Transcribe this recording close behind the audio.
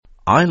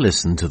I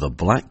listen to the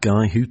Black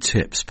Guy Who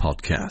Tips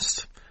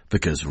podcast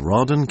because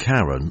Rod and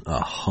Karen are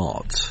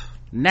hot.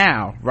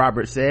 Now,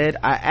 Robert said,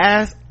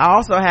 I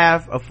also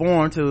have a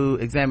form to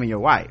examine your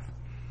wife.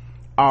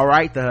 All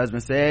right, the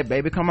husband said,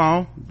 baby, come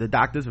on. The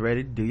doctor's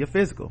ready to do your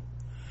physical.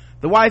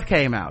 The wife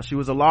came out. She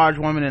was a large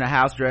woman in a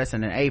house dress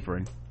and an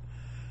apron.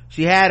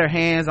 She had her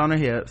hands on her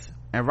hips,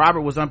 and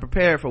Robert was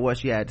unprepared for what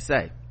she had to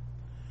say.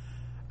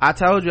 I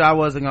told you I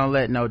wasn't gonna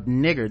let no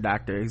nigger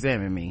doctor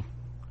examine me.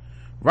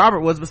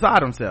 Robert was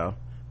beside himself.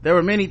 There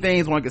were many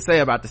things one could say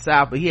about the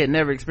South, but he had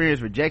never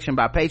experienced rejection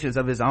by patients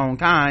of his own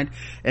kind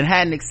and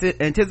hadn't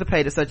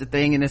anticipated such a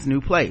thing in this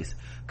new place.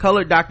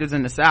 Colored doctors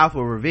in the South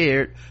were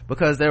revered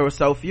because there were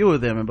so few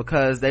of them and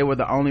because they were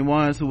the only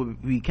ones who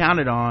would be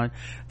counted on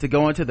to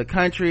go into the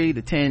country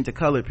to tend to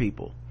colored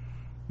people.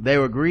 They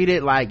were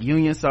greeted like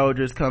Union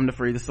soldiers come to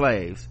free the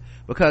slaves.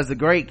 Because the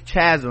great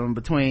chasm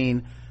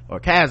between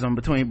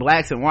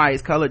blacks and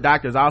whites, colored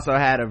doctors also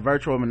had a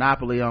virtual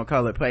monopoly on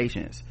colored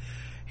patients.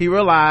 He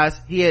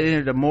realized he had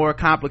entered a more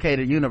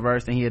complicated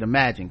universe than he had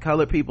imagined.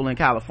 Colored people in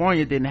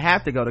California didn't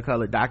have to go to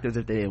colored doctors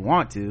if they didn't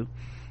want to.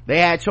 They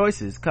had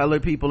choices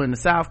colored people in the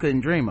South couldn't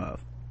dream of.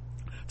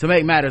 To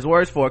make matters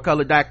worse, for a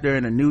colored doctor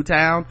in a new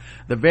town,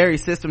 the very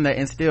system that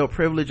instilled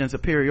privilege and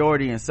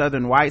superiority in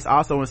southern whites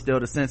also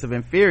instilled a sense of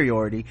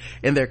inferiority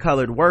in their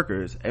colored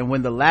workers. And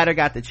when the latter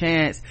got the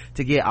chance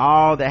to get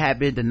all that had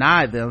been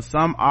denied them,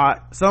 some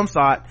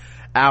sought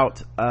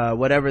out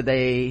whatever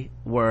they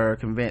were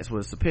convinced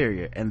was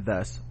superior, and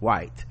thus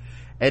white.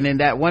 And in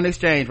that one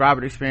exchange,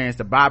 Robert experienced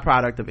a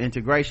byproduct of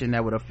integration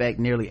that would affect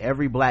nearly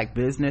every black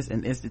business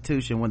and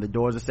institution when the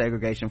doors of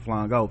segregation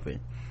flung open.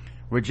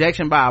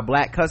 Rejection by a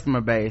black customer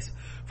base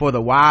for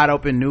the wide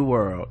open new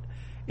world.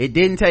 It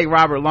didn't take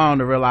Robert long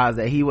to realize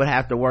that he would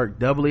have to work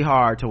doubly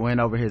hard to win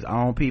over his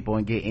own people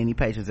and get any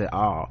patients at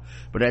all.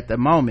 But at the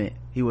moment,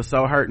 he was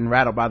so hurt and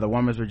rattled by the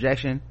woman's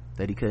rejection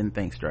that he couldn't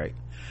think straight.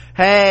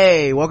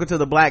 Hey, welcome to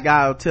the Black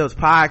Guy Who Tips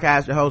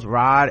podcast. Your host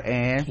Rod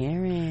and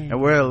Karen, and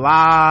we're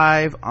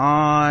live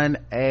on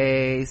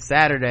a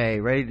Saturday,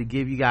 ready to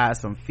give you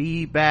guys some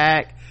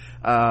feedback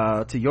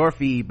to your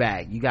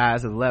feedback. You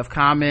guys have left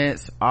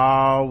comments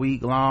all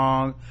week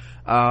long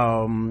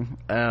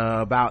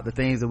about the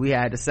things that we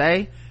had to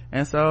say,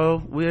 and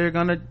so we're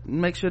gonna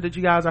make sure that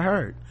you guys are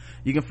heard.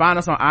 You can find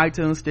us on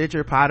iTunes,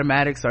 Stitcher,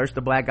 Podomatic. Search the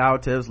Black Guy Who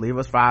Tips. Leave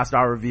us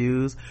 5-star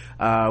reviews.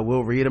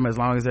 We'll read them as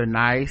long as they're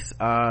nice.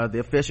 The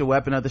official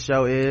weapon of the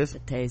show is the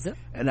taser,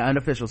 and the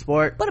unofficial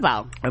sport, bullet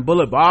ball, and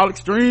bullet ball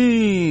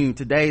extreme.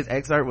 Today's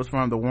excerpt was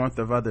from The Warmth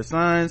of Other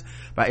Suns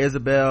by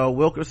Isabel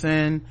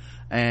Wilkerson,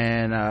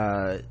 and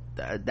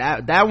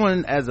that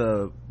one, as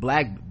a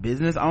black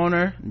business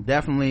owner,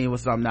 definitely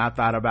was something I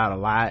thought about a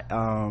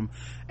lot.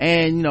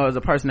 And you know, as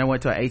a person that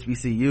went to a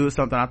HBCU,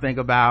 something I think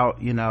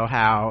about, you know,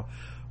 how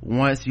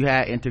once you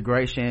had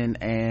integration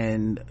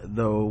and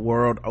the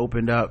world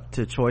opened up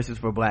to choices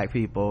for black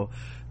people,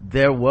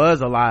 there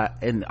was a lot,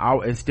 and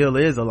still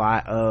is a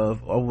lot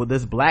of, oh well,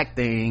 this black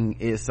thing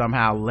is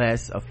somehow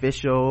less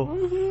official,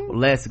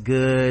 less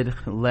good,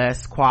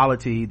 less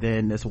quality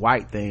than this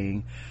white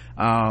thing.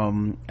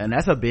 And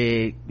that's a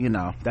big, you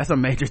know, that's a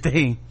major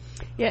thing.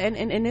 Yeah,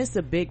 and it's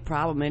a big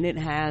problem, and it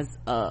has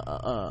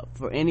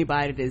for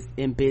anybody that's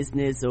in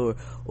business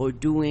or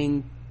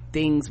doing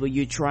things where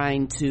you're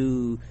trying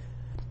to,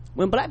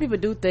 when black people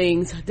do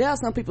things, there are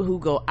some people who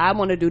go, I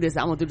want to do this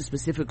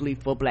specifically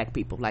for black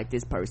people, like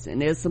this person.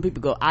 There's some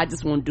people go, I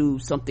just want to do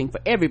something for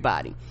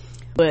everybody.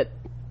 But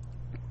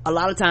a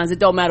lot of times it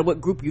don't matter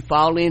what group you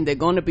fall in, there are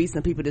going to be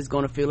some people that's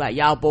going to feel like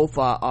y'all both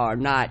are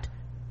not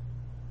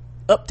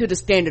up to the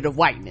standard of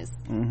whiteness.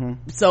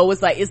 So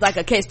it's like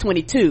a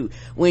catch-22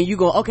 when you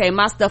go, okay,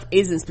 my stuff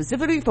isn't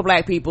specifically for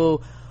black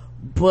people,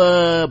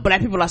 but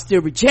black people are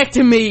still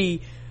rejecting me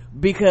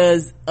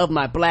because of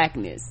my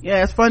blackness.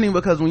 Yeah, it's funny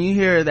because when you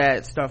hear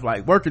that stuff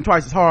like working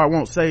twice as hard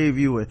won't save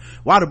you, and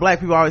why do black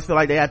people always feel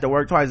like they have to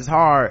work twice as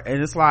hard,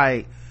 and it's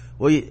like,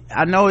 well,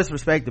 I know it's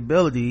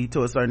respectability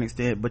to a certain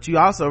extent, but you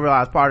also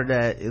realize part of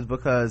that is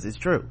because it's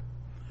true.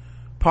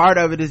 Part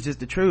of it is just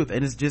the truth,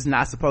 and it's just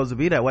not supposed to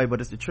be that way, but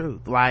it's the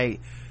truth.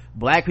 Like,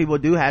 black people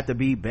do have to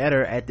be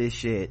better at this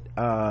shit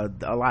a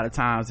lot of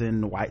times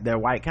than their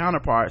white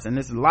counterparts, and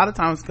this is a lot of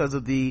times because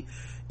of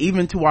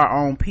even to our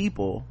own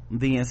people,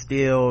 the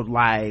instilled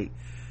like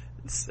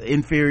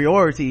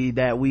inferiority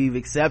that we've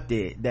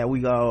accepted, that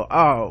we go,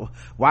 oh,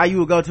 why you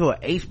would go to a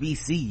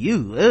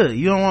HBCU? Ugh,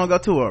 you don't want to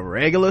go to a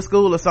regular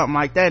school or something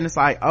like that. And it's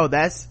like, oh,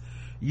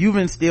 you've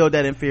instilled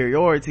that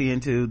inferiority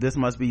into, this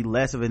must be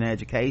less of an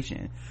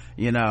education,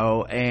 you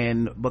know,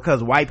 and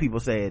because white people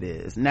say it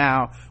is.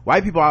 Now,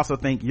 white people also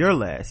think you're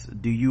less.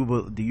 Do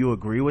you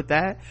agree with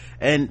that?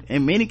 And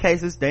in many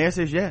cases, the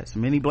answer is yes.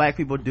 Many black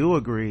people do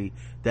agree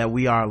that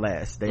we are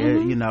less. They,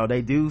 you know,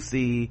 they do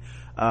see,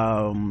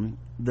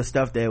 the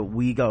stuff that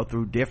we go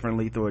through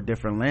differently through a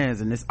different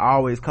lens, and it's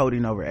always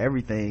coding over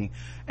everything.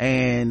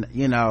 And,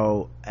 you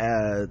know,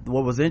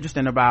 what was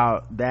interesting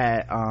about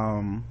that,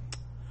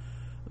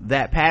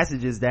 that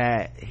passage is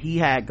that he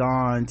had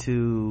gone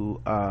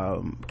to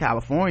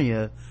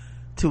California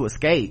to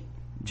escape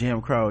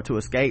Jim Crow, to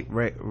escape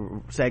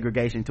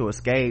segregation, to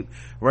escape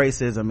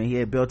racism. And he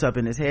had built up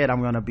in his head,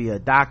 I'm gonna be a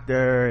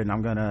doctor, and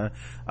I'm gonna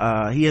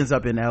he ends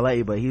up in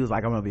LA, but he was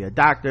like, I'm gonna be a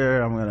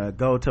doctor, I'm gonna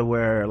go to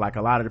where like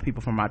a lot of the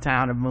people from my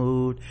town have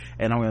moved,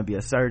 and I'm gonna be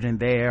a surgeon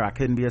there. I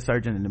couldn't be a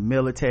surgeon in the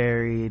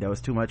military, there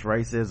was too much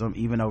racism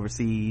even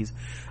overseas.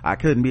 I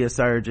couldn't be a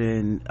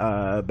surgeon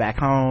back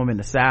home in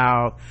the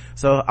South,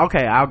 so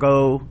okay, I'll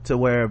go to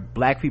where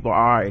black people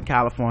are in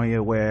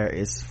California, where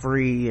it's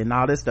free and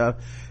all this stuff.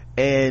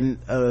 And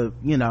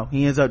you know,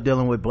 he ends up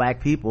dealing with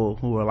black people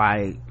who are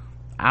like,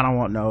 I don't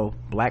want no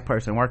black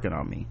person working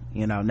on me,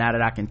 you know, now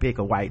that I can pick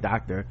a white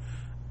doctor,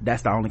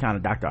 that's the only kind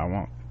of doctor I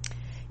want.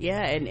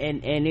 Yeah,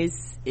 and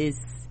it's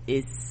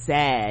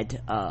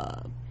sad,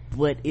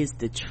 but it's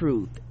the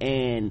truth.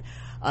 And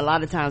a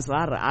lot of times, a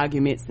lot of the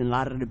arguments and a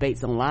lot of the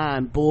debates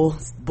online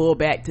boil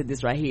back to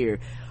this right here.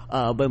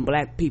 When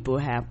black people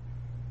have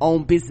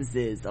own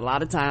businesses, a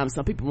lot of times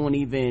some people won't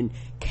even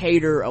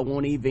cater or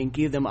won't even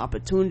give them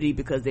opportunity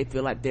because they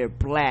feel like they're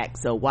black.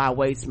 So why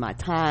waste my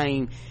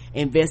time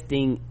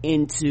investing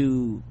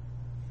into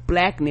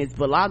blackness?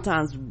 But a lot of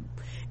times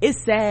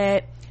it's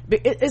sad.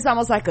 It's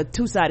almost like a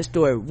two-sided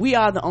story. We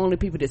are the only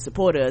people that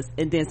support us,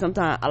 and then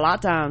sometimes, a lot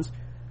of times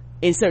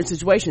in certain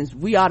situations,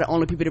 we are the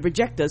only people that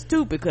reject us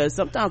too, because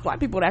sometimes white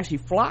people would actually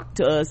flock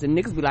to us and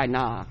niggas be like,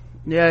 nah.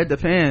 Yeah, it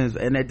depends.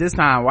 And at this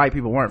time, white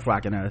people weren't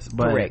flocking us,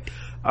 but correct.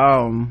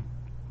 One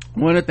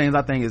of the things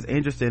I think is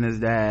interesting is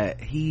that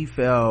he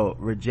felt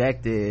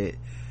rejected,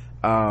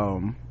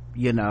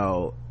 you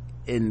know,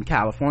 in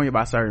California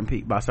by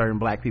certain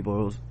black people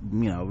who was,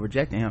 you know,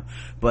 rejecting him.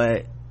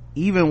 But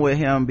even with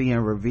him being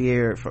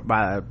revered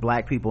by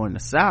black people in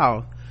the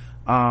South,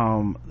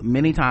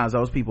 many times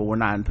those people were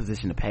not in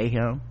position to pay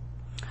him.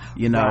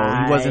 You know,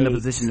 right. He wasn't in a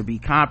position to be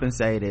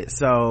compensated.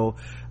 So,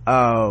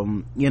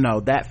 you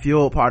know, that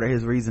fueled part of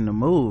his reason to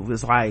move.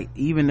 It's like,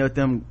 even with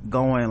them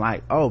going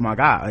like, oh my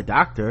God, a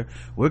doctor,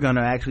 we're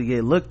gonna actually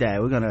get looked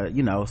at, we're gonna,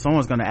 you know,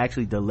 someone's gonna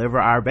actually deliver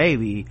our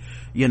baby,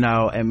 you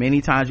know, and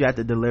many times you have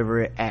to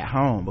deliver it at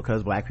home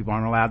because black people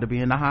aren't allowed to be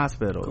in the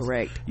hospitals.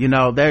 Correct. You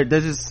know, there's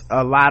just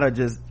a lot of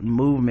just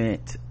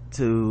movement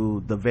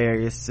to the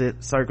various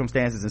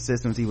circumstances and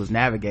systems he was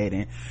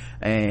navigating.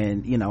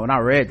 And you know, when I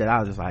read that, I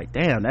was just like,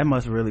 damn, that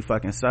must really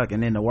fucking suck.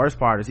 And then the worst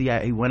part is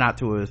he went out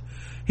to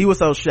he was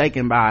so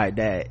shaken by it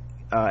that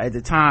at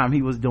the time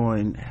he was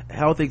doing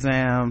health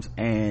exams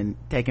and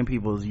taking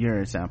people's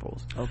urine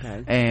samples,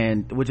 okay,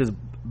 and which is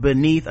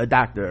beneath a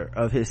doctor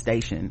of his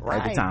station,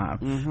 right, at the time.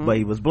 Mm-hmm. But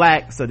he was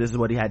black, so this is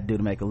what he had to do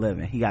to make a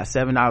living. He got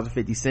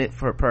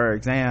 $7.50 per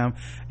exam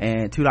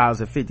and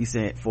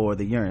 $2.50 for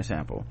the urine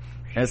sample.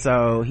 And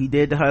so he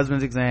did the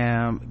husband's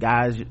exam,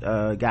 got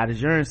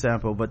his urine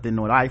sample, but then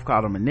the wife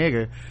called him a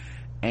nigger,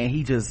 and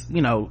he just,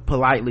 you know,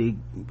 politely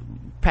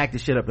packed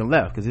his shit up and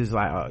left, because he was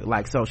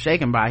like so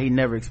shaken by it. He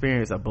never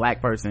experienced a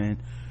black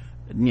person,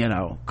 you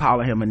know,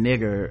 calling him a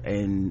nigger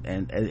and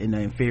in an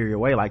inferior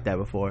way like that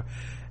before.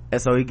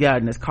 And so he got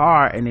in his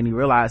car, and then he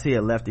realized he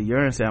had left the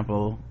urine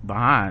sample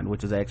behind,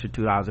 which was extra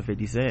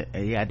 $2.50,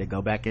 and he had to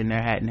go back in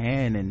there hat in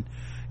hand and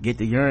get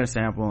the urine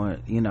sample,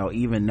 you know,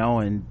 even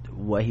knowing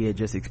what he had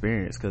just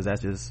experienced, because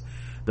that's just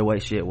the way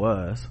shit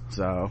was.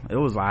 So it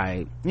was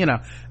like, you know,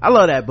 I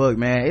love that book,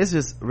 man. It's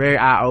just very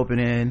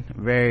eye-opening,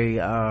 very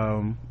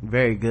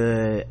very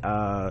good,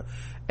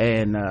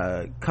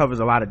 and covers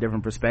a lot of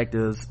different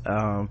perspectives.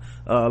 A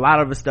lot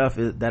of the stuff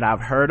that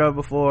I've heard of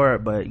before,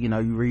 but you know,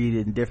 you read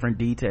it in different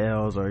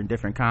details or in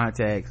different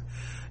contexts.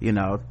 You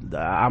know,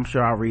 I'm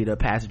sure I'll read a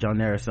passage on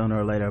there sooner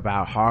or later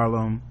about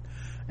Harlem,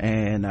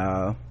 and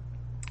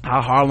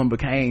how Harlem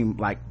became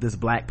like this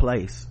black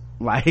place.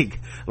 Like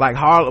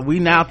Harlem, we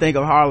now think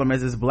of Harlem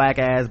as this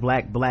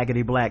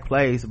blackety black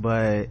place,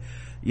 but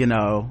you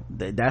know,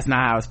 that's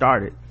not how it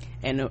started.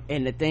 And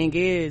the thing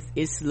is,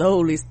 it's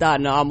slowly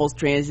starting to almost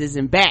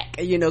transition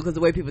back, you know, because the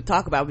way people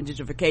talk about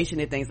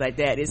gentrification and things like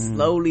that, it's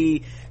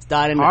slowly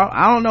starting to,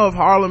 I don't know if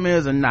Harlem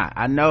is or not.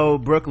 I know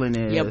Brooklyn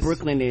is. Yeah,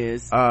 Brooklyn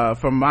is.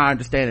 From my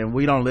understanding,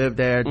 we don't live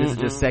there. This is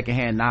just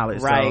secondhand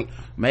knowledge. Right. So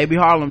maybe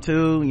Harlem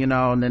too, you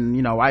know, and then,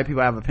 you know, white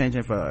people have a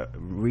penchant for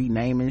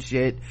renaming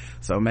shit.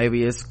 So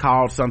maybe it's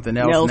called something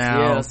else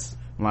now. Yes.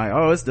 Like,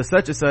 oh, it's the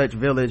such and such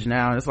village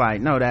now. And it's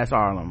like, no, that's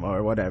Harlem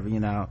or whatever,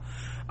 you know.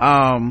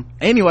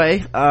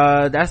 Anyway,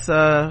 that's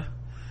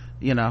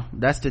you know,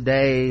 that's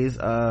today's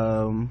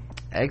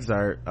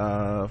excerpt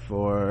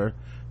for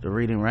the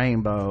Reading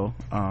Rainbow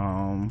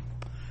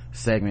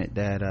segment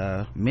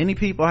that many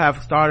people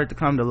have started to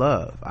come to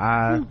love.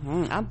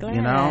 I'm glad.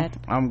 You know,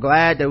 I'm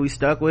glad that we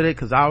stuck with it,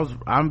 because I'm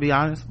gonna be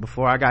honest,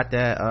 before I got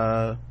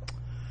that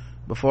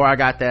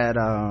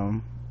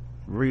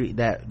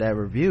that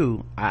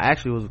review, I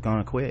actually was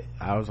gonna quit.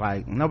 I was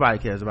like, nobody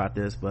cares about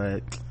this,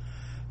 but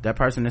that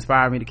person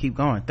inspired me to keep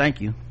going. Thank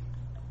you.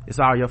 It's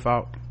all your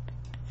fault.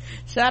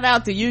 Shout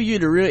out to you. You're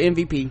the real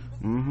MVP.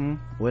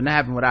 Wouldn't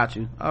happen without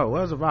you. Oh,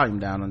 where's the volume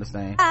down on this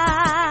thing?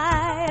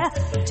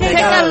 Take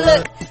a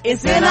look.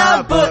 It's in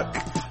our book,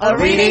 A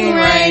Reading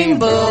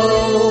Rainbow.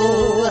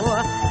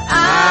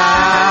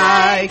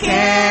 I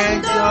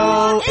can't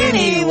go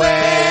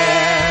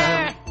anywhere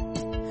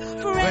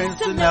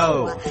things to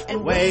know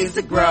and ways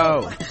to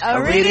grow.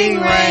 A reading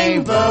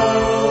rainbow.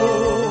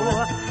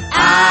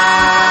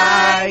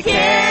 I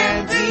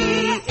can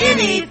be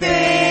anything.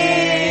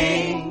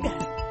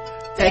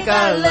 Take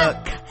a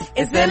look,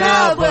 it's in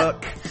a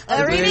book.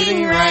 A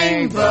reading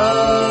rainbow.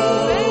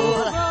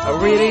 A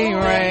reading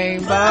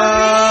rainbow.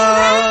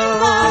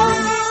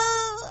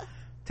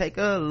 Take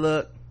a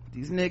look.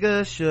 These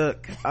niggas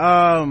shook.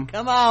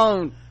 Come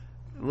on.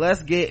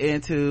 Let's get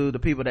into the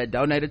people that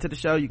donated to the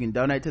show. You can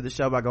donate to the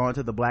show by going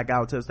to the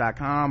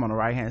blackouttips.com. On the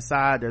right hand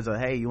side there's a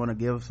hey, you want to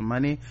give some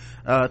money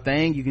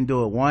thing. You can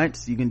do it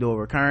once, you can do a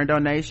recurring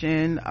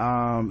donation.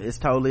 It's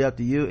totally up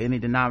to you. Any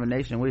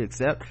denomination we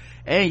accept,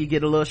 and you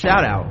get a little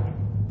shout out.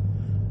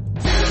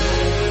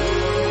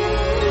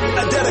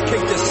 I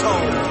dedicate this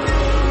song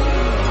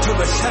to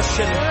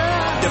recession,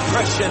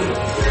 depression,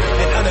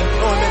 and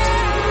unemployment.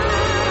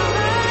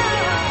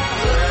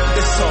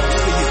 This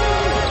song's for you.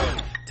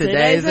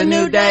 Today's a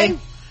new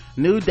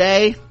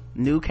day,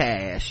 new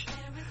cash.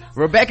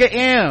 Rebecca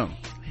M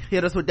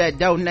hit us with that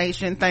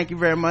donation. Thank you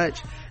very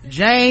much.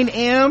 Jane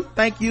M,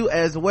 thank you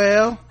as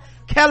well.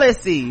 Kelly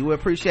C, we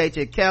appreciate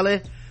you,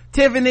 Kelly.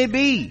 Tiffany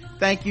B,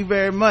 thank you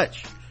very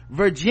much.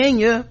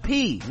 Virginia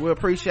P, we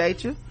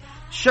appreciate you.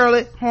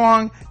 Shirley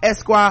Huang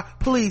Esquire,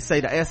 please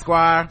say the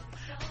Esquire.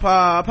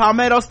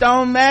 Palmetto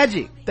Stone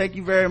Magic, thank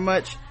you very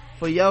much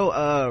for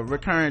your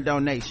recurring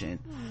donation.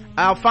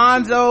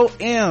 Alfonso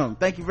M,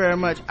 thank you very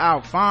much,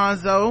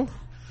 Alfonso.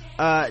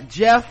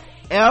 Jeff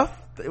F,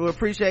 we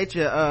appreciate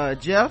you,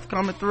 Jeff,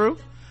 coming through.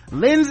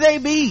 Lindsay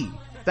B,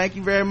 thank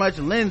you very much,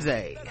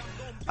 Lindsay.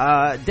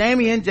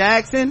 Damian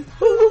Jackson,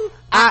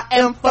 I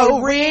am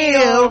for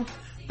real,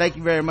 thank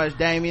you very much,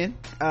 Damian.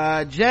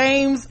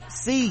 James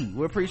C,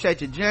 we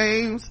appreciate you,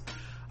 James.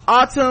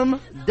 Autumn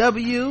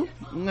W,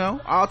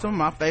 autumn,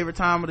 my favorite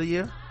time of the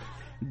year.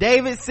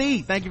 David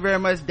C, thank you very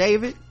much,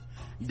 David.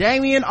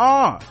 Damien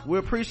R, we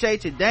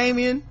appreciate you,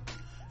 Damien.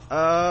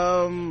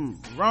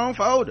 Wrong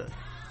folder.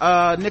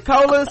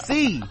 Nicola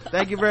C,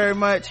 thank you very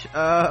much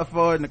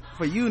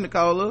for you,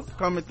 Nicola,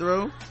 coming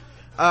through.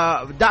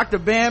 Dr.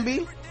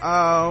 Bambi,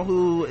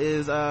 who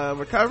is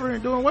recovering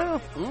and doing well.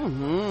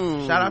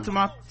 Shout out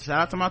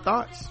to my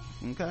thoughts.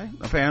 Okay,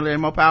 apparently they're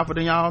more powerful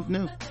than y'all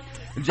knew.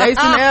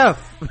 Jason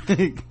F,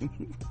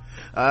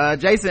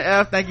 Jason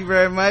F, thank you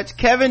very much.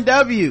 Kevin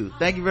W,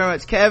 thank you very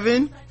much,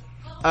 Kevin.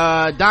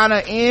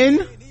 Donna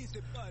N,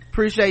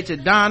 appreciate you,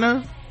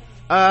 Donna.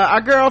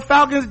 Our girl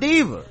Falcons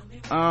Diva,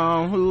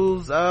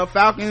 whose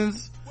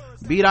Falcons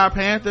beat our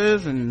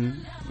Panthers,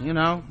 and you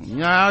know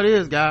how it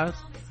is, guys.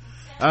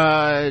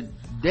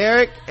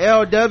 Derek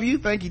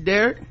LW, thank you,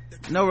 Derek.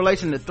 No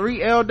relation to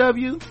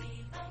 3LW.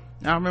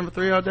 Y'all remember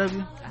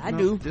 3LW? I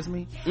do. Just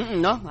me?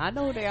 No, I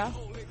know who they are.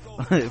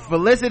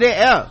 Felicity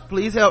F,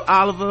 please help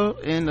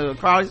Oliver in the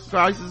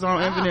crisis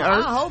on Infinite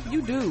Earth. I hope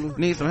you do.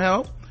 Need some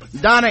help.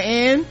 Donna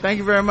N, thank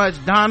you very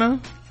much, Donna.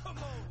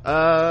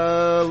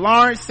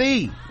 Lawrence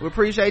C, we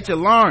appreciate you,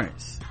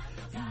 Lawrence.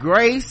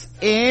 Grace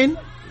N,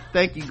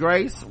 thank you,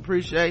 Grace,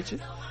 appreciate you.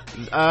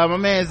 My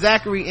man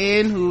Zachary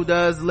N, who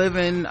does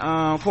Living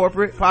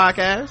Corporate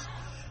podcast.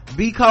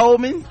 B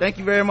Coleman, thank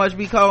you very much,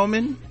 B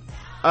Coleman.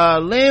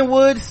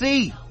 Linwood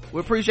C, we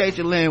appreciate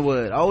you,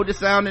 Linwood, oldest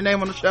sounding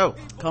name on the show.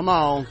 Come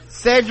on.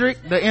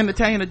 Cedric the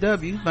Entertainer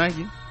W, thank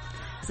you.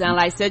 Sound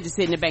like Cedric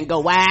sitting in the back and go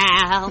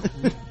wow.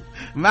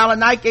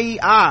 Malanike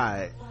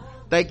I,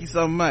 thank you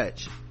so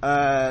much.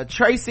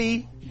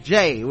 Tracy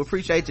J, we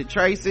appreciate you,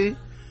 Tracy.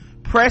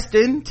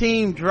 Preston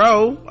Team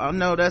Dro, I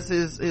know that's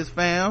his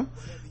fam,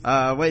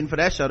 waiting for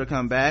that show to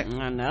come back.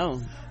 I know.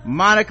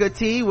 Monica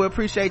T, we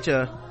appreciate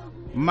you,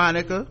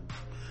 Monica.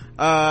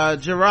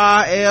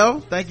 Gerard L,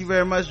 thank you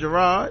very much,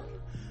 Gerard.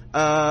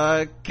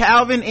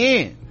 Calvin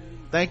N,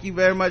 thank you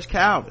very much,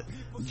 Calvin.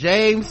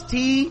 James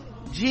T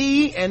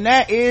G, and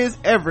that is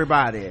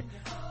everybody.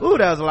 Ooh,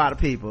 that was a lot of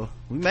people.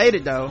 We made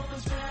it though.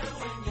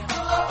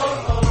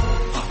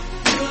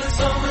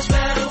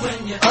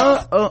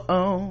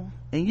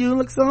 And you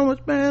look so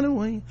much better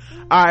when you...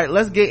 All right,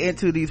 let's get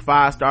into these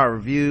 5-star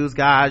reviews,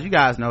 guys. You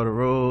guys know the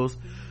rules.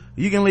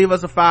 You can leave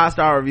us a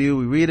 5-star review.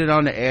 We read it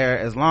on the air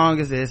as long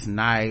as it's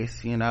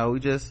nice.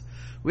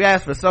 We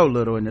ask for so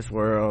little in this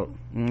world,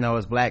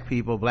 as black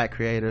people, black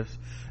creatives.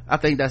 I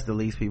think that's the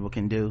least people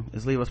can do,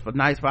 is leave us for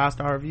nice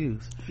 5-star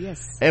reviews.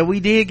 Yes. And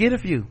we did get a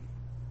few.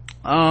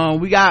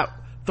 We got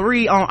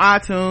 3 on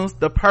iTunes.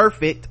 The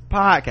Perfect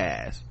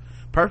Podcast,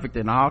 perfect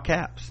in all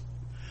caps.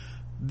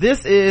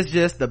 This is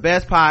just the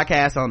best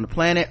podcast on the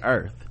planet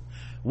Earth.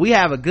 We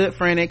have a good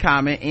friend in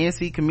common,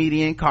 NC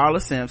comedian Carla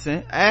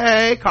Simpson.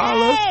 Hey,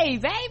 Carla. Hey,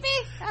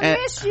 baby. I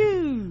miss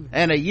you.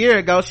 And a year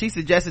ago, she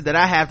suggested that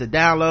I have to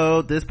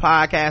download this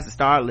podcast and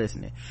start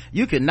listening.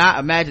 You could not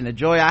imagine the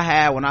joy I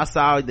had when I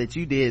saw that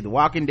you did The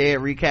Walking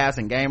Dead recast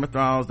and Game of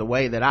Thrones the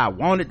way that I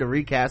wanted the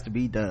recast to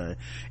be done.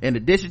 In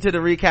addition to the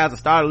recast, I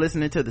started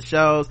listening to the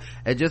shows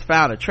and just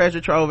found a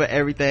treasure trove of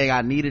everything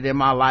I needed in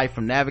my life,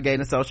 from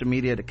navigating social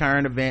media to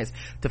current events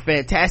to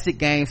fantastic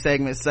game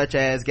segments such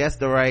as Guess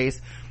the Race,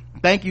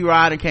 Thank you,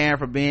 Rod and Karen,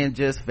 for being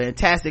just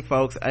fantastic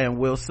folks, and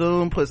we'll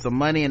soon put some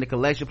money in the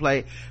collection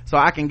plate so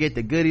I can get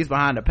the goodies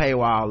behind the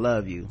paywall.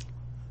 Love you,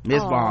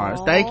 Miss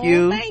Barnes. Thank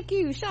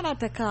you. Shout out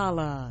to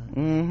Carla.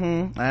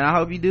 And I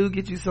hope you do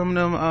get you some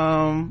of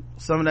them,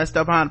 some of that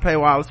stuff behind the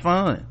paywall. It's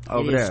fun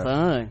over there. It's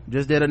fun.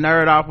 Just did a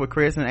nerd off with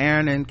Chris and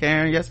Aaron and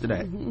Karen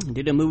yesterday.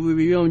 Did a movie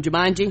review on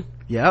Jumanji.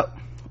 Yep.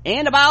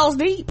 And the Balls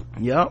Deep.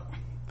 Yep.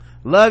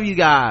 Love you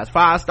guys.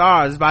 5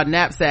 stars. It's by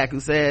Knapsack,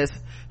 who says,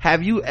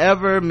 have you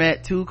ever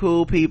met two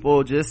cool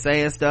people just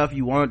saying stuff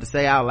you wanted to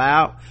say out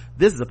loud?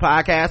 This is a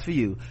podcast for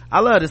you.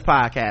 I love this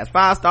podcast.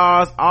 5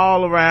 stars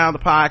all around the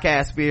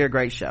podcast sphere.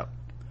 Great show.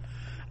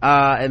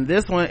 And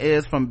this one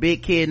is from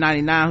Big Kid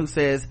 99, who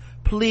says,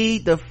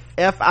 plead the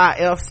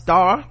FIF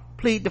star.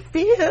 Plead the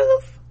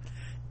fifth.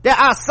 There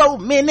are so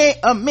many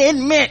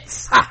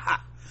amendments.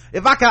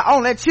 If I could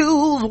only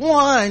choose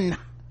one.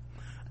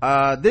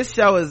 This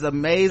show is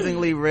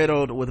amazingly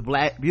riddled with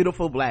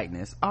beautiful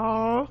blackness.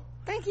 Oh,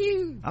 thank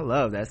you. I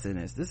love that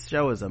sentence. This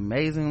show is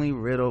amazingly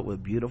riddled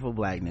with beautiful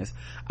blackness.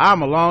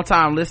 I'm a long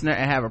time listener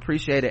and have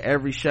appreciated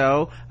every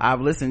show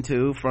I've listened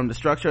to, from the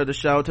structure of the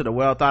show to the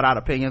well thought out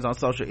opinions on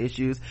social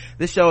issues.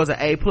 This show is an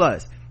A+.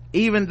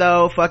 Even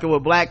though fucking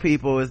with black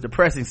people is a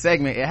depressing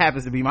segment, it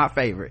happens to be my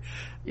favorite.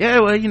 Yeah,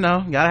 well,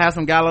 gotta have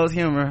some gallows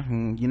humor.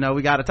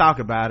 We gotta talk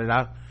about it.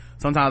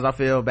 Sometimes I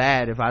feel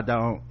bad if I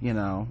don't,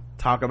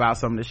 talk about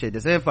some of the shit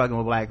that's in fucking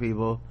with black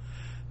people,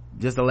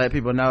 just to let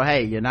people know,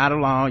 hey, you're not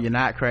alone, you're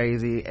not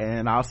crazy.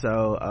 And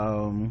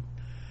also,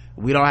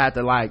 we don't have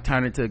to like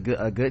turn it to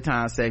a good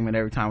time segment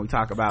every time we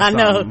talk about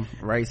something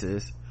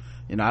racist.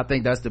 I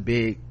think that's the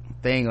big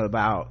thing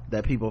about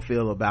that people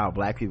feel about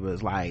black people,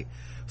 is like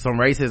some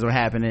racism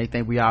happened and they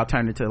think we all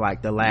turn into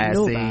like the last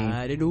scene.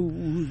 Nobody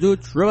knows the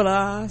trouble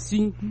I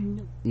see.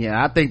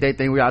 Yeah, I think they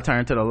think we all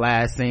turn to the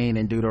last scene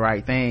and do the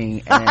right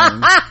thing,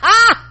 and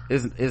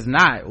it's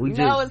not. It's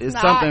not.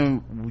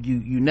 Something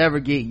you never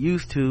get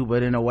used to,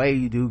 but in a way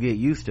you do get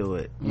used to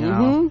it.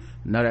 No,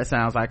 that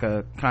sounds like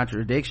a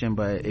contradiction,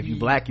 but if you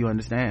black, you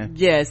understand.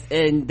 Yes,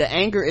 and the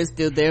anger is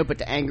still there, but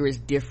the anger is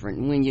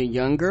different. When you're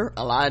younger,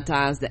 a lot of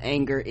times the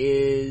anger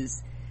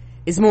is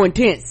more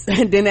intense.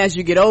 And then as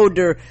you get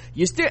older,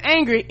 you're still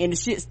angry and the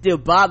shit still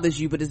bothers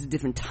you, but it's a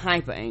different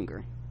type of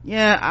anger.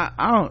 Yeah,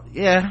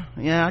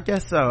 I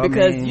guess so.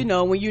 Because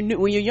when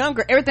you're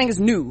younger, everything is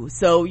new.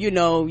 So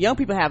young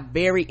people have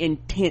very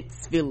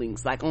intense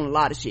feelings, like on a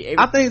lot of shit.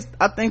 I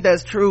think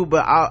that's true,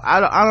 but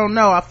I don't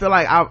know. I feel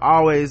like I've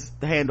always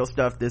handled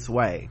stuff this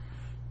way.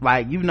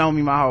 Like, you've known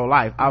me my whole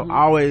life. I've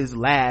always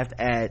laughed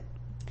at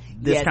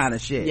this kind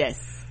of shit. Yes,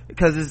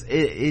 because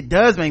it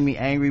does make me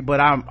angry, but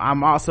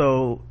I'm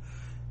also,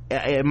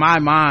 in my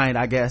mind,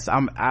 I guess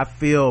I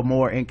feel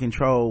more in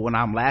control when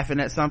I'm laughing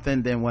at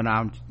something than when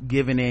I'm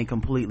giving in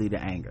completely to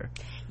anger.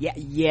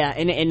 Yeah,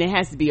 and it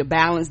has to be a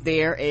balance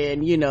there.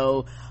 And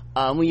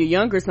when you're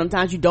younger,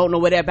 sometimes you don't know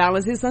where that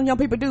balance is. Some young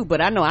people do,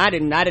 but I know I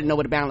didn't know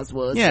what the balance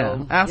was. Yeah,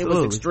 so absolutely.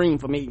 It was extreme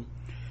for me.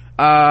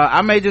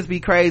 I may just be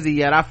crazy,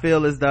 yet I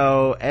feel as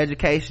though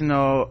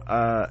educational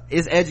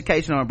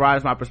and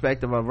broadens my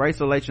perspective of race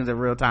relations and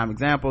real-time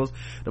examples.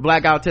 The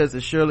Blackout Test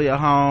is surely a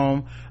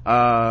home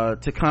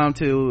to come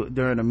to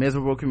during a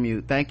miserable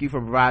commute. Thank you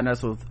for providing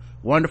us with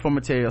wonderful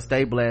material.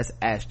 Stay blessed,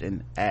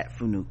 Ashton at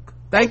Funuk.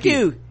 Thank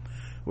you.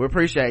 We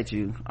appreciate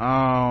you.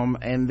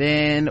 And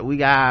then we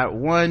got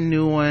one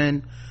new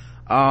one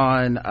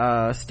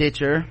on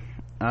Stitcher.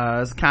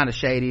 It's kind of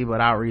shady, but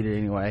I'll read it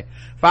anyway.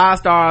 5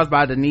 stars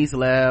by Denise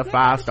Lev.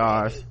 5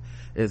 stars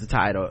is the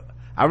title.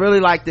 I really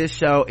like this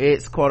show.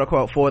 It's quote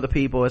unquote for the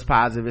people. It's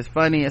positive, it's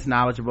funny, it's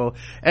knowledgeable,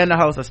 and the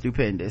hosts are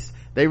stupendous.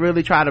 They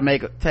really try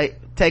to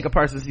take a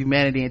person's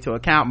humanity into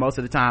account most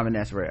of the time, and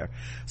that's rare.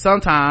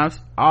 Sometimes,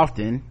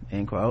 often,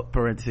 end quote,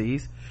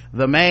 parentheses,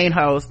 the main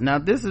host. Now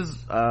this is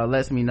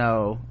lets me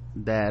know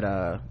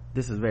that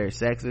this is very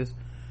sexist.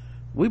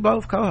 We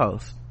both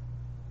co-hosts.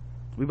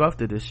 We both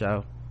did this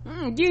show.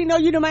 You know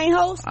you're the main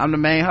host? I'm the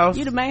main host.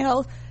 You're the main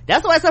host.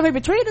 That's the way some people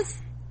treat us.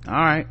 All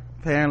right.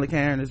 Apparently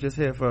Karen is just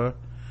here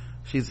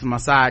she's my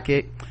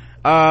sidekick.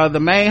 The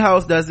main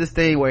host does this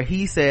thing where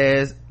he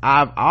says,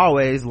 I've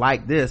always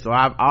liked this, or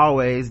I've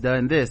always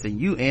done this,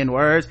 and you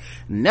N-words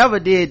never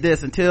did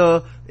this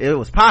until it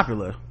was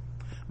popular.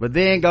 But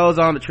then goes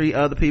on to treat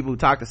other people who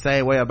talk the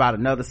same way about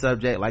another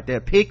subject like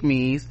they're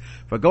pick-me's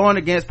for going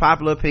against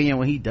popular opinion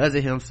when he does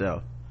it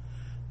himself.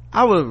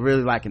 I would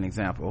really like an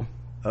example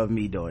of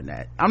me doing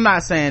that. I'm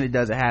not saying it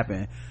doesn't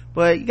happen,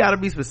 but you gotta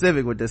be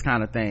specific with this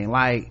kind of thing.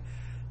 Like,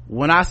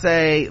 when I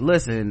say,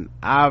 listen,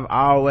 I've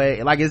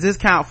always, like, does this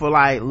count for,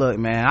 like, look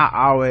man,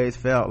 I always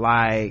felt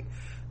like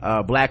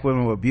black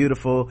women were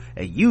beautiful,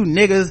 and you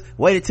niggas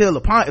waited till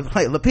Lupita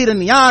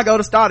Nyong'o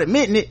to start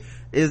admitting it.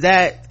 Is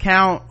that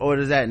count, or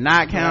does that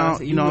not count?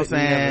 So you know what I'm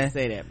saying? Never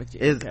say that, but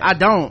okay. I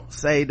don't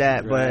say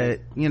that,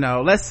 right.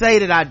 But let's say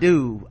that I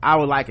do. I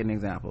would like an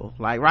example.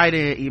 Like, write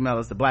in, email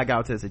us to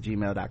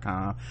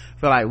blackouttest@gmail.com.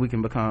 Feel like we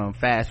can become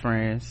fast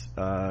friends.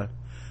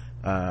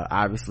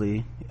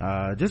 Obviously,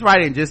 just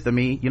write in just to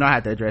me. You don't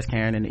have to address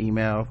Karen in the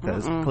email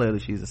because clearly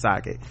she's a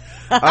psychic.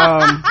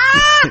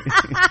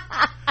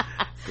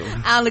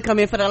 I only come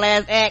in for the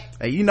last act.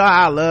 And you know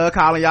how I love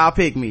calling y'all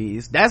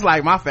pick-me's. That's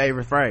like my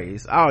favorite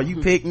phrase. Oh,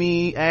 you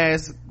pick-me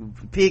ass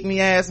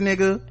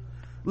nigga.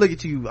 Look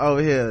at you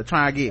over here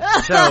trying to get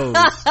shows.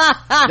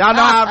 Y'all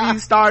know how I be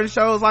starting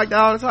shows like that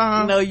all the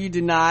time? No, you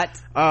do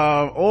not.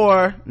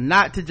 Or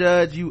not to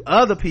judge you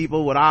other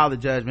people with all the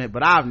judgment,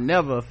 but I've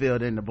never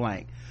filled in the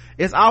blank.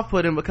 It's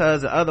off-putting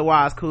because an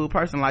otherwise cool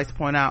person likes to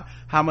point out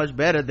how much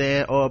better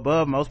than or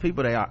above most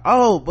people they are.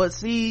 Oh, but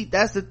see,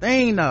 that's the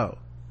thing though.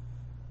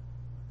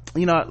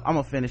 You know, I'm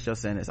gonna finish your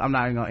sentence. I'm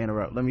not even gonna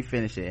interrupt. Let me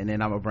finish it, and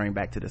then I'm gonna bring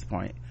back to this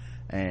point,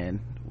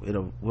 and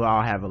we'll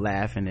all have a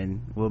laugh, and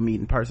then we'll meet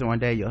in person one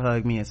day. You'll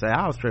hug me and say,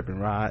 I was tripping,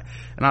 Rod.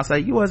 And I'll say,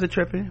 you wasn't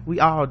tripping. We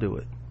all do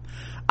it.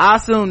 I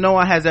assume no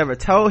one has ever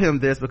told him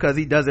this because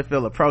he doesn't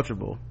feel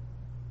approachable.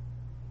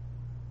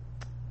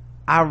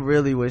 I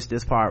really wish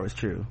this part was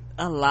true.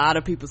 A lot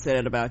of people said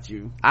it about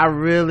you. I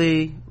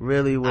really,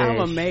 really wish. I'm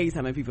amazed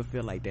how many people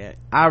feel like that.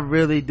 I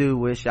really do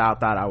wish y'all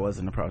thought I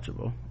wasn't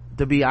approachable,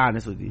 to be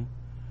honest with you.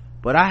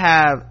 But I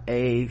have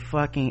a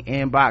fucking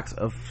inbox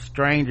of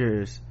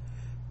strangers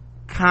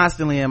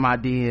constantly in my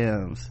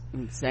DMs.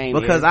 Same,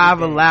 because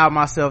I've allowed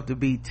myself to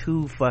be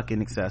too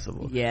fucking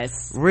accessible.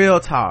 Yes. Real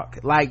talk.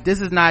 Like,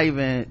 this is not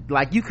even,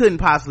 like, you couldn't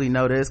possibly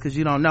know this because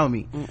you don't know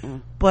me.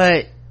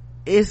 But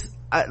it's,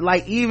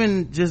 like,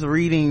 even just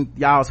reading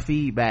y'all's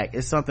feedback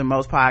is something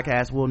most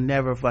podcasts will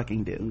never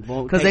fucking do,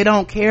 because they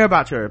don't care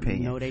about your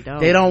opinion. No, they don't.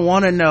 They don't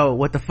want to know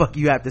what the fuck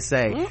you have to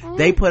say.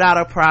 They put out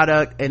a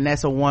product and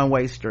that's a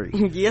one-way street.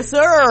 Yes,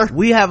 sir.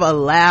 We have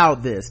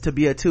allowed this to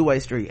be a two-way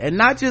street, and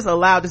not just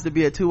allowed this to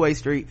be a two-way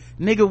street,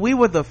 nigga. We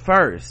were the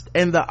first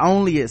and the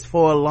onlyest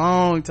for a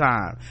long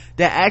time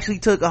that actually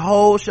took a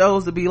whole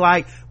shows to be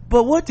like,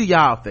 but what do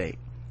y'all think?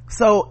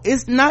 So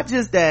it's not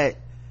just that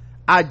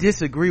I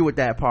disagree with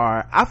that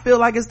part. I feel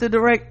like it's the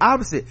direct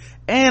opposite,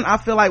 and I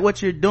feel like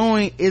what you're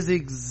doing is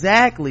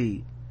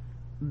exactly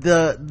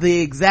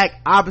the exact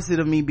opposite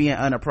of me being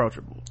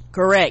unapproachable.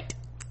 Correct.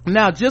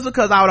 Now, just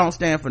because I don't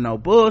stand for no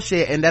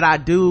bullshit, and that I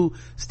do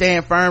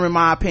stand firm in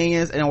my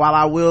opinions, and while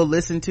I will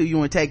listen to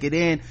you and take it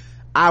in,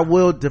 I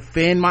will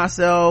defend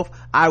myself.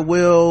 I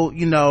will,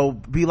 you know,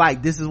 be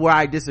like, this is where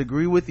I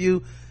disagree with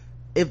you.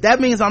 If that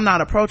means I'm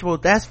not approachable,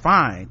 that's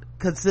fine,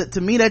 because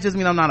to me that just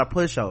means I'm not a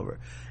pushover.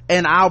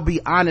 And I'll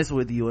be honest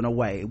with you in a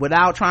way,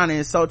 without trying to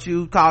insult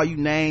you, call you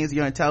names,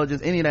 your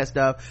intelligence, any of that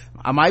stuff.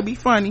 I might be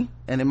funny,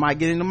 and it might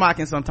get into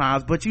mocking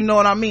sometimes, but you know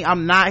what I mean.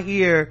 I'm not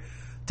here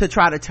to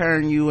try to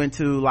turn you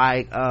into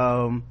like,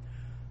 I'm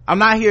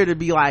not here to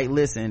be like,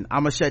 listen, I'm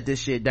gonna shut this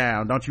shit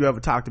down. Don't you ever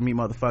talk to me,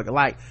 motherfucker.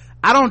 Like,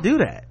 I don't do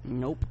that.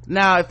 Nope.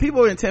 Now, if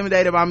people are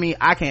intimidated by me,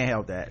 I can't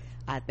help that.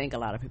 I think a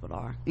lot of people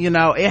are. You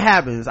know, it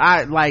happens.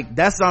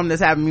 That's something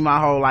that's happened to me my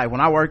whole life.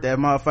 When I worked at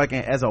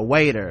motherfucking as a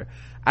waiter,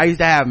 I used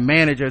to have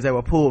managers that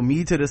would pull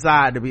me to the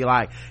side to be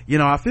like, you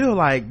know, I feel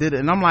like,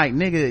 and I'm like,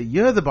 nigga,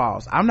 you're the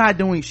boss. I'm not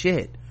doing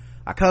shit.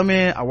 I come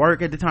in, I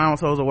work at the time I'm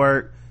supposed to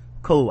work.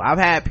 Cool. I've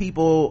had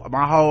people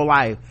my whole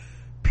life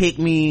pick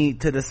me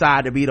to the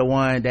side to be the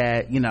one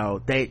that, you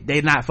know,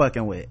 they not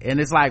fucking with. And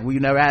it's like, we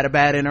never had a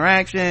bad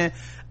interaction.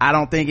 I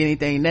don't think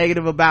anything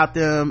negative about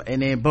them.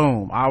 And then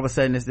boom, all of a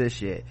sudden it's this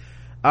shit.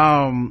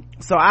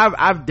 So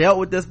I've dealt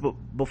with this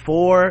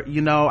before,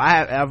 you know.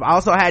 I've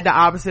also had the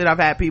opposite. I've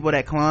had people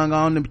that clung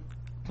on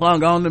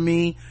to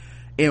me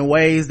in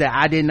ways that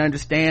I didn't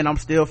understand. I'm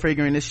still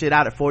figuring this shit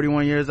out at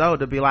 41 years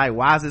old, to be like,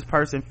 why does this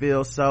person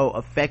feel so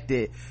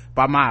affected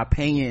by my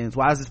opinions?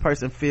 Why does this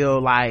person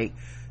feel like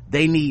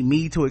they need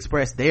me to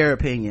express their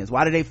opinions?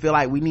 Why do they feel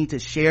like we need to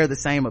share the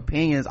same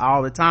opinions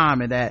all the time,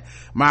 and that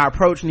my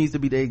approach needs to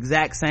be the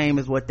exact same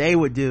as what they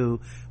would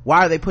do?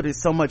 Why are they putting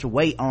so much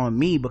weight on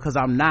me because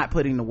I'm not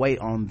putting the weight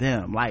on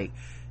them? Like,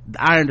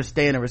 I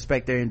understand and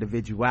respect their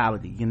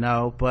individuality, you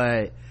know,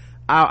 but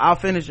I'll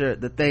finish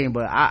the thing.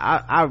 But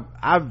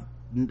I've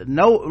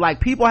know, like,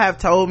 people have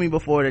told me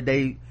before that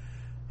they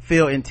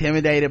feel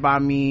intimidated by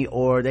me,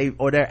 or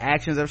their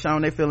actions have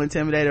shown they feel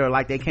intimidated, or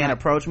like they can't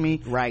approach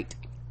me. Right.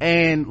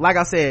 And like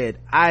I said,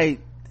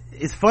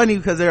 it's funny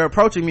because they're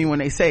approaching me when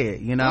they say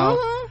it, you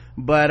know.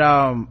 But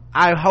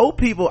I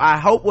hope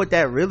what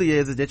that really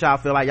is that y'all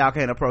feel like y'all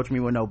can't approach me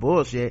with no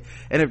bullshit.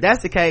 And if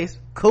that's the case,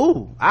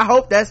 cool. I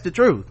hope that's the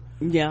truth.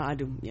 Yeah, I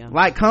do. Yeah.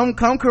 Like, come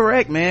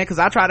correct, man, because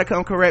I try to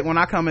come correct when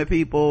I come at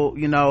people,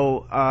 you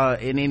know,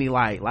 in any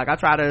light. Like, I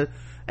try to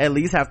at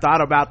least have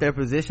thought about their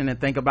position and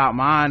think about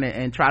mine,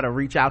 and try to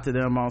reach out to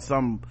them on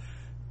some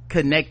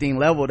connecting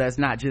level that's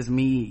not just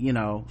me, you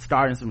know,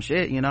 starting some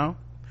shit, you know.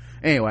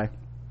 Anyway,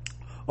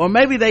 or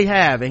maybe they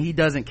have and he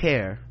doesn't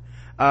care.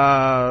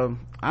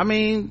 I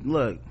mean,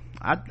 look,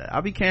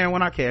 I'll be caring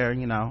when I care,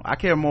 you know. I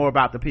care more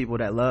about the people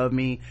that love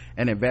me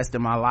and invest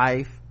in my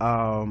life,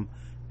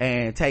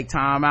 and take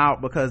time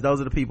out, because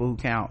those are the people who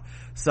count.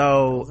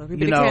 So,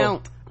 you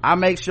know, I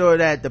make sure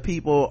that the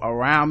people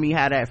around me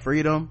have that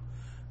freedom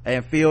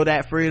and feel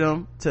that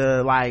freedom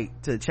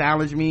to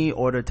challenge me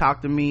or to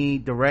talk to me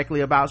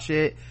directly about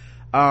shit.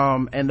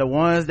 and the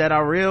ones that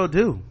are real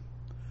do.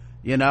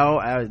 You know,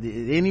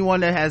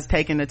 anyone that has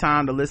taken the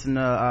time to listen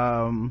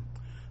to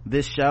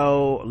this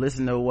show,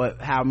 listen to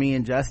how me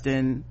and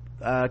Justin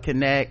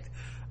connect,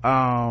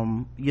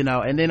 you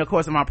know, and then of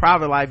course in my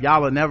private life,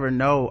 y'all will never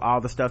know all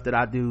the stuff that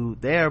I do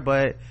there,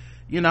 but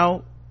you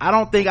know, I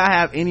don't think I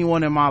have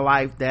anyone in my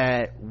life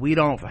that we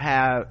don't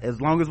have, as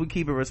long as we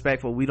keep it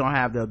respectful, we don't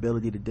have the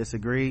ability to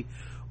disagree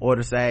or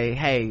to say,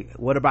 hey,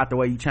 what about the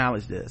way you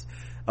challenged this,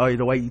 or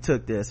the way you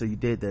took this, or you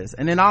did this.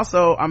 And then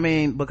also, I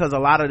mean, because a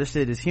lot of the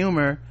shit is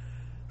humor,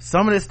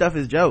 some of this stuff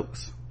is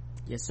jokes.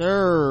 Yes,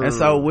 sir. And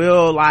so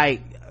we'll,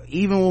 like,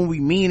 even when we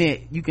mean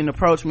it, you can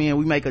approach me and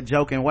we make a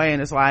joking way,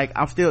 and it's like,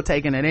 I'm still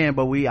taking it in,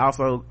 but we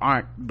also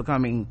aren't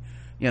becoming,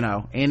 you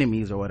know,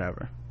 enemies or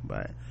whatever.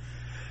 But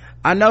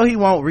I know he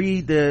won't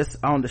read this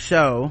on the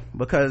show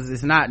because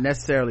it's not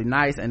necessarily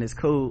nice, and it's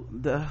cool.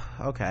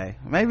 Okay,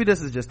 maybe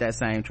this is just that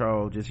same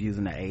troll just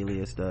using the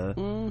alias stuff.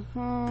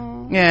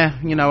 Yeah,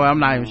 you know, I'm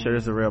not even sure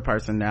it's a real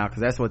person now, because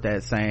that's what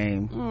that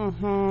same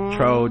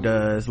troll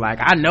does. Like,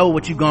 I know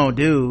what you gonna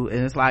do,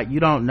 and it's like,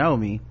 you don't know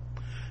me.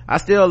 I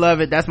still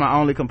love it. That's my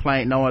only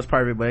complaint. No one's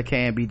perfect, but it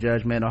can be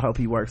judgmental. Hope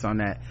he works on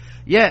that.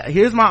 Yeah,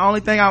 here's my only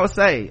thing I would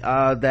say,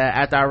 that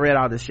after I read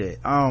all this shit,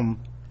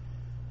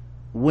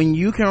 when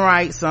you can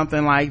write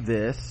something like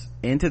this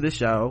into the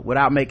show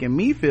without making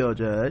me feel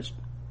judged,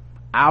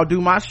 I'll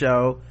do my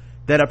show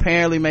that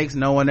apparently makes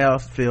no one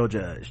else feel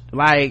judged.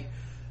 Like,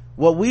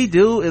 what we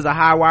do is a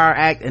high wire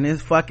act, and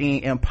it's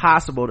fucking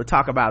impossible to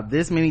talk about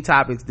this many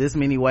topics, this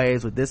many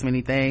ways, with this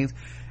many things,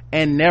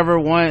 and never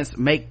once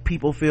make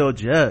people feel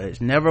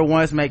judged, never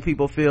once make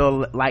people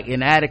feel like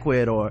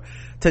inadequate, or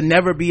to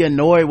never be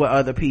annoyed with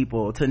other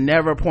people, to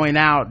never point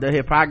out the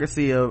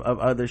hypocrisy of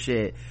other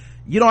shit.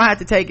 You don't have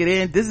to take it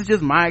in. This is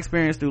just my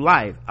experience through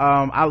life.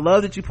 I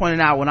love that you pointed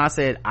out when I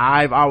said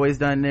I've always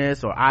done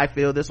this, or I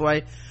feel this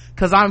way,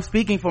 because I'm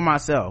speaking for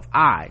myself.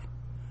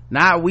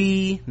 Not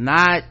we,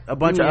 not a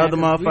bunch of other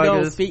motherfuckers. We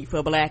don't speak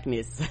for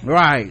Blackness.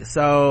 Right.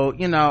 So,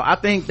 you know, I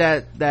think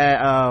that's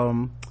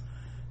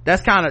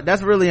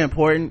really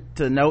important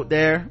to note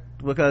there,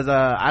 because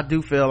I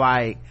do feel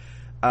like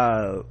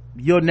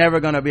you're never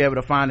going to be able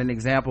to find an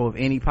example of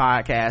any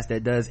podcast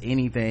that does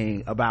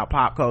anything about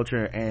pop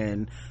culture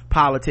and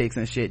politics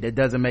and shit that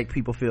doesn't make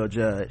people feel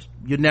judged.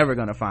 You're never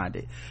going to find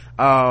it.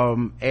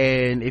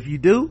 And if you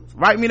do,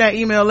 write me that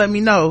email, let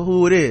me know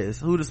who it is,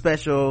 who the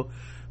special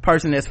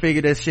person that's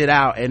figured this shit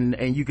out,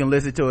 and you can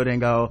listen to it and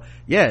go,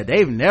 yeah,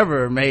 they've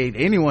never made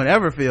anyone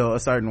ever feel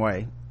a certain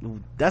way.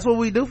 That's what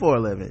we do for a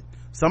living.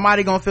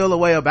 Somebody gonna feel a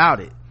way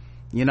about it.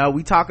 You know,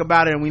 we talk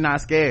about it and we're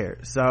not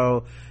scared.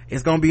 So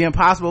it's gonna be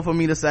impossible for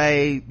me to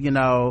say, you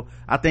know,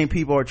 I think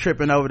people are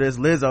tripping over this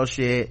Lizzo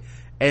shit,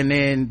 and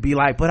then be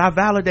like, but I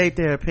validate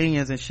their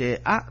opinions and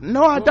shit.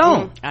 No, I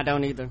don't. I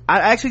don't either. I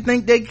actually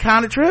think they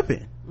kind of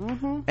tripping.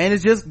 And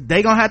it's just,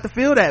 they gonna have to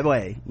feel that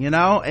way, you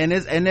know. And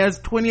there's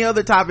 20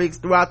 other topics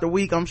throughout the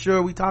week, I'm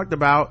sure we talked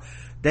about,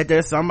 that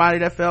there's somebody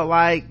that felt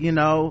like, you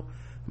know,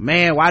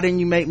 man, why didn't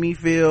you make me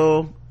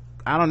feel,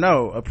 I don't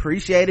know,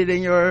 appreciated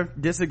in your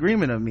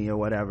disagreement of me or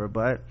whatever.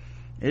 But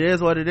it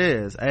is what it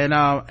is. And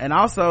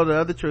also the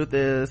other truth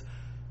is,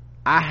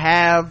 I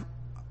have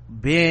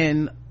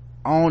been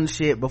on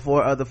shit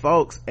before other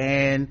folks,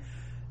 and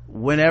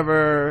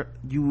whenever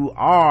you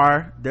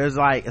are, there's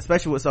like,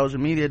 especially with social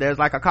media, there's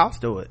like a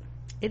cost to it.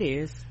 It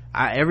is.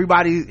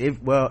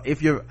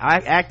 If you're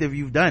active,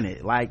 you've done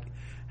it. Like,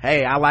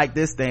 hey, I like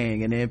this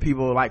thing, and then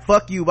people are like,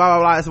 fuck you, blah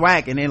blah blah, it's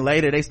whack, and then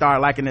later they start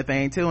liking the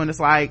thing too, and it's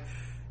like,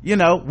 you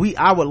know,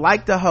 I would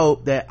like to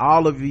hope that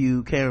all of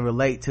you can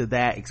relate to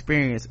that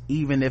experience,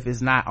 even if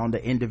it's not on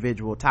the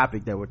individual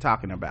topic that we're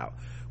talking about.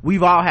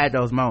 We've all had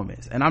those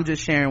moments, and I'm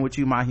just sharing with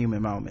you my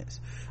human moments.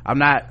 I'm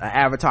not an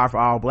avatar for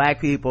all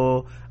black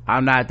people.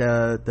 I'm not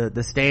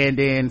the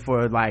stand-in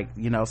for, like,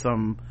 you know,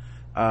 some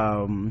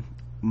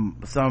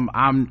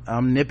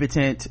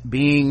omnipotent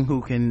being who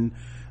can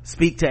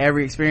speak to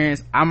every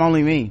experience. I'm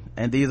only me,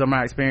 and these are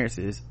my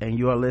experiences, and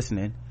you are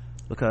listening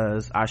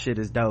because our shit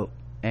is dope.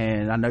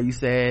 And I know you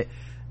said,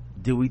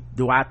 do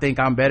I think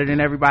I'm better than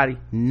everybody?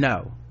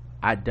 No,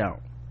 I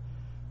don't.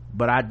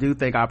 But I do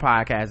think our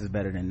podcast is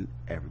better than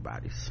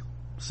everybody's.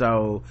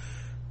 So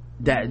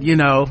that, you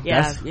know,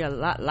 a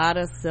lot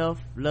of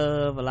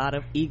self-love, a lot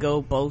of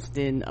ego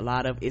boasting, a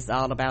lot of it's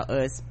all about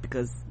us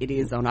because it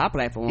is on our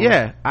platform.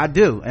 Yeah, I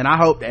do. And I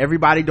hope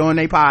everybody doing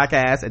their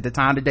podcast at the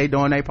time that they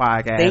doing their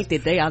podcast think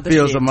that they are the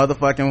feels shit. a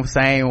motherfucking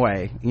same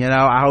way. You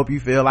know, I hope you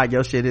feel like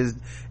your shit is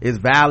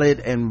valid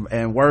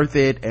and worth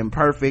it and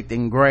perfect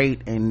and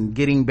great and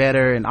getting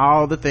better and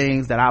all the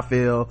things that I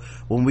feel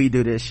when we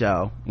do this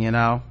show, you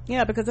know?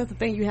 Yeah, because that's the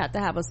thing, you have to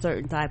have a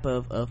certain type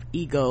of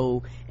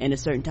ego and a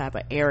certain type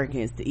of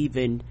arrogance to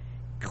even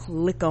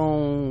click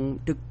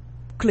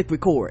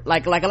record.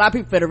 Like a lot of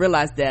people better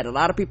realize that. A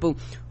lot of people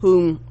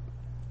who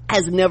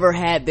has never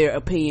had their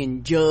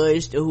opinion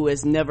judged, or who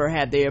has never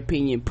had their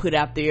opinion put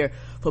out there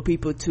for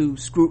people to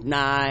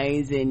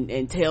scrutinize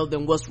and tell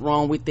them what's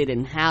wrong with it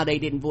and how they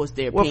didn't voice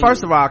their opinion. Well,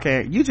 first of all,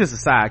 Karen, you just a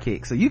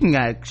sidekick, so you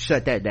can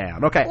shut that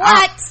down, okay?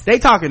 What? They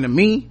talking to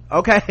me,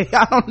 okay?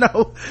 I don't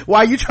know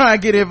why you trying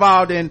to get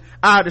involved in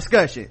our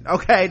discussion,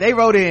 okay? They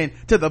wrote in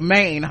to the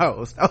main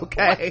host,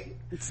 okay?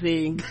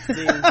 See,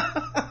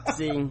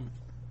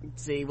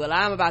 well,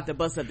 I'm about to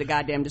bust up the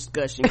goddamn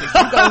discussion, because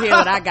you gonna hear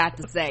what I got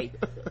to say.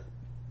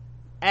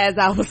 As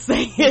I was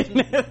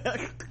saying,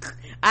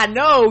 I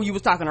know you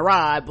was talking to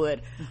Rod,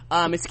 but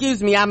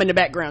excuse me, I'm in the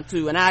background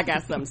too, and I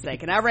got something to say.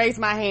 Can I raise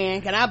my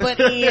hand? Can I butt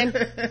in?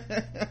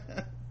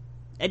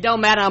 It don't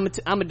matter, I'm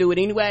gonna do it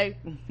anyway.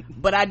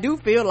 But I do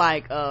feel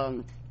like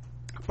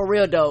for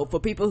real though,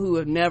 for people who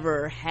have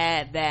never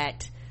had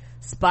that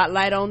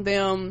spotlight on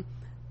them,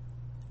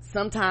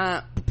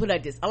 sometimes, put it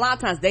like this, a lot of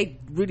times they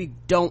really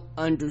don't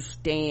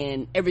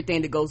understand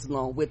everything that goes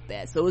along with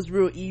that. So it's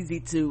real easy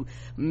to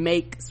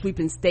make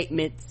sweeping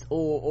statements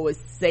or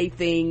say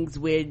things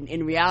when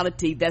in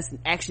reality that's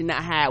actually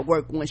not how it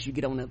works once you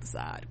get on the other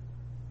side.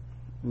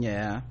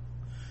 Yeah.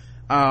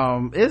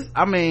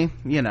 I mean,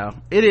 you know,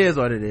 it is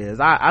what it is.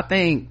 I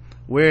think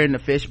we're in the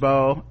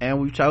fishbowl and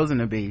we've chosen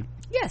to be.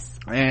 Yes.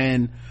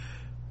 And,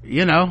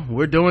 you know,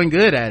 we're doing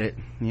good at it.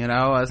 You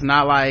know, it's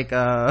not like,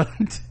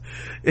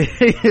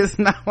 it's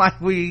not like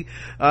we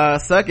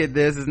suck at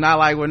this. It's not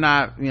like we're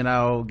not, you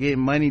know, getting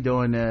money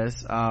doing this.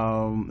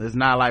 It's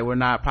not like we're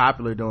not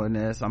popular doing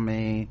this. I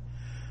mean,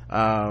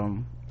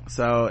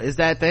 so it's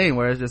that thing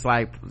where it's just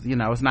like, you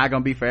know, it's not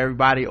gonna be for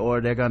everybody,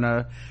 or they're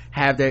gonna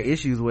have their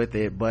issues with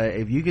it. But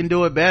if you can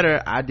do it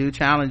better, I do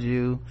challenge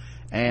you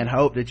and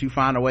hope that you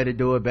find a way to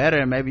do it better,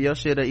 and maybe your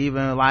shit'll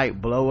even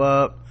like blow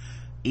up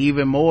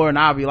even more, and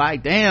I'll be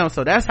like, damn,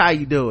 so that's how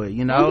you do it,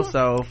 you know? Mm-hmm.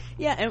 So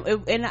yeah,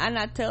 and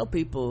I tell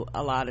people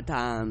a lot of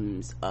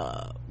times,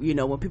 you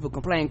know, when people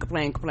complain,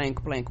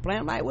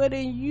 I'm like, well,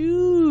 then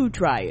you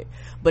try it.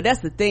 But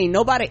that's the thing,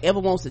 nobody ever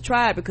wants to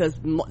try it because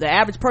the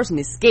average person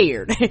is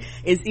scared.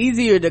 It's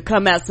easier to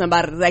come at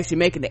somebody that's actually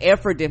making the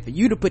effort than for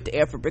you to put the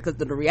effort, because of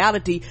the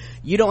reality,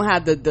 you don't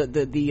have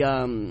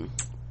the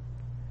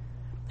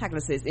how can I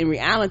say this? In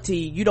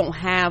reality, you don't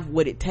have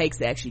what it takes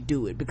to actually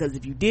do it, because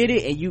if you did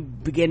it and you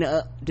begin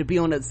to be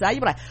on the other side,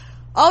 you'll be like,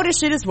 oh, this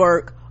shit is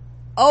work.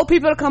 Oh,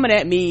 people are coming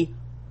at me.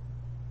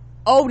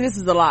 Oh, this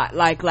is a lot.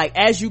 Like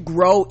as you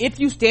grow, if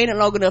you stand it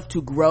long enough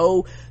to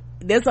grow,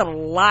 there's a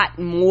lot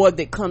more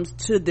that comes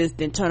to this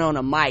than turn on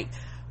a mic.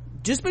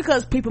 Just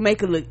because people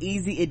make it look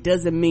easy, it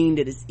doesn't mean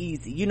that it's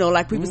easy. You know,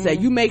 like people say,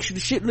 you make sure the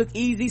shit look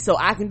easy so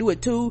I can do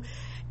it too.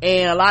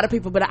 And a lot of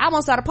people, but I want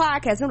to start a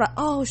podcast, and I'm like,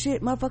 oh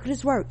shit, motherfucker,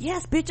 this work.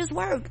 Yes, bitches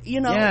work,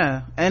 you know?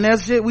 Yeah, and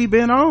that's shit we've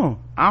been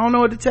on. I don't know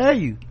what to tell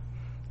you.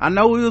 I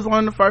know we was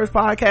one of the first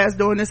podcasts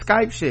doing this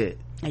Skype shit.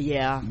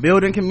 Yeah.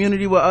 Building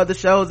community with other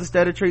shows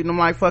instead of treating them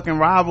like fucking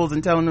rivals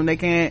and telling them they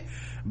can't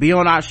be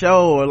on our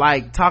show, or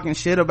like talking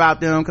shit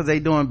about them because they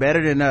doing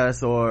better than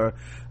us, or,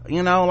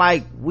 you know,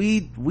 like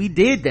we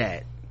did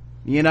that,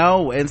 you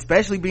know, and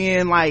especially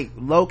being like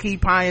low-key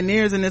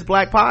pioneers in this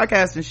black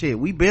podcasting shit.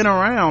 We've been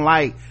around.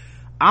 Like,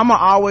 I'ma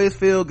always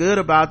feel good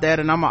about that,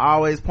 and I'ma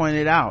always point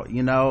it out,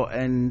 you know,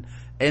 and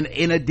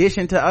in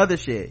addition to other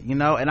shit, you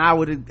know. And I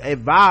would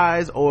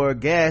advise, or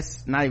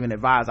guess, not even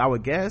advise, I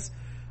would guess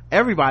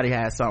everybody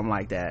has something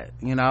like that,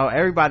 you know.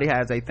 Everybody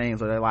has their things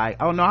where they're like,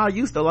 oh no,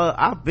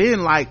 I've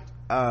been like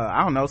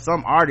I don't know,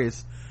 some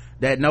artist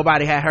that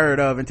nobody had heard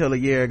of until a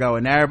year ago,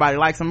 and everybody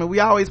likes them, and we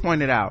always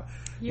point it out.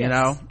 Yes. You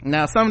know,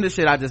 now some of this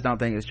shit I just don't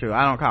think is true.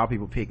 I don't call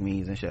people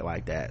pick-me's and shit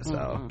like that,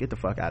 so get the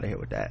fuck out of here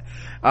with that.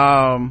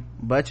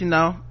 But you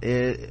know,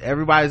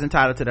 everybody's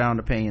entitled to their own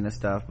opinion and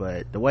stuff,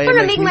 but the way it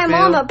makes me make my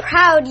feel, mama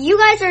proud. You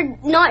guys are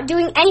not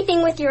doing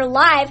anything with your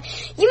life.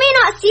 You may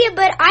not see it,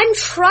 but I'm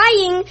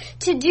trying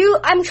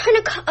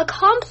to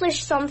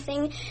accomplish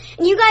something,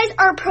 and you guys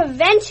are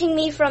preventing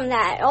me from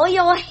that. All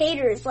y'all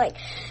haters, like,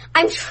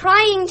 I'm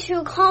trying to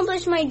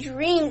accomplish my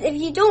dreams. If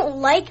you don't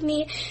like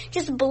me,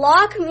 just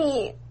block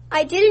me.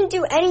 I didn't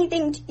do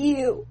anything to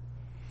you.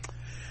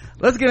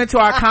 Let's get into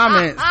our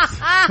comments.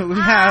 we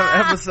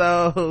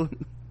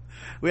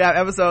have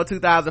episode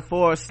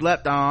 2004,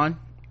 Slept On.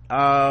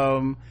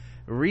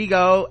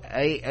 Rigo,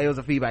 it was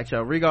a feedback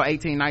show. Rigo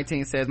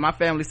 1819 says, my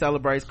family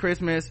celebrates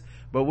Christmas,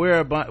 but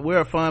we're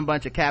a fun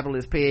bunch of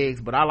capitalist pigs,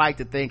 but I like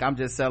to think I'm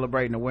just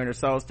celebrating the winter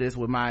solstice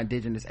with my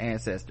indigenous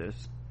ancestors.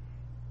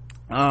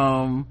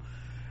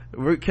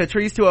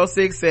 Catrice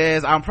 206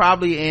 says, I'm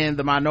probably in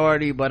the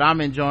minority, but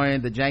I'm enjoying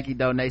the janky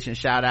donation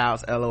shout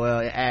outs, lol.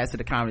 It adds to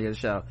the comedy of the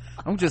show.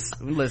 I'm just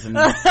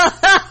listening.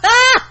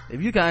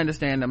 If you can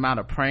understand the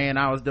amount of praying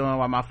I was doing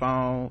while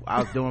I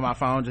was doing my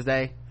phone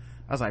today,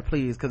 I was like,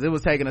 please, because it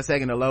was taking a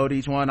second to load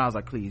each one. I was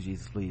like, please,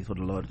 Jesus, please, for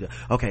the Lord.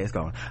 Okay, it's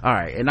going. All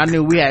right. And I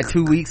knew we had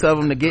 2 weeks of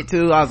them to get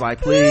to. I was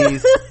like,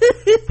 please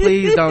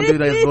don't do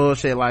this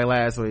bullshit like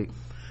last week.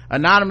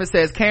 Anonymous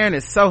says, Karen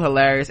is so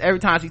hilarious. Every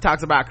time she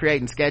talks about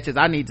creating sketches,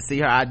 I need to see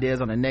her ideas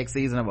on the next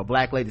season of a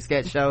Black Lady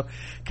sketch show.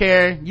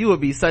 Karen, you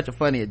would be such a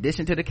funny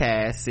addition to the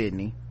cast.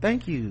 Sydney.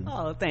 Thank you.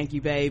 Oh, thank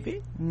you,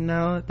 baby.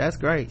 No, that's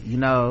great.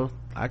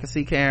 I can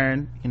see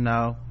Karen,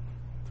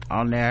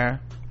 on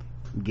there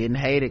getting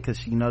hated because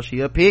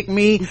she'll pick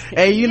me.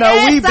 And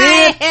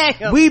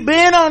Yes, we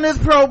been on this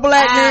pro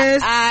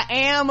blackness. I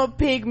am a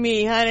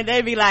pygmy, honey.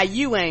 They be like,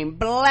 you ain't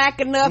black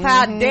enough.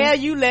 How dare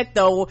you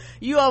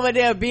you over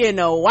there being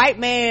a white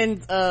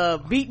man's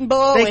beating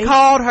bull. They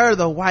called her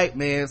the white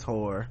man's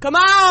whore. Come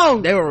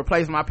on. They would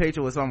replace my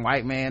picture with some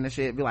white man and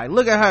shit. Be like,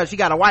 look at her, she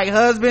got a white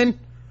husband.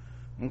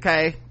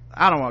 Okay,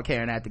 I don't want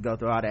Karen to have to go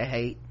through all that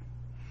hate.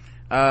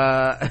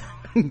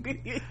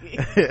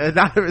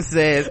 Anonymous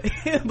says,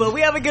 but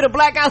we ever get a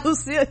black guy who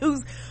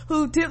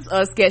tips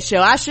a sketch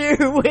show, I sure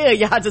will.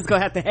 Y'all just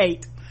gonna have to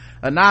hate.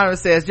 Anonymous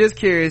says, just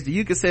curious, do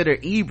you consider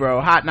Ebro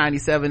Hot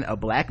 97 a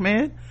black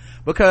man?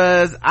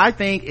 Because I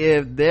think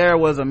if there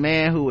was a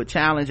man who would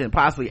challenge and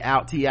possibly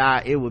out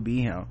T.I., it would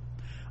be him.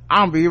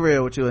 I'm gonna be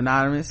real with you,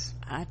 Anonymous.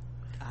 I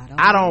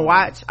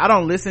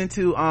don't listen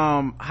to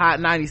Hot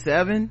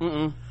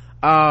 97.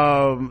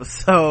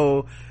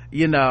 So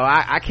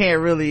I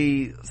can't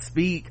really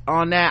speak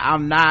on that.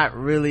 I'm not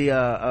really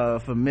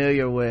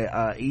familiar with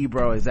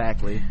Ebro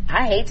exactly.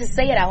 I hate to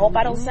say it, I hope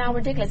I don't sound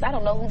ridiculous. I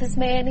don't know who this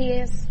man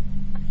is.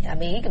 I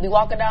mean, he could be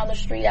walking down the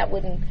street, I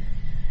wouldn't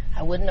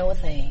know a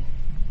thing.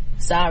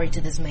 Sorry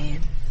to this man.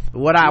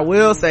 What I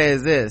will say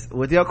is this,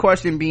 with your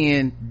question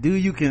being, do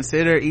you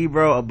consider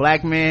Ebro a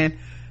black man?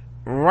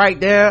 Right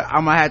there,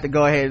 I'm gonna have to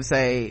go ahead and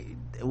say,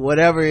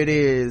 whatever it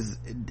is,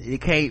 it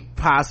can't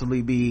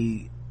possibly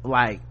be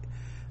like,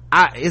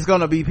 it's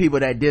gonna be people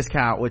that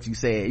discount what you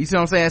said. You see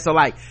what I'm saying? So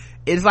like,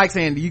 it's like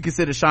saying, do you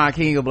consider Sean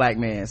King a black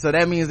man? So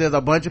that means there's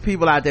a bunch of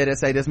people out there that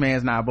say this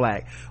man's not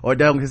black or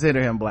don't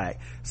consider him black.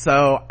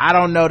 So I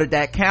don't know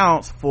that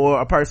counts for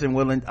a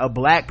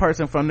black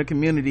person from the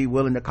community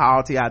willing to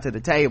call T.I. to the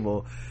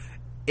table.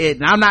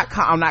 I'm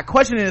not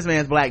questioning this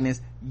man's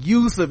blackness.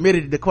 You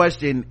submitted the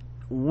question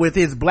with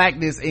his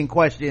blackness in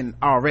question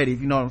already, if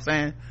you know what I'm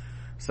saying.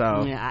 So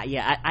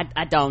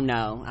I don't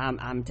know.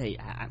 I'm tell you,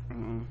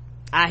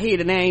 I hear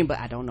the name, but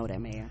I don't know that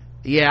man.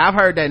 Yeah, I've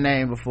heard that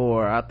name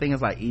before. I think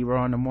it's like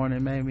Ebro in the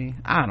morning, maybe.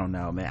 I don't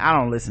know, man. I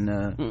don't listen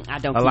to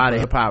a lot of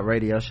hip hop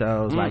radio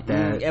shows like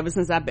that. Ever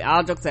since I've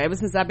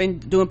been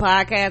doing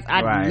podcasts,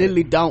 I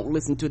literally don't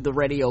listen to the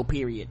radio,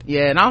 period.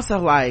 Yeah, and also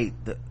like,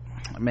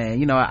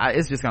 man,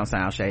 it's just gonna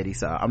sound shady,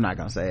 so I'm not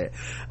gonna say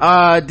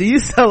it. Do you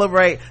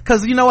celebrate,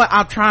 cause you know what,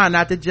 I'm trying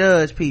not to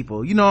judge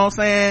people, you know what I'm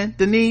saying,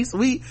 Denise?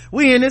 We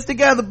in this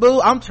together, boo.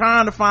 I'm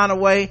trying to find a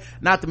way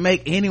not to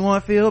make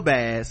anyone feel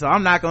bad, so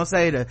I'm not gonna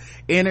say the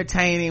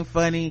entertaining,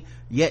 funny,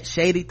 yet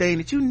shady thing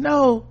that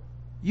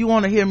you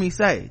want to hear me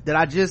say, that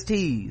I just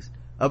teased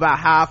about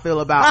how I feel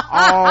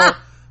about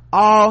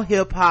all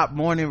hip-hop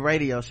morning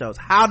radio shows.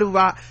 How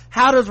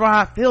does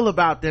Rod feel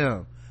about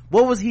them?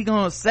 What was he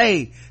gonna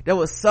say that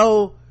was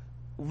so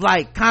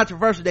like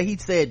controversial that he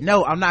said,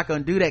 no, I'm not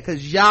gonna do that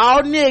because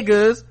y'all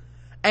niggas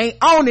ain't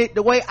on it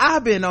the way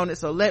I've been on it,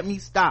 so let me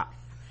stop,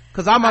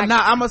 because I'm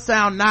gonna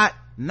sound not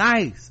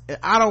nice.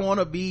 I don't want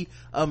to be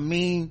a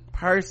mean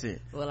person.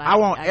 I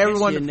want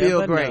everyone to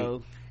feel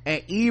great.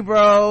 And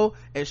Ebro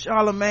and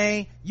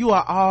Charlemagne, you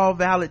are all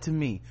valid to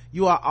me.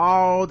 You are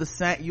all the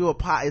same.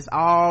 It's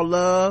all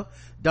love.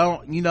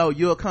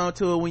 You'll come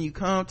to it when you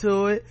come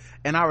to it,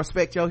 and I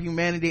respect your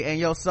humanity and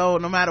your soul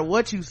no matter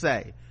what you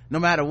say, no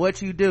matter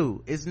what you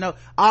do. It's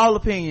all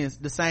opinions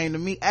the same to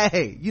me.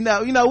 Hey,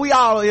 we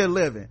all here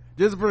living,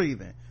 just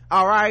breathing.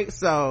 All right,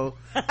 so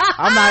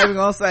I'm not even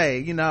gonna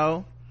say,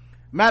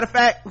 matter of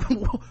fact,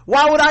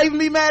 why would I even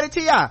be mad at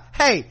T.I.?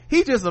 Hey,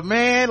 he just a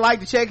man, like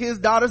to check his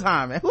daughter's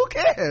hymen. Who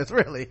cares,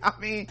 really? I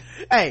mean,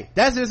 hey,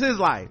 that's just his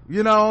life,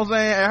 you know what I'm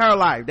saying, and her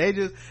life. They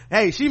just,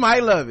 hey, she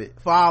might love it,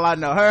 for all I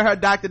know. Her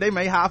doctor, they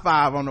may high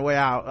five on the way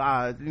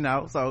out,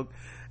 so,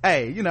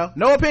 hey,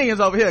 no opinions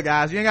over here,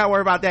 guys. You ain't gotta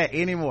worry about that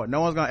anymore.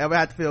 No one's gonna ever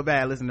have to feel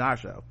bad listening to our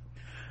show.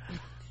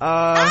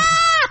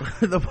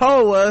 The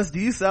poll was, do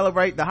you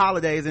celebrate the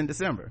holidays in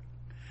December?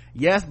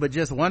 Yes, but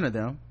just one of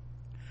them.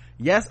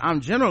 Yes, I'm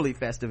generally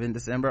festive in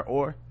December,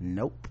 or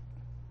nope.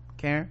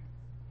 Karen?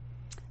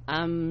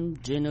 I'm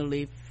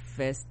generally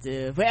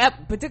festive,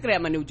 particularly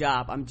at my new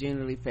job. I'm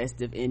generally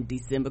festive in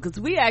December because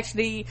we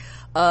actually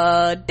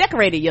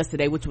decorated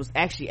yesterday, which was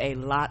actually a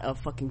lot of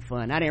fucking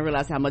fun. I didn't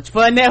realize how much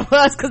fun that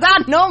was because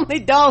I normally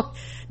don't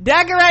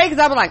decorate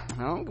because I'm like,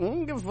 I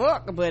don't give a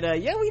fuck, but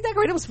we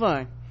decorated. It was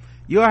fun.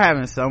 You're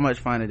having so much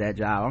fun at that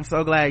job. I'm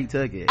so glad you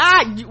took it.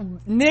 I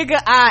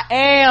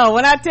am.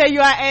 When I tell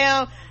you I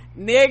am,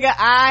 nigga,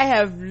 I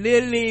have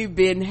literally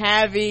been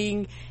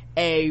having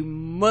a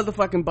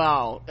motherfucking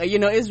ball.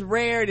 It's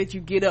rare that you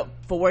get up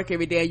for work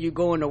every day and you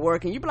going to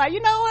work and you be like,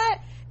 you know what,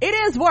 it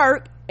is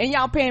work and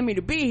y'all paying me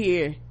to be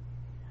here,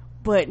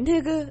 but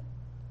nigga,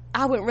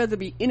 I would rather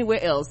be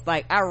anywhere else.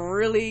 Like,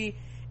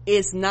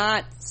 it's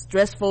not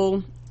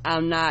stressful.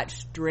 I'm not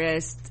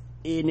stressed,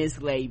 and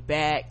it's laid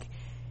back,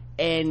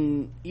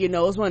 and you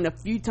know, it's one of the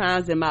few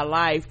times in my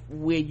life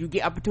where you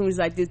get opportunities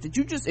like this that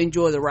you just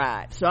enjoy the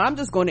ride. So I'm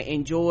just going to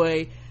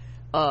enjoy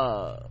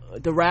the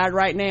ride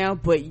right now.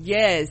 But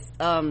yes,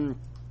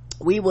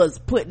 we was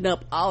putting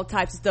up all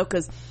types of stuff,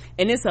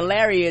 and it's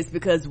hilarious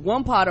because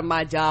one part of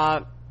my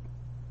job,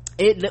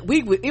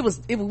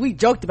 we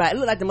joked about it. It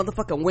looked like the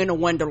motherfucking Winter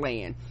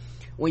Wonderland.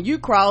 When you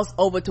cross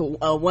over to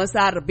one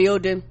side of the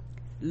building,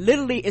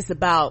 literally it's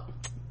about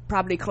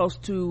probably close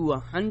to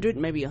 100,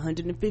 maybe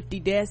 150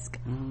 desks,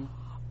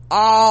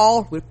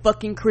 all with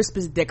fucking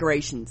Christmas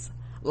decorations.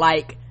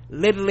 Like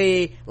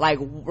literally,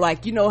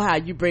 like you know how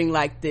you bring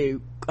like the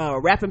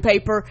wrapping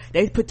paper,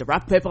 they put the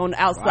wrapping paper on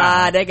the outside.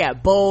 Wow. They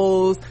got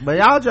bowls. But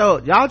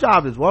y'all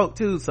job is woke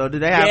too, so do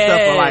they have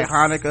stuff for like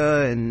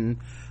Hanukkah and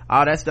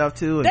all that stuff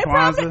too, and they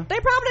Kwanzaa?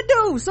 probably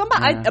do.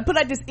 Somebody, I put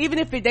like this, even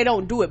if they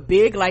don't do it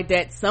big like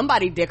that,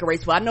 somebody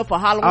decorates. Well, I know for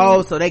Halloween.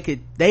 Oh, so they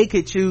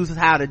could choose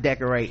how to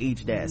decorate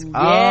each desk.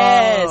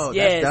 Yes, oh,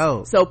 yes. That's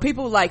dope. So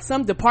people, like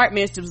some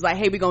departments just was like,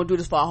 hey, we're gonna do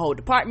this for our whole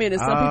department,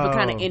 and some people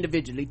kind of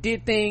individually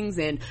did things.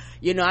 And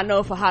you know, I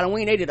know for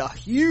Halloween they did a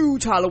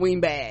huge Halloween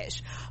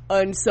bash.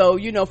 And so,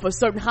 you know, for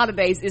certain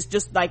holidays, it's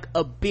just like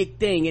a big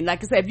thing. And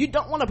like I said, if you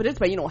don't want to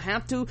participate, you don't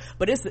have to.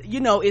 But it's, you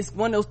know, it's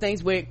one of those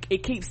things where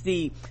it keeps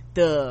the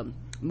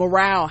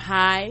morale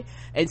high.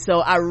 And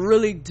so I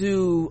really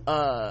do,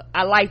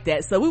 I like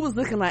that. So we was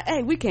looking like,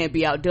 hey, we can't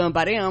be outdone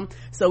by them.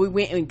 So we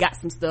went and got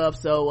some stuff.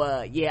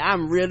 So, yeah,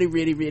 I'm really,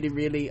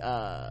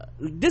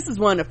 this is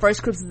one of the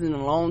first Christmases in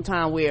a long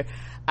time where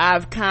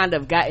I've kind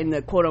of gotten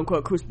the quote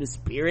unquote Christmas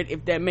spirit,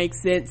 if that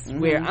makes sense,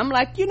 where I'm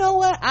like, you know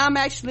what? I'm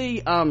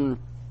actually,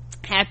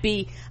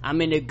 happy. I'm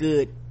in a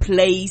good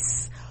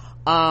place.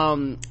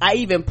 I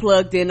even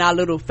plugged in our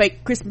little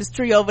fake Christmas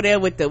tree over there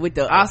with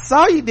the I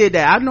saw you did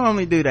that. I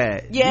normally do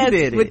that. Yes, you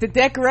did with it. the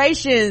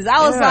decorations.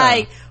 I was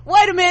like,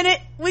 wait a minute,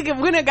 we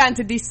done got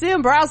into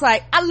December. I was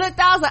like, I looked,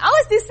 I was like,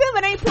 oh, it's December,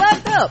 it ain't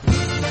plugged up.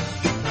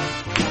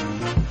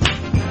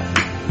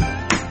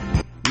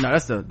 No,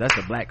 that's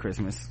a Black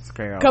Christmas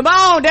carol. Come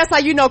on, that's how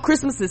you know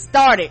Christmas has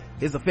started.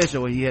 It's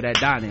official when you hear that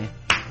Donnie.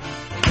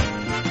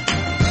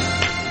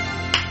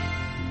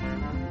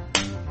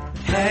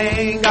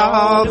 Hang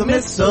all the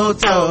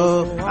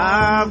mistletoe,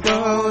 I'm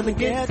gonna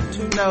get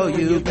to know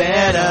you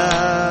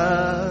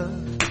better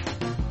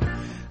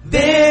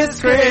this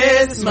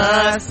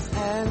Christmas.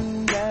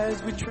 And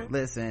as we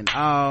listen,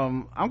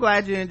 I'm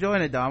glad you're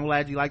enjoying it though. I'm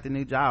glad you like the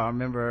new job. I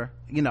remember,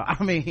 you know,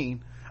 I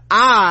mean,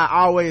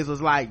 I always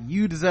was like,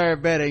 you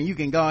deserve better and you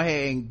can go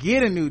ahead and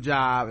get a new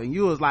job. And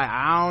you was like,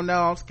 I don't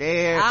know, I'm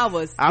scared. I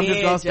was scared, I'm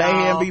just gonna stay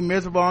here and be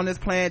miserable on this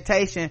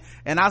plantation.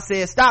 And I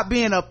said, stop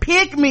being a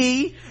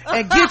pick-me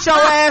and get your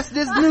ass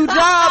this new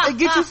job and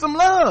get you some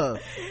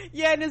love.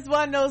 Yeah, and it's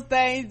one of those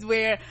things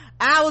where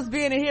I was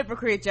being a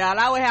hypocrite, y'all.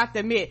 I would have to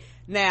admit.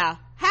 Now,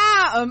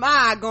 how am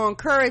I gonna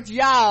encourage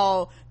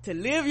y'all to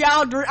live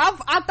y'all dream?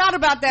 I thought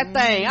about that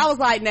thing. I was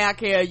like, now,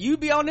 Kara, you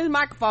be on this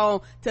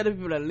microphone telling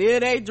people to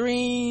live their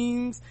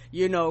dreams,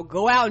 you know,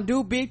 go out and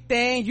do big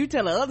things. You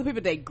telling other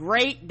people they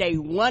great, they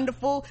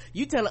wonderful.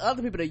 You telling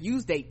other people to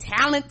use their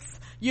talents.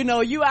 You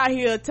know, you out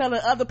here telling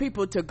other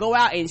people to go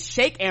out and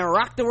shake and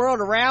rock the world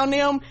around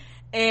them.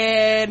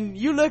 And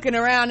you looking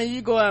around and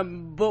you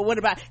going, but what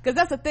about, cause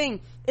that's the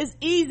thing. It's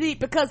easy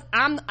because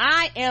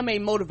I am a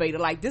motivator.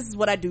 Like, this is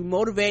what I do,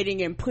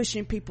 motivating and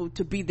pushing people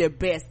to be their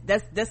best.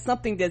 That's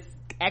something that's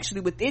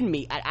actually within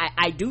me.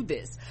 I do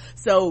this.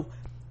 So,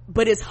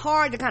 but it's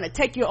hard to kind of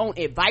take your own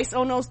advice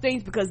on those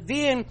things, because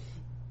then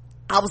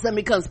all of a sudden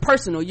it becomes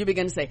personal. You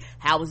begin to say,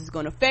 how is this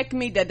going to affect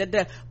me?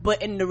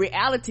 But in the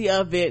reality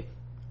of it,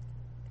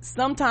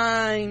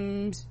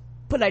 sometimes,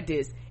 put like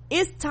this,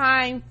 it's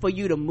time for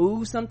you to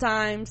move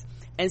sometimes,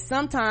 and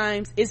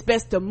sometimes it's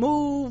best to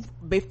move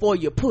before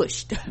you're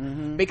pushed.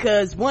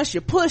 Because once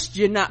you're pushed,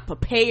 you're not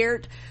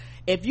prepared.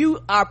 If you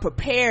are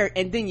prepared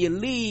and then you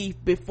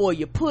leave before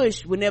you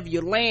push, whenever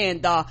you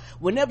land,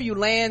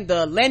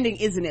 the landing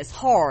isn't as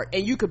hard,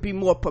 and you could be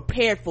more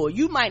prepared for it.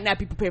 You might not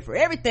be prepared for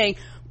everything,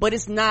 but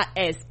it's not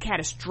as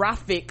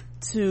catastrophic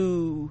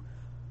to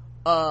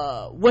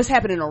what's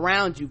happening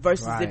around you,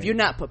 versus if you're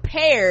not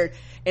prepared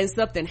and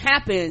something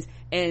happens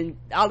and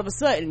all of a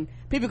sudden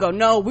people go,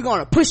 no, we're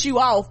gonna push you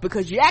off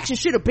because you actually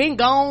should have been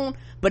gone,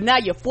 but now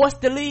you're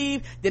forced to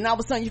leave. Then all of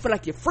a sudden you feel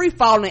like you're free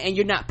falling and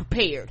you're not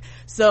prepared.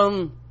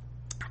 So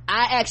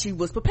I actually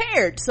was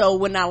prepared, so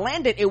when I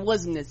landed it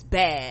wasn't as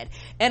bad.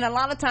 And a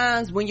lot of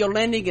times when your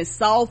landing is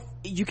soft,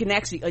 you can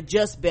actually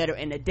adjust better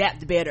and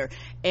adapt better,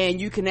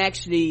 and you can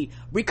actually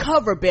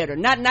recover better.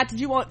 Not that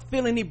you won't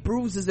feel any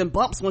bruises and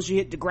bumps once you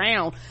hit the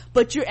ground,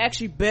 but you're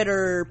actually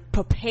better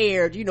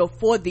prepared, you know,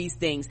 for these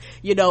things.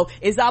 You know,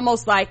 it's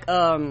almost like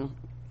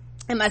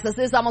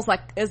it's almost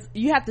like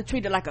you have to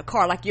treat it like a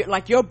car,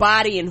 like your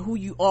body and who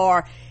you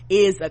are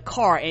is a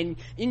car. And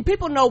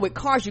people know with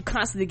cars you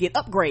constantly get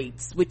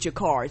upgrades with your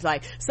cars.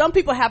 Like, some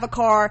people have a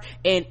car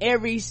and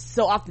every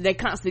so often they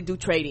constantly do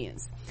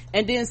trade-ins,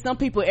 and then some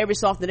people every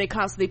so often they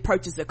constantly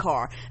purchase a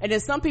car, and then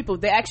some people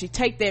they actually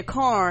take their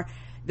car,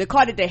 the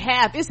car that they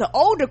have, it's an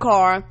older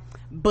car,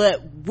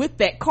 but with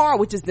that car,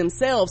 which is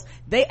themselves,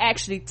 they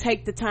actually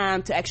take the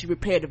time to actually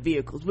repair the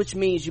vehicles, which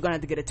means you're gonna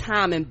have to get a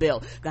timing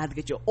belt, you're gonna have to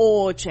get your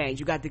oil changed,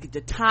 you got to get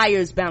your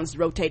tires balanced,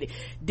 rotated.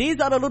 These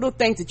are the little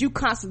things that you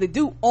constantly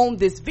do on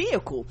this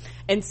vehicle.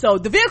 And so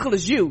the vehicle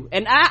is you.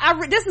 And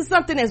this is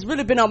something that's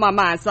really been on my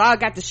mind, so I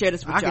got to share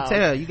this with y'all. I can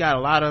tell you got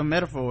a lot of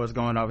metaphors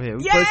going over here.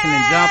 We yes! pushing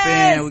and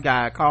jumping, we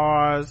got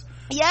cars.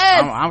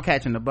 Yes, I'm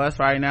catching the bus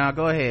right now.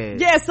 Go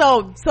ahead. Yeah,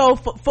 so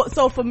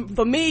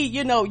for me,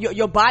 you know,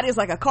 your body is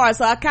like a car.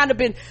 So I kind of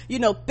been, you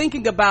know,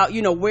 thinking about,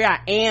 you know, where I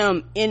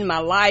am in my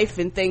life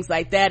and things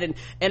like that. And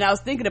I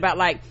was thinking about,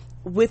 like,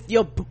 with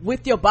your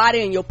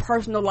body and your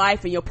personal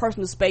life and your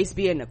personal space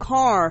being the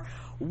car,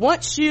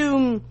 once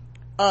you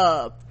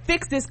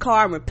fix this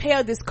car and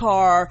repair this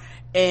car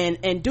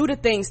and do the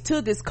things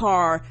to this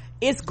car,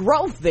 it's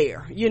growth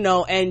there, you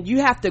know, and you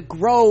have to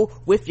grow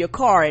with your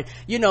car. And,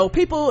 you know,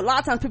 a lot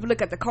of times people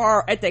look at their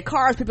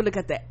cars, people look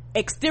at the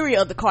exterior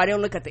of the car, they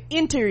don't look at the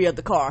interior of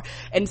the car.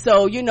 And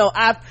so, you know,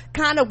 I've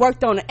kind of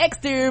worked on the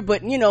exterior,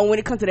 but, you know, when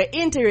it comes to the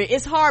interior,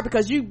 it's hard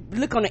because you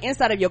look on the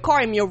inside of your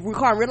car, and your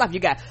car in real life,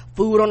 you got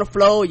food on the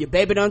floor, your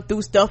baby done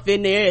threw stuff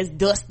in there, it's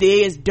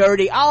dusty, it's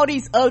dirty, all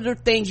these other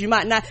things you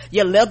might not,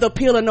 your leather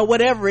peeling or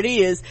whatever it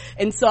is.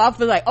 And so I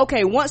feel like,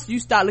 okay, once you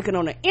start looking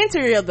on the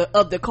interior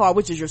of the car,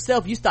 which is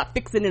yourself, you start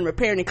fixing and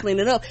repairing and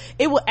cleaning up,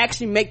 it will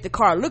actually make the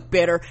car look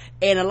better.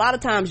 And a lot of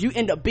times you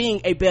end up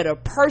being a better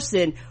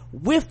person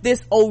with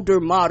this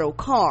older model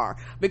car,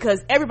 because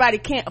everybody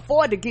can't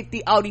afford to get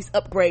all these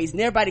upgrades,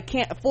 and everybody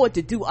can't afford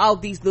to do all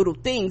these little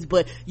things,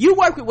 but you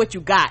work with what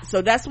you got.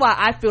 So that's why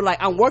I feel like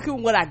I'm working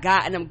with what I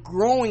got, and I'm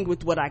growing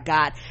with what I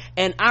got,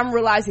 and I'm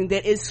realizing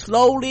that it's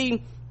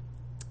slowly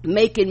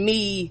making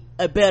me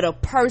a better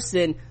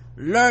person,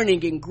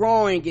 learning and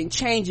growing and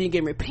changing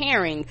and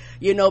repairing,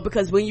 you know,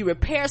 because when you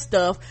repair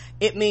stuff,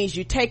 it means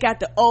you take out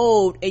the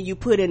old and you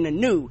put in the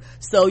new.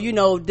 So, you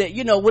know, that,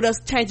 you know, with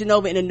us changing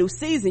over in a new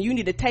season, you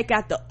need to take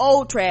out the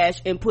old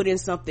trash and put in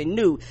something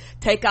new.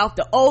 Take out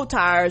the old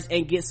tires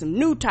and get some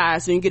new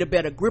tires so you can get a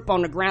better grip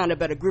on the ground, a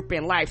better grip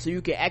in life, so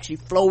you can actually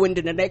flow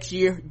into the next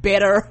year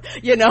better.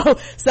 You know,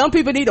 some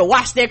people need to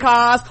wash their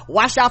cars,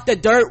 wash off the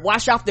dirt,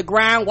 wash off the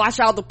ground, wash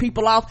all the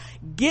people off.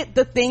 Get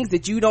the things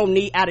that you don't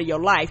need out of your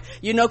life,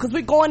 you know, because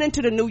we're going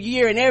into the new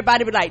year and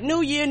everybody be like,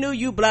 new year, new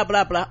you, blah,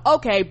 blah, blah.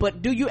 Okay,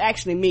 but do you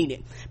actually mean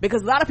it?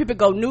 Because a lot of people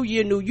go new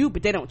year, new you,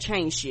 but they don't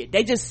change shit.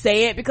 They just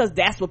say it because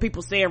that's what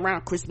people say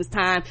around Christmas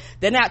time.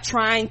 They're not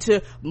trying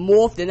to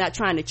morph. They're not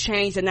trying to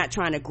change. They're not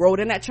trying to grow.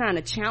 They're not trying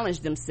to challenge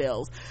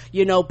themselves,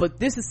 you know, but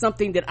this is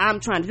something that I'm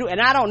trying to do.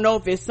 And I don't know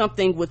if it's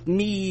something with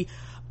me,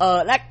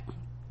 like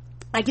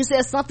you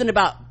said, something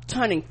about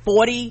turning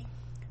 40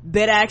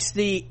 that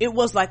actually, it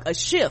was like a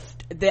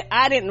shift that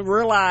I didn't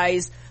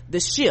realize the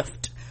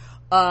shift.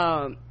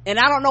 And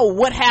I don't know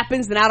what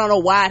happens, and I don't know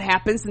why it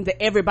happens, and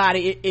that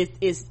everybody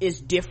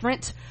is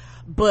different.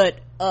 But,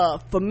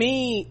 for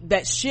me,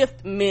 that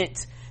shift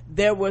meant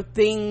there were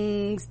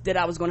things that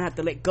I was going to have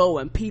to let go,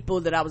 and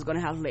people that I was going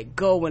to have to let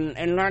go,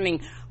 and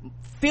learning,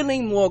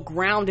 feeling more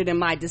grounded in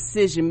my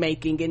decision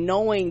making, and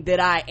knowing that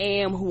I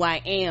am who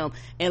I am,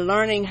 and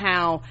learning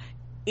how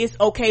it's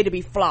okay to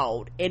be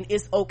flawed, and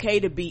it's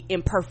okay to be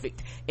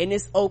imperfect, and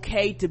it's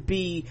okay to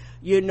be,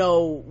 you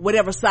know,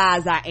 whatever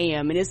size I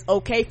am, and it's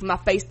okay for my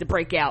face to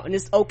break out, and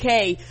it's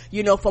okay,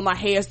 you know, for my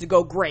hairs to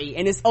go gray,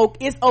 and it's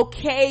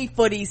okay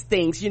for these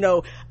things, you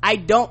know. I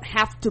don't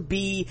have to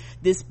be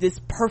this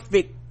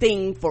perfect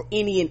thing for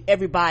any and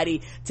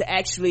everybody to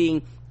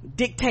actually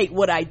dictate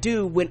what I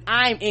do when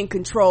I'm in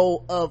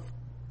control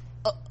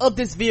of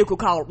this vehicle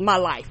called my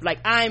life.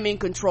 Like, I'm in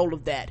control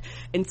of that.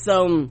 And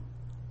so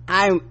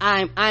I'm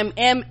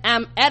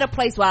at a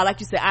place where, like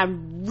you said,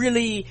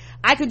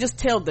 I can just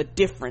tell the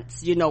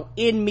difference, you know,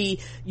 in me.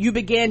 You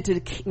begin to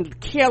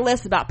care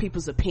less about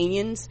people's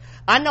opinions.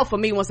 I know for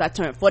me, once I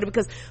turned 40,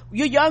 because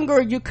you're younger,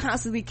 you're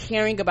constantly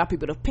caring about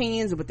people's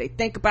opinions and what they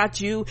think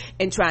about you,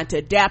 and trying to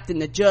adapt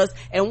and adjust.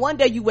 And one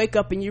day you wake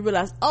up and you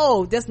realize,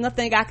 oh, there's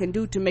nothing I can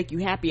do to make you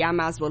happy. I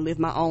might as well live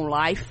my own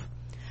life.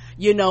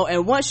 You know,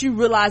 and once you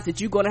realize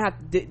that you're going to have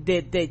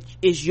that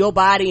is your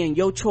body and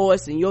your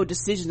choice and your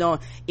decision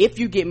on if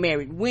you get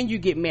married, when you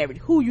get married,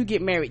 who you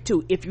get married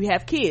to, if you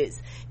have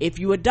kids, if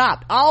you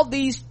adopt, all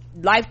these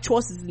life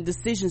choices and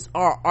decisions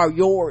are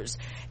yours.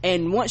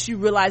 And once you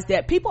realize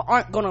that, people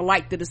aren't going to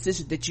like the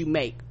decisions that you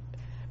make.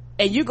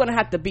 And you're going to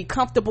have to be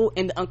comfortable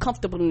in the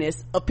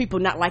uncomfortableness of people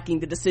not liking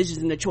the decisions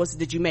and the choices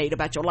that you made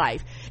about your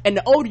life. And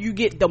the older you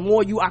get, the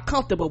more you are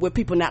comfortable with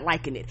people not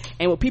liking it.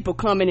 And when people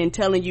coming and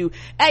telling you,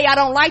 hey, I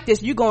don't like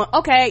this, you're going,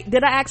 okay,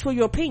 did I ask for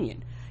your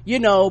opinion? You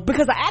know,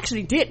 because I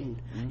actually didn't.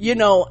 You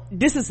know,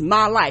 this is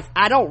my life.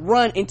 I don't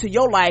run into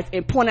your life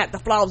and point out the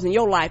flaws in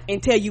your life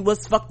and tell you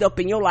what's fucked up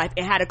in your life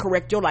and how to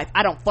correct your life.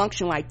 I don't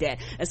function like that.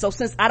 And so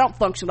since I don't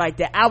function like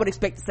that, I would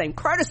expect the same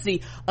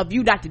courtesy of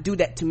you not to do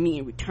that to me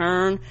in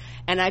return.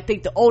 And I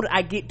think the older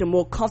I get, the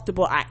more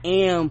comfortable I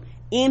am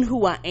in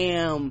who I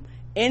am,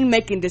 in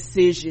making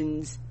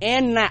decisions,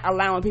 and not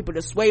allowing people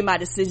to sway my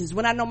decisions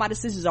when I know my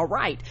decisions are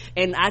right.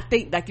 And I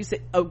think, like you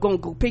said, going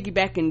to go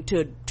piggyback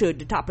into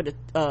the top of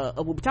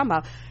what we're talking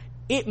about,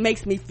 it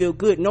makes me feel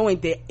good knowing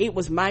that it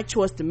was my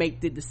choice to make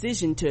the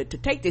decision to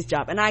take this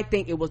job, and I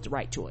think it was the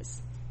right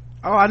choice.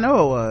 Oh, I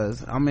know it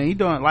was. I mean, you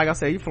doing, like I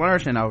said, you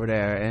flourishing over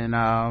there,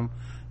 and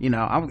you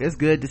know, it's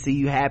good to see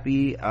you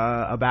happy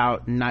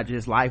about not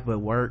just life but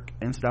work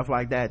and stuff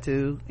like that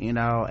too, you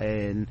know.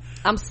 And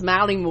I'm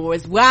smiling more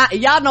as well.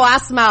 Y'all know I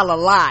smile a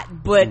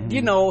lot, but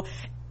you know,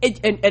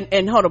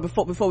 and hold on,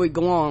 before we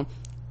go on,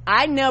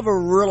 I never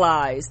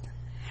realized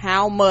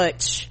how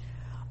much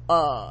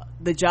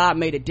the job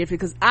made a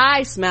difference, because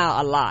I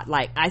smile a lot.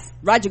 Like,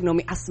 Roger know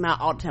me, I smile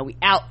all the time. We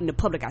out in the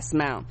public, I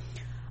smile.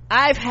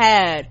 I've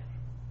had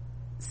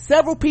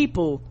several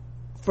people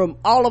from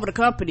all over the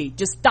company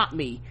just stop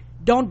me,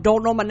 don't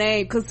know my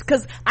name,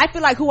 cause I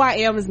feel like who I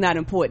am is not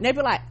important. They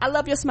be like, I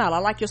love your smile, I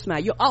like your smile,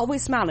 you're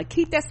always smiling,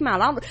 keep that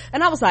smile.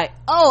 And I was like,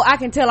 oh, I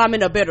can tell I'm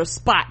in a better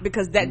spot,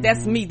 because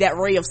that's me, that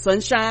ray of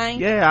sunshine.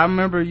 Yeah, I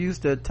remember you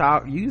used to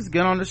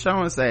get on the show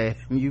and say,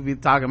 you be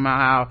talking about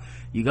how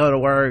you go to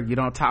work, you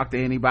don't talk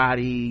to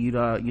anybody, you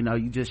know,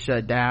 you just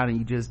shut down and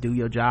you just do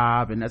your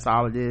job, and that's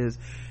all it is.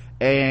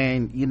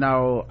 And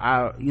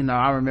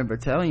I remember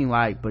telling you,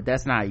 like, but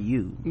that's not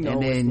you. No,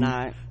 and then, it's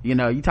not. You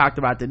know, you talked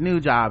about the new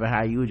job and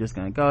how you were just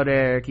gonna go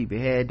there, keep your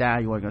head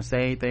down, you weren't gonna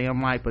say anything.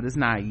 I'm like, but it's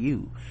not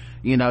you.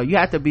 You know, you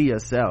have to be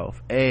yourself.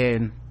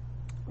 And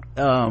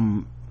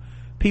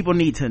people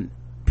need to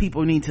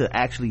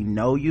actually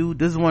know you.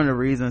 This is one of the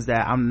reasons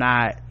that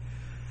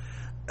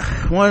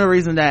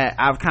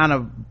I've kind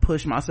of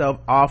pushed myself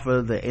off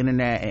of the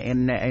internet and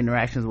internet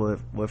interactions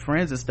with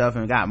friends and stuff,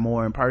 and got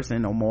more in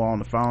person or more on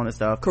the phone and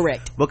stuff.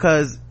 Correct.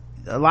 Because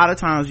a lot of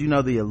times you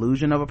know the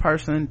illusion of a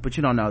person, but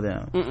you don't know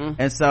them.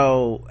 And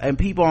so, and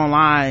people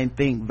online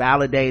think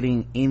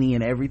validating any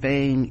and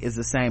everything is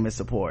the same as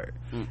support.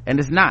 And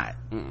it's not.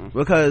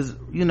 Because,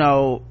 you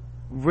know,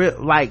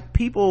 like,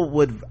 people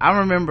would, I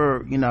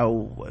remember, you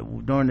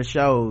know, during the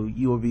show,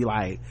 you would be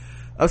like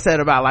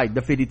upset about like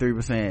the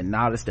 53% and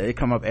all this stuff. It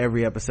come up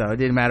every episode. It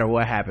didn't matter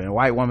what happened. A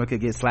white woman could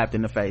get slapped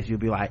in the face, you'd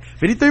be like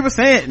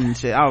 53% and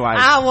shit. I was like,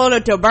 I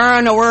wanted to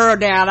burn the world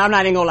down. I'm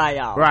not even gonna lie,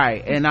 y'all.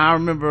 Right. And I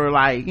remember,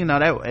 like, you know,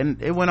 that,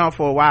 and it went on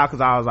for a while, because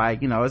I was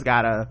like, you know,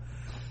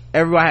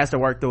 everyone has to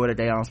work through it at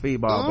their own speed,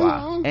 blah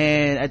blah.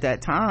 And at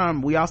that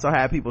time, we also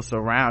had people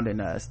surrounding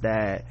us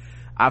that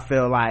I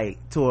feel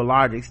like to a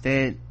large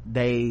extent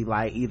they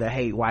like either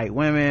hate white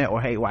women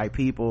or hate white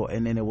people,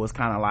 and then it was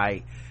kind of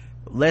like,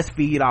 let's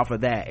feed off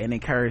of that and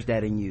encourage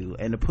that in you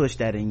and to push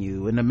that in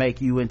you and to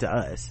make you into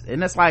us.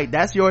 And it's like,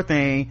 that's your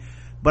thing,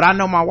 but I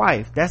know my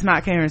wife, that's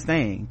not Karen's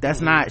thing. That's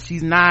not,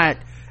 she's not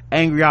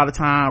angry all the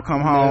time,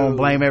 come home,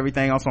 blame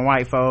everything on some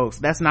white folks.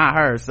 That's not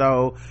her.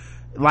 So,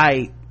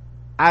 like,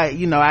 I,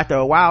 you know, after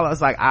a while, I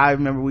was like, I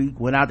remember we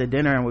went out to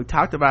dinner and we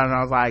talked about it, and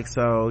I was like,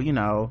 so, you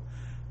know,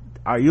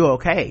 are you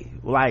okay?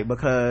 Like,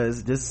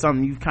 because this is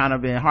something you've kind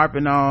of been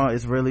harping on.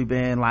 It's really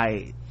been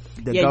like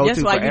the go-to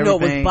just like, for you everything.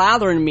 know, it was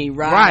bothering me,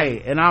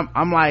 right? And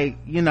I'm like,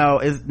 you know,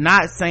 it's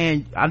not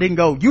saying, I didn't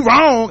go, you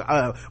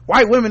wrong,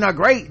 white women are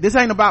great, this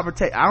ain't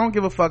about I don't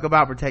give a fuck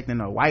about protecting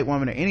a white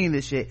woman or any of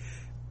this shit.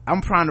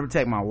 I'm trying to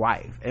protect my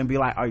wife and be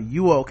like, are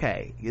you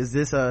okay? Is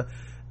this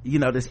you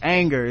know, this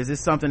anger, is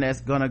this something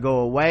that's gonna go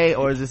away,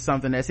 or is this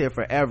something that's here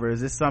forever?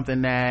 Is this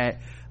something that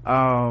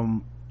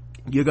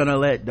you're gonna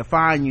let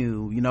define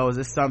you? You know, is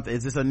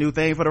this a new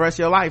thing for the rest of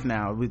your life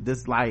now with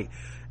this, like?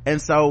 And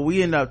so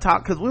we end up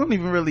talking, because we don't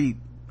even really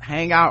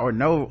hang out or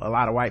know a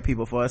lot of white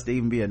people for us to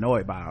even be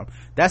annoyed by them.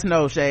 That's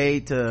no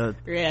shade to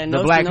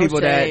the black people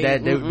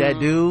that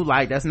do,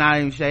 like, that's not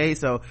even shade.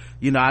 So,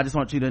 you know, I just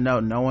want you to know,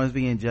 no one's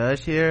being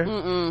judged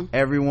here.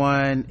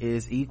 Everyone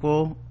is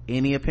equal.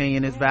 Any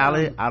opinion is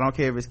valid. I don't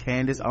care if it's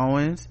Candace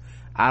Owens,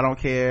 I don't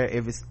care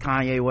if it's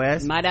Kanye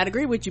West. Might not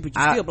agree with you, but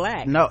you're still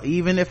black. No,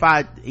 even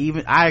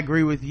I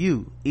agree with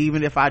you.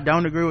 Even if I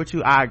don't agree with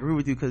you, I agree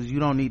with you, because you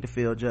don't need to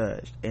feel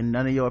judged, and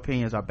none of your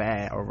opinions are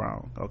bad or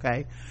wrong,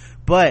 okay?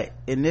 But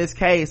in this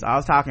case, I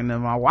was talking to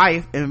my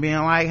wife and being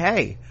like,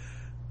 hey,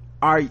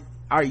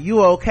 are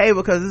you okay?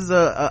 Because this is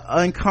a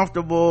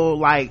uncomfortable,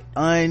 like,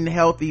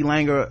 unhealthy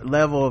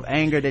level of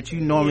anger that you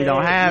normally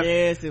don't have.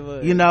 Yes, it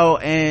was. You know,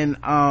 and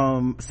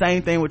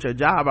same thing with your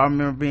job. I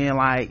remember being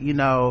like, you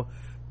know,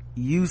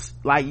 you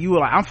were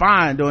like, I'm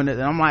fine doing it,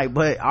 and I'm like,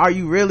 but are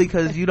you really?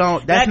 Because you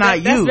don't, that's not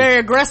you. That's very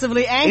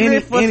aggressively angry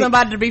for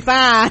somebody to be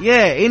fine.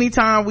 Yeah,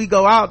 anytime we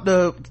go out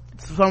to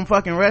some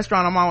fucking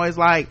restaurant, I'm always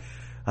like,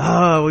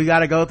 oh, we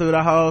gotta go through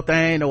the whole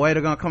thing, the waiter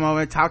gonna come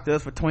over and talk to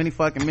us for 20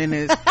 fucking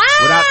minutes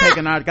without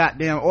taking our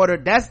goddamn order.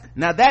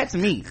 That's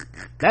me.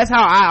 That's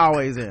how I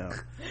always am.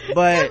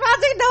 But if I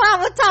didn't know, I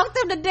would talk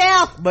them to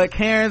death. But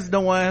Karen's the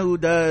one who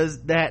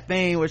does that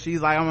thing where she's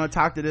like, I'm gonna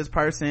talk to this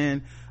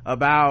person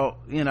about,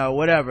 you know,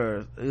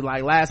 whatever.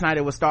 Like last night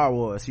it was Star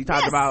Wars. She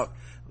talked about,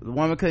 the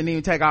woman couldn't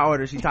even take our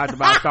order. She talked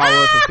about Star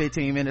Wars for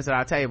 15 minutes at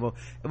our table.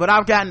 But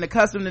I've gotten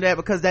accustomed to that,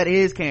 because that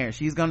is Karen.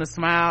 She's gonna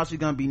smile, she's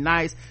gonna be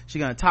nice,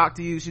 she's gonna talk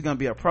to you, she's gonna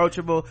be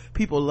approachable.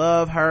 People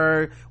love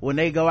her when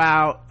they go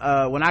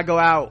out. When I go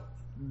out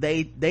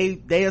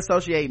they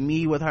associate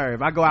me with her.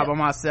 If I go out by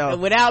myself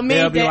without me,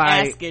 they'll be they're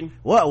like, asking,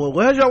 well,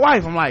 where's your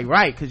wife? I'm like,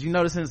 right, because you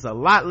notice it's a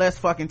lot less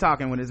fucking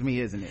talking when it's me,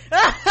 isn't it?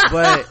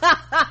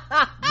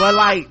 but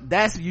like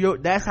that's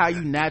how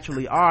you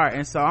naturally are.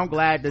 And so I'm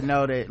glad to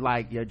know that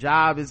like your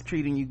job is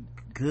treating you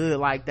good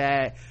like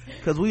that,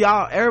 because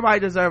everybody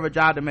deserve a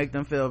job to make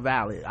them feel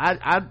valid.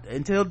 I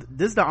until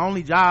this is the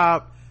only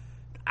job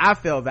I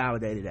felt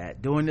validated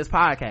at, doing this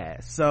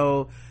podcast.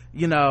 So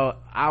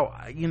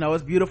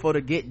it's beautiful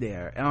to get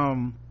there.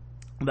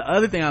 The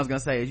other thing I was gonna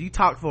say is you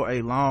talked for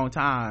a long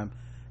time.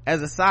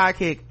 As a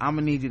sidekick, I'm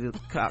gonna need you to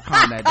calm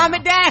that down. Calm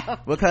it down,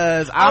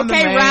 because I'm the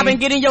main, Robin,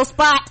 get in your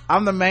spot.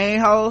 I'm the main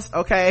host.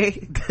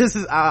 Okay, this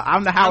is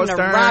I'm the Howard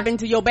Stern. Robin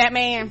to your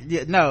Batman.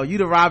 Yeah, no, you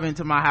the Robin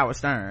to my Howard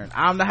Stern.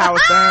 I'm the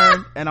Howard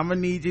Stern, and I'm gonna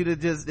need you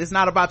to it's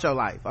not about your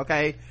life,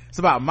 okay? It's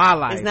about my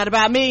life. It's not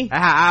about me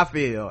and how I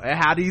feel and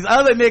how these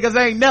other niggas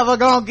ain't never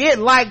gonna get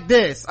like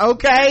this,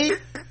 okay?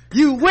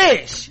 You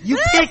wish you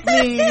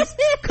pygmies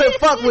could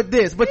fuck with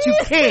this, but you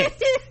can't.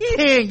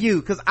 Can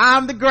you? Because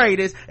I'm the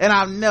greatest, and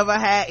I've never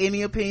had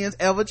any opinions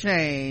ever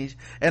change,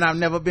 and I've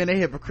never been a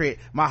hypocrite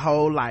my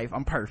whole life.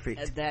 I'm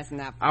perfect. That's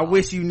not false. I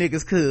wish you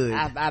niggas could.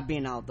 I've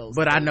been all those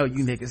but things. I know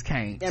you niggas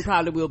can't. And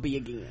probably will be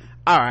again.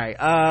 All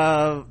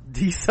right.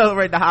 Do you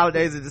celebrate the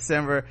holidays in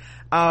December?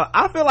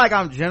 I feel like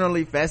I'm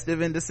generally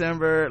festive in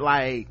December.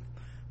 Like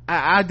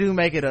I do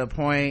make it a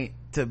point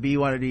to be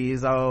one of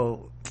these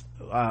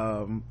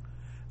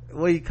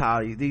what do you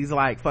call you, these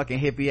like fucking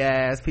hippie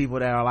ass people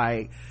that are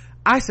like,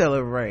 I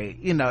celebrate,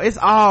 it's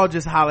all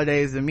just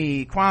holidays to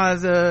me.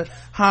 Kwanzaa,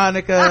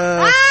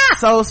 Hanukkah,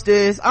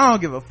 solstice, I don't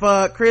give a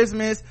fuck.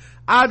 Christmas,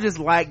 I just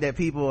like that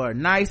people are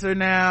nicer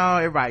now.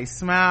 Everybody's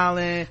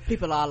smiling.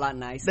 People are a lot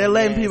nicer. They're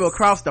letting people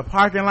cross the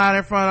parking lot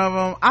in front of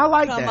them. I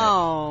like that. Come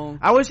on.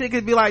 I wish it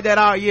could be like that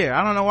all year.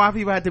 I don't know why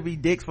people have to be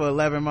dicks for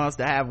 11 months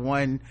to have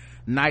one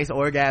nice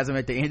orgasm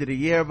at the end of the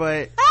year,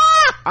 but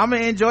I'm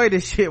gonna enjoy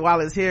this shit while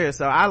it's here.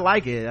 So I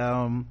like it.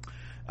 And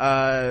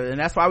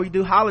that's why we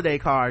do holiday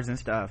cards and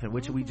stuff, in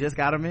which we just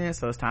got them in,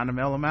 so it's time to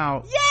mail them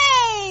out.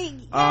 Yay!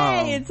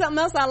 And something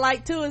else I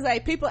like too is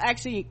like people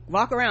actually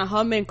walk around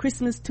humming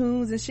Christmas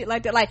tunes and shit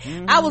like that. Like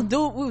we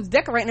was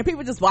decorating and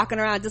people just walking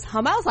around just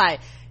humming. I was like,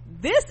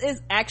 this is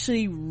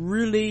actually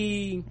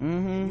really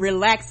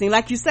relaxing.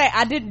 Like you say,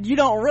 you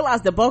don't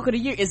realize the bulk of the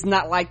year is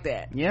not like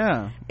that.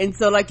 Yeah. And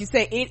so like you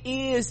say, it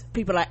is,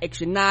 people are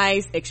extra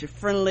nice, extra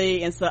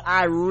friendly, and so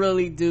I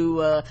really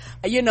do and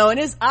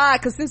it's odd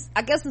because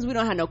since we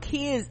don't have no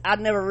kids, I've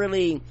never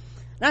really,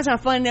 not trying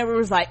to funny, never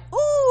was like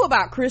ooh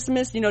about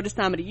Christmas, this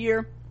time of the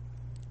year.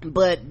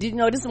 But this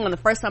is one of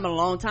the first time in a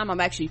long time I'm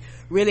actually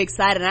really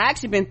excited. And I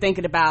actually been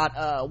thinking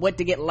about what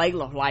to get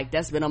Layla. Like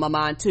that's been on my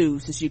mind too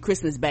since she's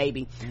Christmas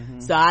baby.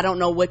 So I don't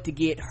know what to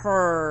get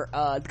her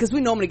because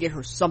we normally get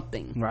her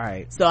something,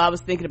 right? So I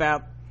was thinking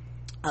about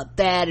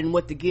that and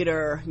what to get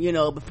her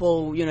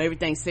before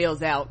everything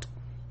sells out.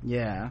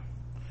 Yeah.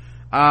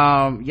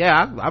 I've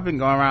been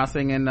going around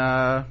singing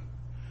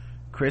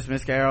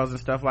Christmas carols and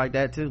stuff like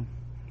that too.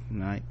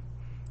 Right.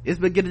 It's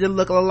beginning to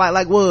look a lot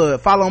like wood.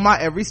 Follow my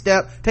every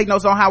step. Take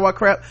notes on how I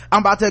crept.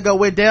 I'm about to go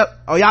with depth.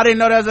 Oh, y'all didn't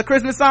know that was a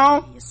Christmas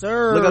song? Yes,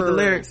 sir. Look up the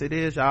lyrics. It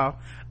is, y'all.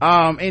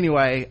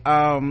 Anyway,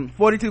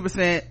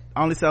 42%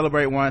 only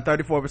celebrate one.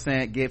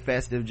 34% get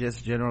festive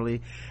just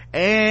generally.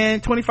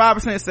 And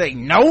 25% say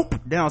nope.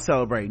 They don't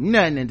celebrate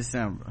nothing in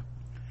December.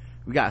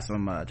 We got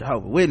some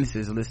Jehovah's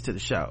Witnesses to listen to the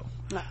show.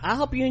 I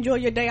hope you enjoy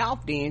your day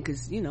off then,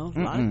 because a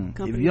lot of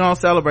companies, if you don't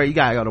celebrate, you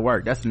gotta go to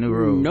work. That's the new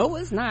rule. No,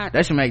 it's not.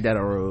 That should make that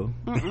a rule.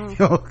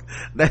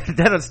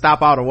 That'll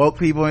stop all the woke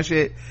people and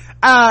shit.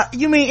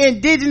 You mean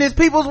Indigenous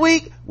Peoples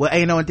Week? Well,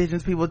 ain't no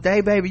Indigenous Peoples Day,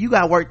 baby. You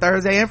gotta work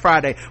Thursday and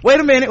Friday. Wait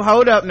a minute,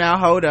 hold up.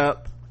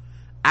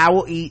 I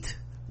will eat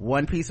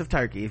one piece of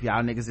turkey if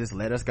y'all niggas just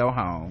let us go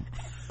home.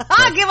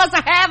 Give us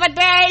a half a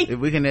day. If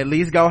we can at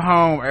least go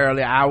home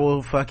early, I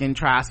will fucking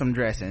try some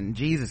dressing.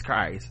 Jesus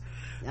Christ.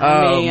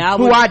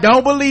 I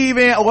don't believe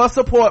in or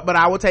support, but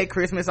I will take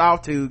Christmas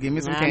off too. Give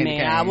me some candy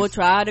canes. I will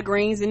try the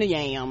greens and the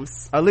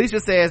yams. Alicia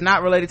says,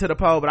 not related to the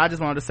poll, but I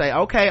just wanted to say,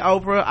 okay,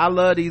 Oprah, I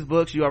love these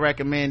books you are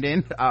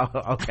recommending.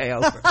 Okay,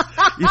 Oprah.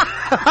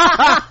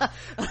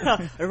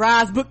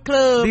 Rise Book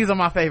Club. These are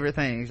my favorite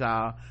things,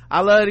 y'all.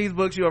 I love these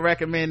books you are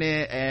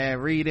recommending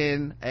and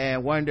reading,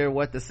 and wonder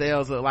what the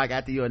sales look like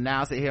after you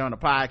announce it here on the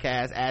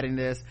podcast. Adding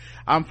this,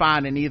 I'm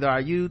finding neither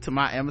are you to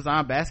my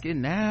Amazon basket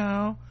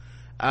now.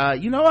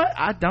 You know what?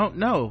 I don't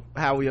know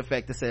how we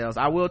affect the sales.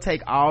 I will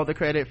take all the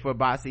credit for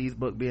Bossy's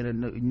book being a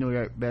New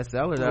York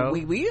bestseller, though.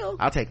 We will.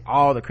 I'll take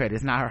all the credit.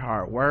 It's not her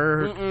hard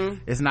work.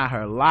 It's not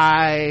her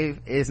life.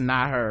 It's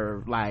not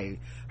her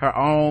her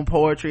own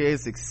poetry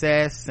and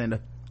success and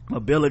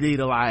ability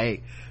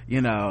to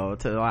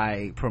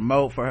to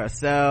promote for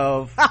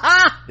herself.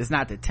 It's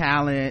not the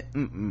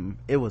talent.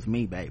 It was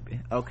me, baby.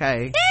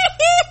 Okay.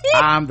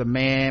 I'm the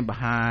man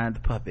behind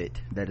the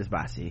puppet that is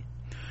Bossy.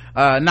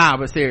 Nah,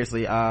 but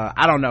seriously,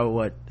 I don't know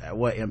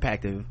what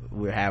impact it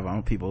will have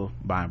on people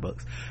buying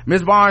books.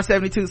 Miss Barnes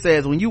 72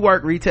 says, when you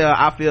work retail,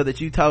 I feel that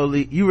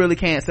you really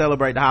can't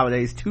celebrate the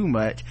holidays too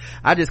much.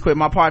 I just quit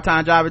my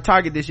part-time job at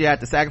Target this year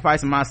after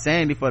sacrificing my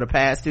sanity for the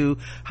past 2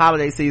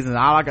 holiday seasons.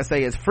 All I can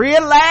say is free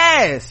at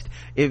last.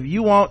 If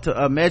you want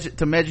to measure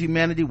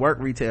humanity, work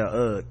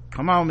retail.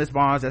 Come on, Miss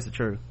Barnes, that's the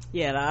truth.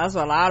 Yeah, that's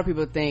what a lot of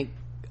people think.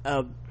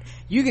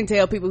 You can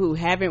tell people who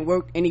haven't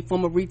worked any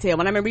form of retail.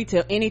 When I'm in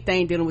retail,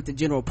 anything dealing with the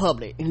general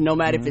public, no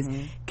matter if it's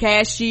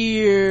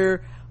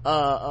cashier,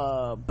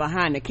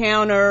 behind the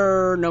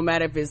counter, no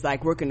matter if it's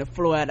like working the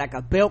floor at like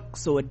a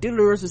Belks or a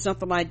Dillard's or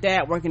something like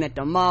that, working at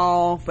the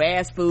mall,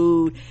 fast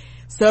food,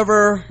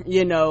 server,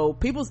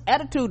 people's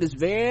attitude is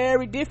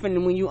very different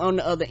than when you on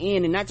the other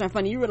end. And not trying to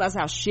funny, you realize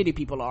how shitty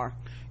people are.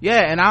 Yeah,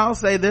 and I'll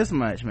say this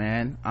much,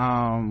 man.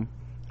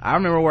 I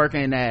remember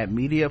working at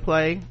Media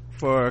Play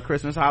for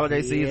Christmas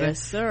holiday season.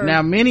 Yes, sir.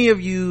 Now, many of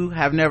you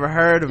have never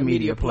heard of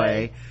Media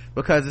Play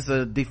because it's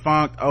a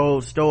defunct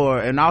old store,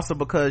 and also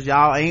because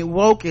y'all ain't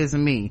woke as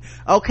me.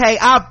 Okay,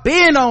 I've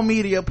been on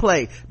Media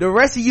Play. The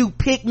rest of you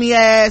pick me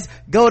ass,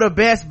 go to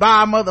Best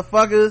Buy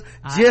motherfuckers,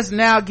 just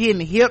now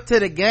getting hip to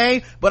the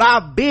game, but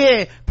I've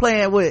been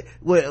playing with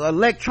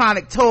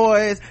electronic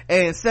toys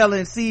and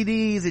selling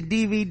CDs and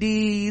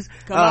DVDs.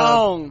 Come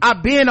on.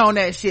 I've been on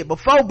that shit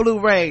before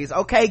Blu-rays.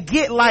 Okay,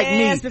 get like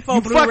me. Before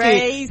you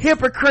Blu-rays. fucking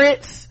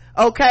hypocrites.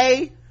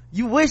 Okay,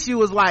 you wish you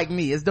was like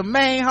me. As the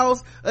main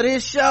host of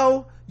this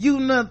show, you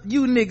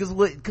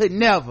niggas could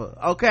never.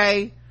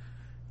 Okay,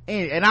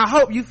 and I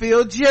hope you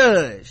feel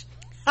judged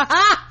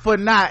for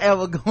not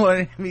ever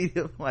going to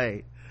Media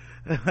Play.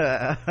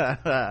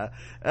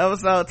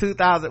 Episode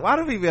 2000. Why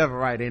do people ever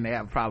write in they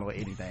have a problem with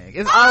anything?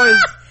 It's always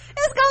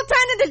it's gonna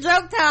turn into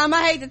joke time.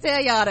 I hate to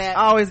tell y'all that.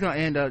 Always gonna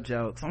end up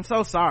jokes. I'm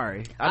so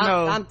sorry. I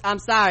know. I'm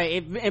sorry.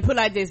 And put it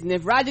like this, and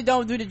if Roger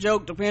don't do the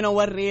joke, depending on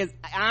what it is,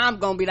 I'm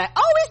gonna be like,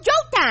 oh, it's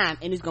joke time,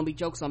 and it's gonna be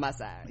jokes on my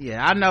side.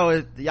 Yeah, I know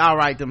it. Y'all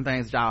write them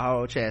things with y'all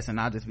whole chest, and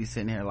I'll just be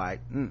sitting here like,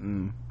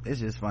 it's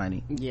just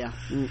funny. Yeah.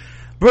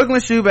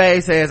 Brooklyn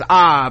Shoebay says,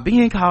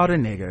 being called a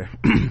nigger.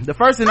 The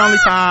first and only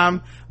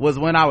time was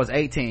when I was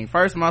 18,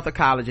 first month of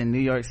college in New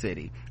York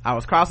City. I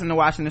was crossing the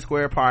Washington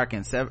Square Park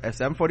at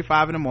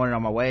 7:45 in the morning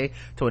on my way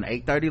to an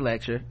 8:30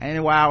 lecture. Ain't it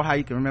wild how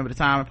you can remember the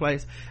time and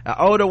place? An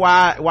older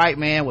white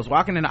man was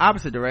walking in the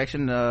opposite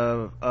direction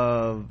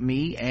of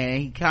me,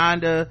 and he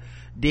kinda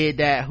did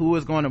that who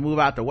was going to move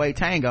out the way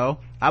tango.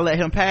 I let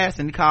him pass,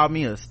 and he called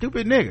me a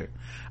stupid nigger.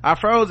 I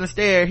froze and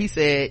stared. He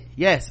said,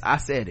 yes, I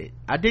said it.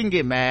 I didn't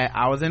get mad.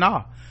 I was in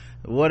awe.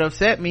 What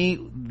upset me,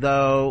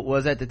 though,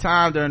 was at the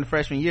time during the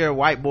freshman year,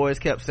 white boys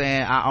kept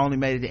saying I only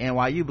made it to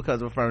NYU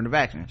because of affirmative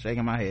action.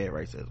 Shaking my head,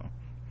 racism.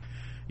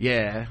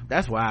 Yeah,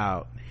 that's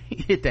wild.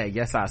 He hit that,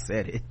 yes, I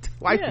said it.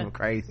 White people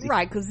crazy.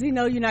 Right, because you're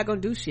not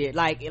gonna do shit.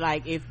 Like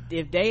if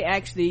they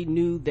actually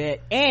knew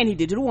that, and he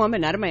did to the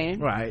woman, not a man.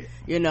 Right.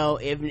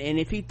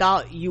 If he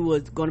thought you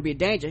was gonna be a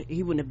danger,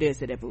 he wouldn't have dared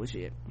say that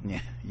bullshit.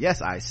 Yeah.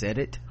 Yes, I said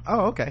it.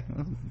 Oh, okay.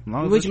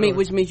 Which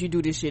means you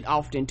do this shit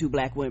often to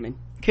black women.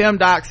 Kim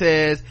Doc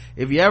says,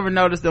 if you ever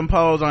notice them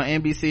polls on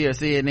NBC or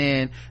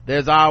CNN,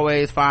 there's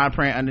always fine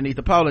print underneath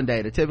the polling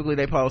data. Typically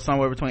they poll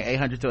somewhere between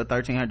 800 to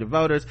 1,300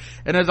 voters,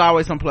 and there's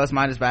always some plus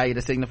minus value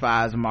that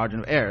signifies a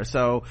margin of error.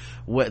 So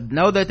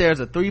know that there's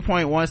a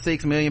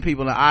 3.16 million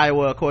people in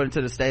Iowa, according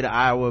to the state of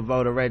Iowa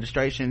voter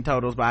registration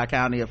totals by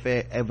county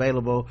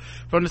available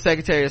from the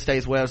Secretary of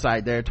State's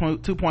website. There are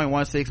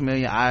 2.16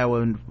 million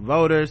Iowan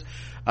voters.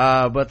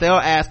 But they'll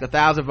ask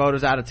 1,000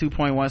 voters out of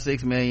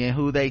 2.16 million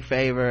who they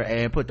favor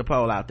and put the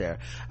poll out there.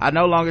 I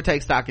no longer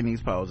take stock in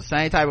these polls. The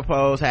same type of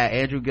polls had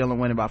Andrew Gillum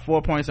winning by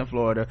 4 points in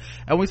Florida,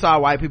 and we saw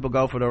white people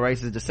go for the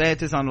racist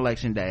DeSantis on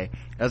election day.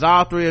 As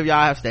all three of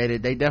y'all have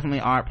stated, they definitely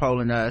aren't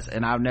polling us,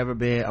 and I've never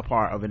been a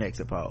part of an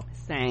exit poll.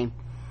 Same.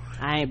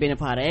 I ain't been a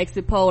part of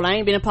exit poll. I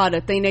ain't been a part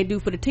of the thing they do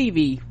for the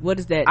TV. What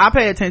is that? I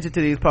pay attention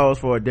to these polls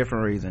for a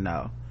different reason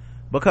though.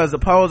 Because the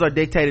polls are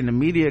dictating the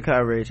media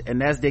coverage,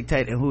 and that's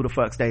dictating who the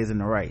fuck stays in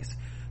the race.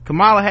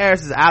 Kamala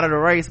Harris is out of the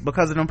race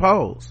because of them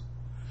polls.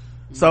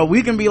 So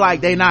we can be like,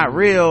 they not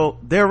real.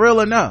 They're real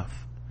enough.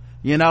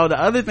 The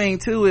other thing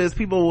too is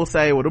people will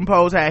say, well, them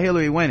polls had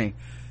Hillary winning.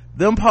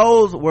 Them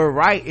polls were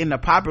right in the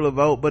popular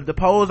vote, but the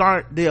polls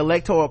aren't the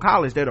electoral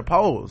college. They're the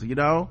polls,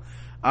 so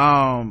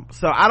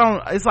I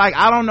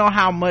don't know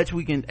how much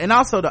we can. And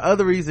also the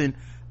other reason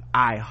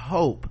I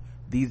hope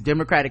these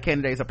Democratic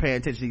candidates are paying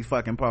attention to these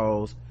fucking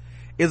polls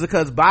is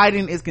because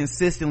Biden is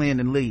consistently in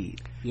the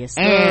lead. Yes,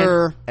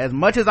 sir. And as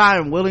much as I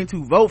am willing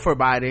to vote for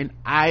Biden,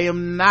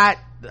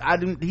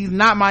 he's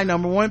not my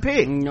number one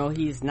pick. No,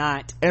 he's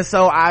not. And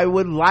so I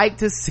would like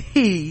to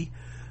see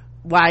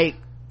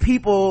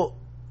people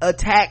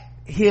attack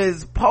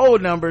his poll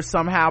numbers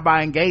somehow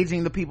by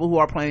engaging the people who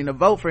are planning to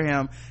vote for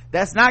him.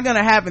 That's not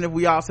gonna happen if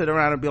we all sit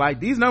around and be like,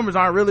 these numbers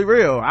aren't really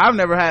real. I've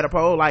never had a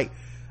poll.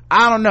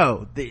 I don't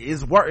know.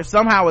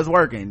 Somehow it's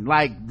working.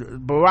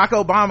 Barack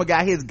Obama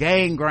got his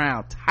game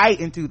ground tight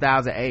in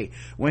 2008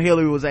 when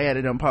Hillary was ahead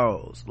of them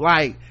polls.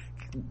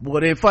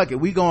 well then fuck it,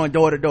 we going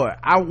door to door.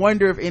 I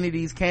wonder if any of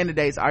these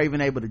candidates are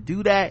even able to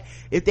do that,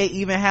 if they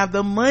even have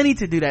the money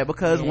to do that,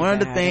 because one of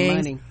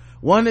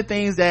the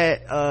things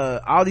that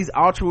all these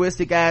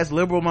altruistic ass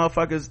liberal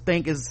motherfuckers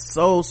think is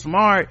so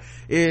smart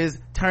is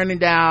turning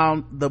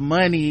down the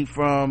money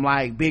from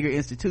like bigger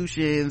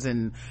institutions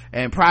and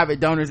private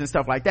donors and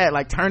stuff like that.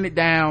 Like, turn it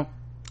down,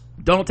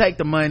 don't take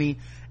the money,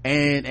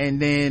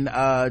 and then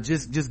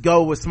just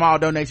go with small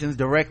donations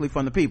directly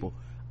from the people.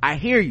 I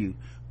hear you,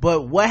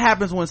 but what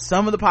happens when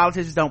some of the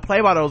politicians don't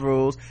play by those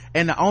rules,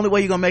 and the only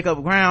way you're gonna make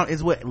up ground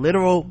is with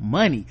literal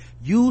money?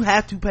 You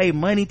have to pay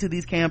money to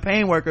these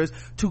campaign workers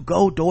to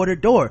go door to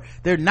door.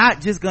 They're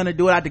not just gonna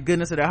do it out the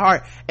goodness of their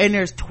heart, and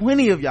there's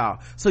 20 of y'all,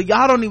 so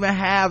y'all don't even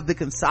have the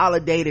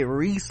consolidated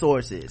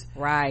resources,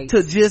 right,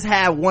 to just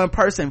have one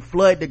person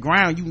flood the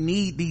ground. You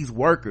need these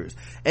workers,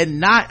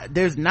 and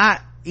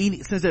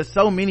since there's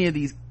so many of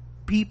these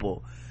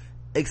people,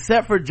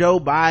 except for Joe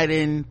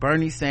Biden,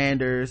 Bernie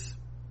Sanders,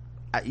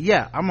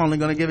 I'm only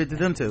gonna give it to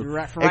them two.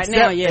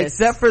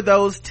 Except for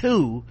those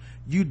two,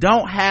 you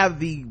don't have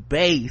the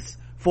base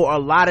for a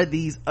lot of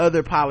these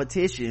other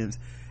politicians,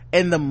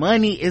 and the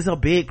money is a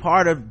big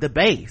part of the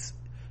base,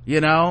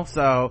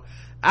 so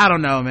I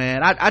don't know,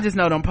 man. I just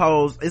know them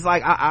polls, it's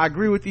like I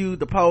agree with you,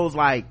 the polls,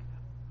 like,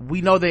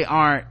 we know they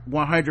aren't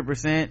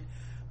 100%,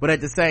 but at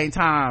the same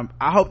time,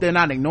 I hope they're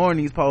not ignoring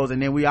these polls and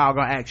then we all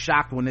gonna act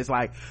shocked when it's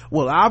like,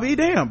 well, I'll be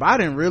damned,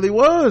 Biden really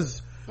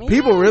was,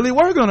 people really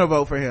were gonna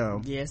vote for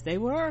him. Yes, they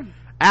were.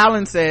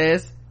 Alan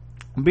says,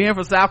 being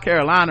from South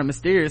Carolina,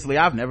 mysteriously,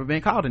 I've never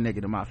been called a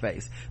nigga to my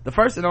face. The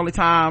first and only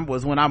time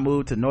was when I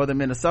moved to northern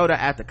Minnesota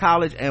after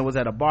college and was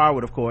at a bar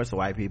with, of course,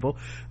 white people.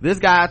 This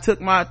guy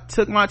took my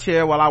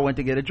chair while I went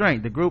to get a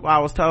drink. The group I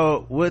was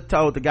told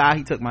the guy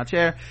he took my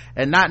chair,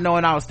 and not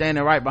knowing I was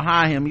standing right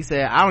behind him, he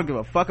said, I don't give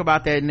a fuck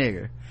about that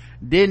nigger.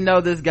 Didn't know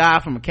this guy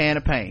from a can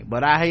of paint,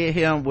 but I hit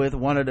him with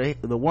one of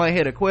the one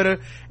hitter quitter,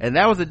 and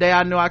that was the day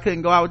I knew I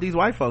couldn't go out with these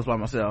white folks by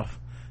myself.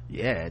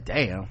 Yeah,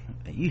 damn,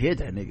 you hit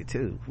that nigga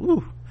too.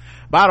 Woo.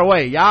 By the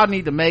way, y'all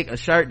need to make a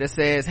shirt that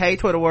says, hey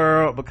Twitter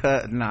world,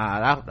 because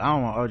I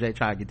don't want OJ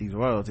trying to get these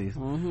royalties.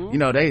 Them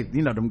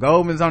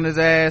Goldmans on his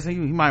ass, he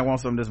might want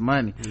some of this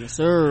money. Yes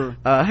sir.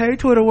 Hey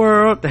Twitter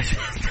world. That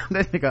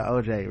nigga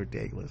OJ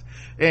ridiculous.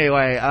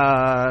 Anyway,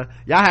 y'all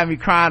have me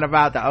crying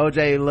about the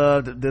OJ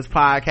loved this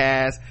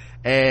podcast,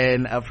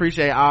 and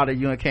appreciate all that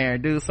you and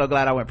Karen do. So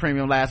glad I went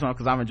premium last month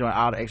because I'm enjoying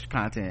all the extra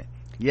content.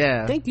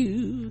 Yeah, thank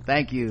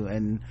you.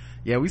 And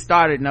yeah, we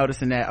started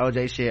noticing that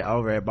OJ shit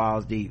over at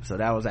Balls Deep, so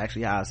that was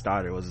actually how it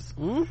started, was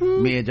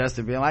me and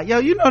Justin being like, yo,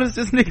 you notice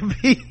this nigga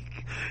he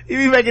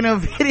be making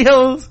them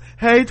videos?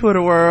 Hey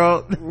Twitter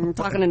world.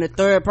 Talking in the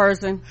third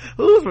person.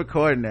 Who's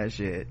recording that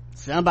shit?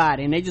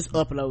 Somebody, and they just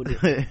upload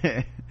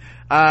it.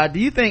 Do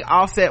you think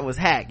Offset was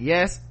hacked?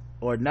 Yes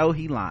or no,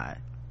 he lied?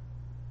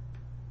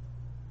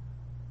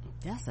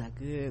 That's a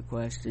good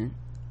question.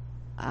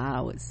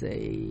 I'm gonna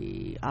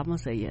say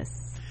yes.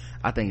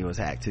 I think it was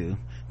hacked too.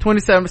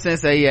 27%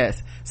 say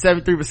yes,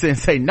 73%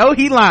 say no,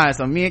 he lying.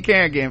 So me and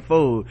Karen getting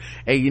fooled.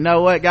 And you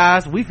know what,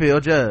 guys, we feel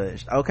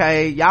judged.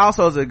 Okay, y'all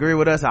supposed to agree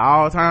with us at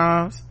all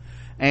times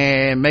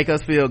and make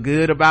us feel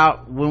good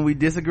about when we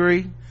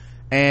disagree,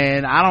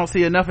 and I don't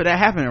see enough of that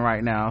happening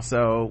right now.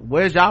 So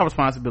where's y'all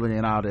responsibility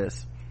in all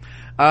this?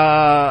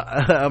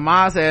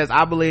 Amon says,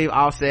 I believe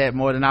Offset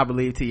more than I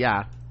believe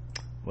T.I.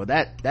 Well,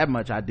 that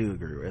much I do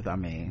agree with. I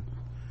mean,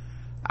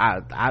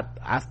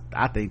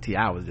 I think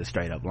T.I. was just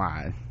straight up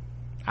lying.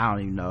 I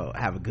don't even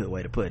have a good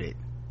way to put it.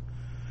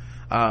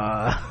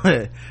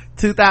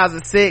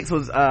 2006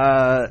 was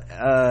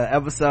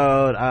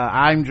episode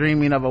I'm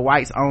Dreaming of a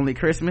Whites Only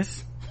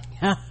Christmas.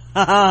 We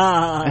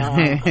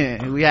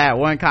had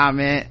one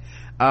comment.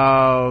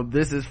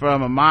 This is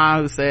from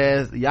Amon, who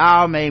says,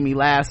 y'all made me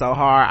laugh so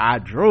hard I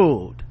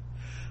drooled.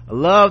 I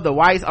love the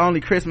Whites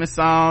Only Christmas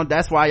song.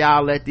 That's why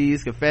y'all let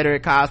these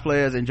Confederate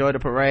cosplayers enjoy the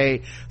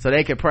parade so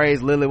they can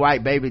praise Lily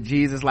White baby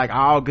Jesus like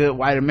all good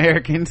white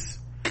Americans.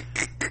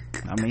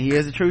 I mean, he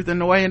is the truth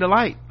and the way and the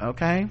light.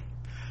 Okay.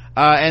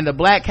 And the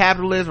black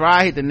capitalist,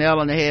 Ryan hit the nail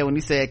on the head when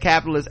he said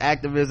capitalist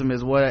activism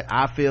is what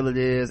I feel it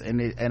is,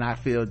 and I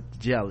feel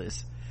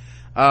jealous.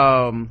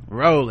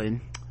 Rolling.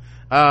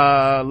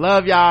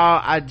 Love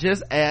y'all. I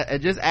just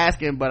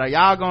asking, but are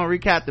y'all gonna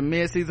recap the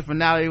mid-season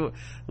finale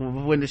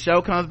when the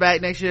show comes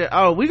back next year?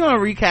 Oh, we're gonna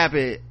recap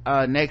it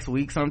next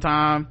week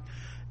sometime.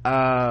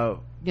 This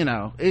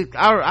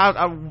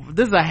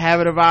is a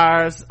habit of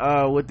ours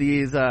with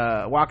these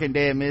Walking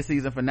Dead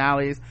mid-season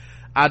finales.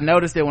 I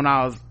noticed it when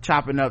I was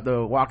chopping up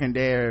the Walking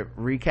Dead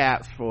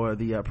recaps for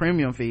the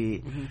premium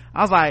feed.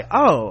 I was like,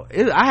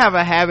 I have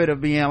a habit of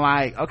being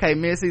like, okay,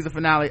 mid-season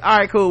finale, all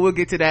right, cool, we'll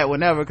get to that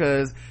whenever,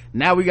 because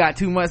now we got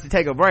 2 months to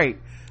take a break.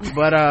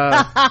 But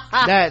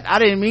that I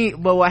didn't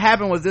mean. But what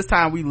happened was, this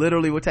time we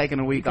literally were taking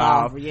a week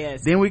off.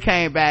 Yes. Then we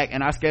came back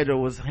and our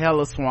schedule was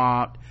hella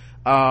swamped,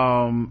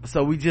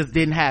 so we just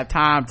didn't have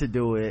time to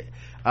do it.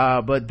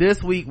 But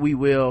this week we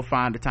will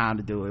find the time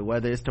to do it,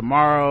 whether it's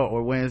tomorrow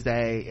or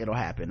Wednesday. It'll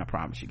happen, I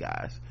promise you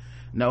guys.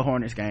 No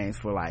Hornets games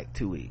for like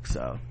 2 weeks,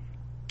 so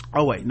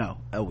Oh wait, no,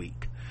 a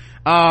week.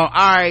 All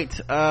right,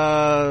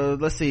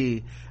 let's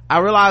see. I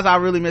realized I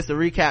really missed the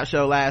recap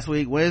show last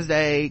week.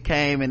 Wednesday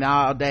came and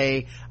all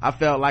day I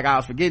felt like I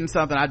was forgetting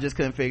something. I just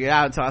couldn't figure it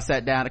out until I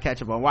sat down to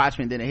catch up on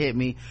Watchmen. Then it hit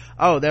me,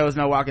 oh, there was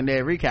no Walking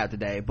Dead recap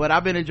today. But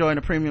I've been enjoying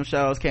the premium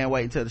shows. Can't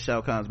wait until the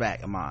show comes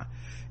back. Come on.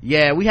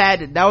 Yeah,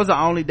 that was the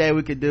only day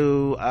we could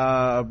do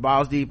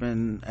Balls Deep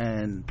and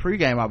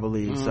pregame, I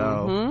believe.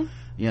 So,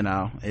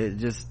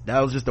 that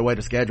was just the way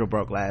the schedule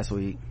broke last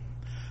week.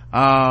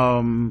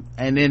 And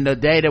then the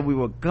day that we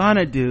were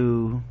gonna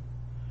do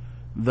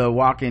the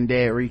Walking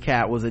Dead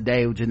recap was a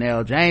day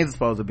Janelle James was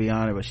supposed to be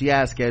on it, but she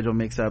had a schedule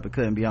mixed up and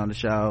couldn't be on the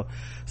show.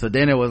 So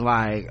then it was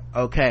like,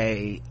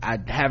 okay, I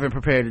haven't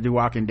prepared to do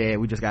Walking Dead,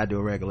 we just gotta do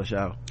a regular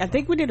show. I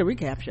think we did a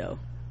recap show.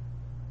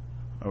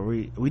 Or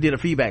we did a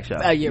feedback show.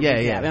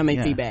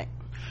 Feedback.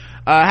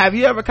 Have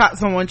you ever caught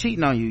someone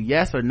cheating on you?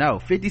 Yes or no?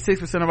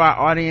 56% of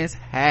our audience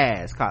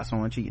has caught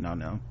someone cheating on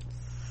them.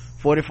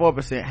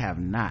 44% have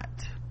not.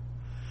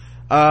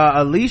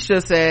 Alicia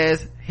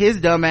says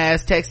his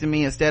dumbass texted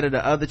me instead of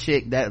the other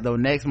chick that the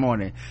next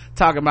morning,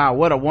 talking about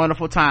what a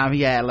wonderful time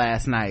he had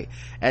last night.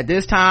 At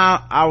this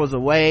time I was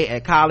away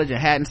at college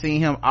and hadn't seen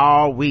him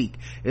all week.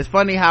 It's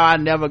funny how I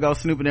never go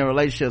snooping in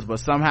relationships but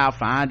somehow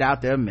find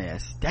out their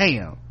mess.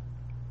 Damn.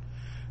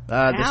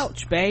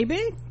 Ouch,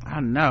 baby. I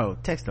know,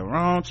 text the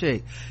wrong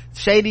chick.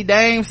 Shady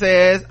Dame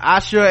says I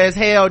sure as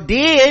hell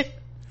did.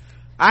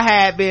 I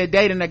had been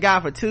dating a guy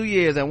for 2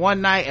 years, and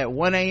one night at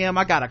 1 a.m.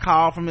 I got a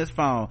call from his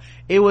phone.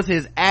 It was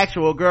his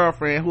actual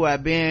girlfriend who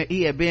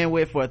he had been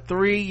with for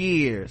 3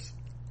 years.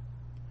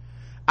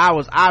 I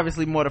was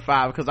obviously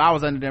mortified because I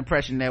was under the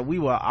impression that we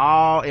were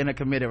all in a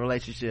committed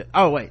relationship.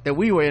 That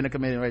we were in a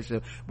committed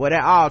relationship. Boy,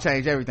 that all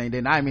changed everything,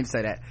 didn't I? I didn't mean to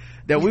say that.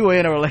 That we were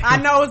in a relationship.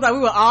 I know, it's like we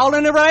were all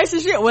in a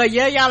relationship. Well,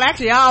 yeah, y'all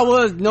actually all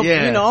was.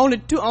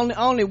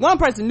 Only one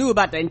person knew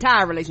about the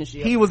entire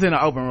relationship. He was in an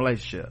open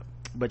relationship,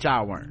 but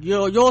y'all weren't.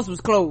 Yours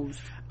was closed.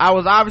 I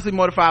was obviously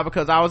mortified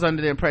because I was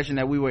under the impression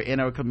that we were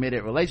in a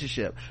committed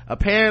relationship.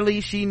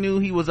 Apparently she knew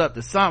he was up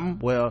to something.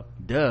 Well,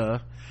 duh.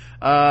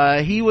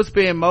 He would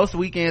spend most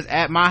weekends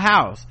at my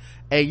house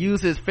and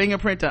use his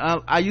fingerprint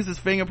I used his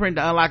fingerprint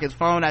to unlock his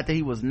phone after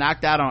he was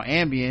knocked out on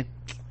Ambien.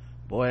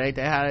 Boy, ain't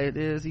that how it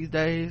is these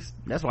days?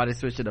 That's why they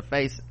switched to the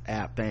Face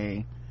app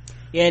thing.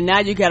 Yeah, now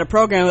you got a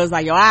program that's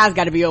like your eyes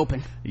got to be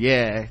open.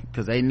 Yeah,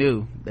 because they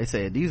knew. They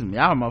said these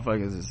y'all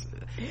motherfuckers is.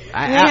 We ain't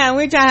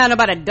trying to have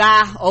nobody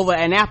die over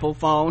an Apple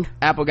phone.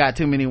 Apple got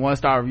too many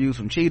 1-star reviews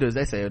from cheaters.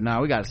 They said,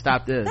 no, we got to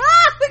stop this.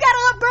 We got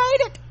to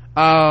upgrade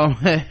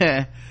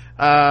it.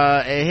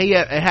 And he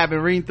had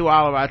been reading through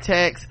all of our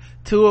texts.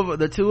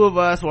 The two of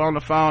us were on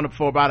the phone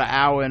for about an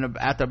hour, and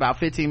after about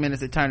 15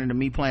 minutes it turned into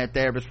me playing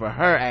therapist for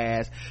her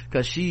ass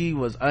because she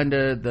was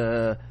under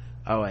the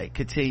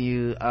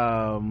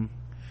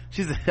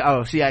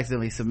she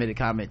accidentally submitted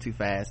comment too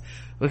fast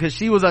because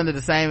she was under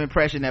the same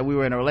impression that we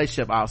were in a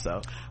relationship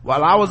also.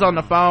 While I was on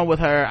the phone with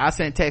her, I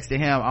sent text to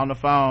him on the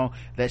phone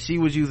that she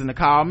was using to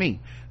call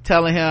me,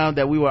 telling him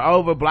that we were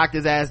over, blocked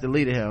his ass,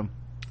 deleted him.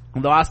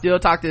 Though I still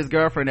talk to his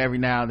girlfriend every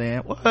now and then.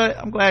 What?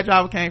 I'm glad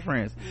y'all became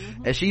friends.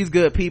 And she's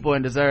good people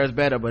and deserves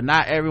better, but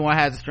not everyone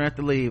has the strength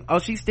to leave. Oh,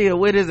 she's still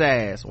with his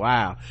ass.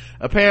 Wow.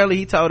 Apparently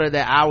he told her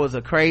that I was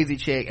a crazy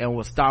chick and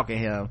was stalking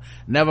him.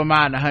 Never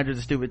mind the hundreds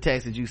of stupid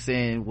texts that you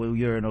send when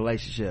you're in a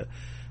relationship.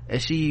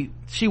 And she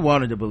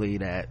wanted to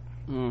believe that.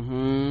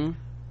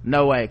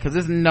 No way. Cause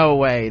there's no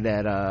way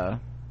that,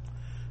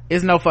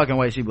 there's no fucking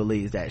way she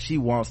believes that. She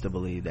wants to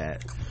believe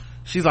that.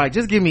 She's like,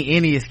 just give me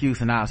any excuse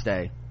and I'll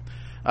stay.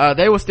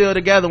 They were still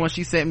together when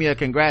she sent me a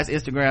congrats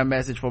Instagram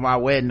message for my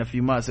wedding a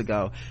few months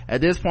ago.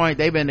 At this point,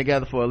 they've been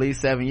together for at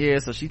least 7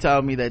 years, so she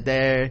told me that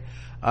they're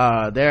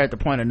at the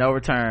point of no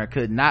return.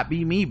 Could not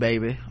be me,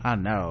 baby. I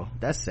know.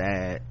 That's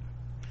sad.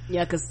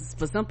 Yeah, because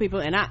for some people,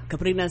 and I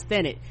completely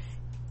understand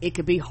it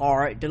could be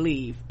hard to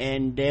leave.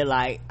 And they're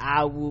like,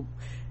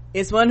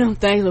 it's one of them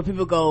things where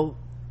people go,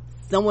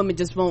 some women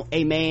just want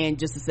a man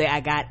just to say,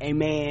 I got a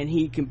man.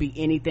 He can be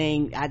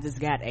anything. I just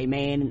got a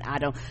man. And I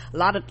don't,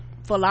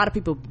 for a lot of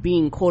people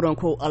being quote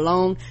unquote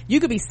alone, you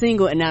could be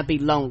single and not be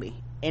lonely,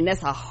 and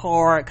that's a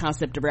hard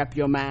concept to wrap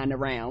your mind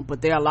around.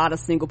 But there are a lot of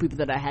single people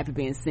that are happy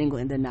being single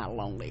and they're not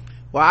lonely.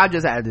 Well, I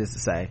just have this to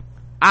say,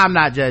 I'm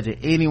not judging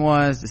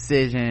anyone's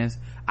decisions.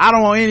 I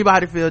don't want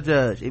anybody to feel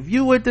judged. If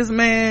you with this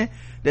man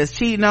that's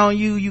cheating on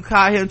you, you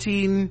caught him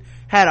cheating,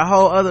 had a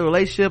whole other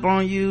relationship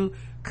on you,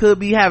 could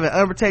be having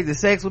unprotected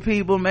sex with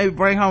people, maybe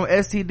bring home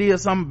STD or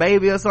some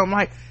baby or something,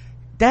 like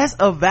that's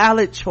a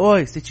valid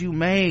choice that you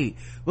made.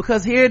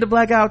 Because here at the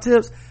Blackout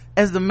Tips,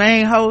 as the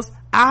main host,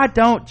 I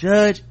don't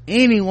judge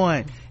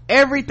anyone.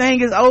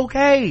 Everything is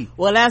okay.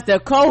 Well, that's the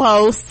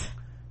co-host.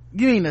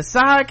 You mean the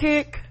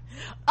sidekick?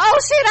 Oh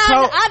shit,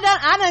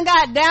 I done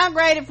got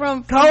downgraded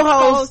from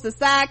co-host to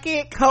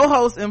sidekick.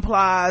 Co-host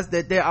implies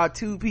that there are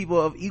two people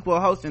of equal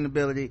hosting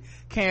ability.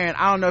 Karen,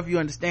 I don't know if you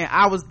understand,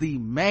 I was the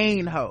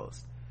main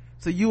host,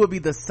 so you would be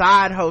the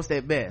side host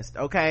at best,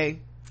 okay?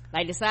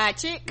 Like the side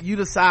chick? You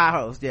the side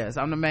host, yes.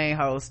 I'm the main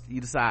host,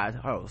 you the side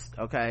host,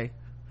 okay?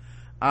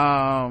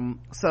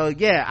 So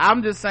yeah,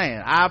 I'm just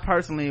saying, I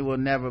personally will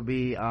never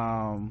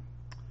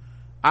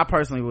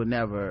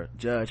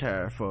judge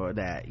her for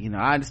that. You know,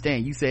 I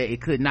understand you said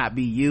it could not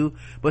be you,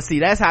 but see,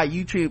 that's how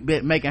you treat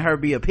making her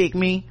be a pick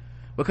me,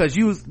 because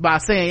you was, by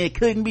saying it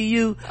couldn't be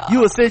you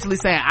essentially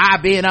saying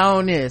I've been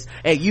on this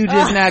and you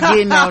just now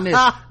getting on this.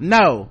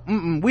 No,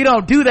 we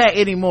don't do that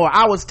anymore.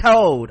 I was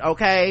told,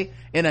 okay,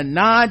 in a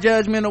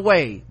non-judgmental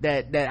way,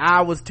 that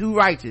I was too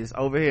righteous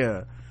over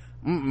here.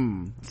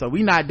 So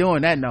we not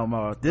doing that no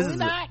more. This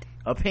is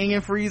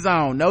opinion free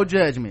zone, no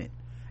judgment,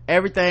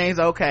 everything's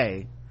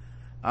okay.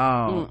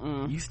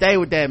 You stay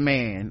with that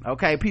man,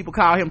 okay? People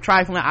call him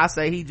trifling. I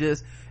say he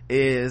just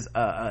is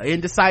a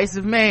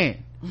indecisive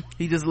man.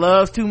 He just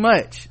loves too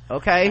much,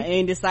 okay? An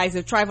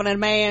indecisive trifling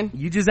man.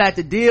 You just have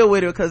to deal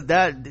with it, because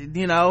that,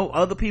 you know,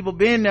 other people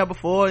been there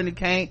before, and it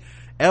can't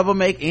ever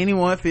make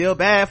anyone feel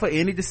bad for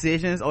any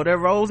decisions or their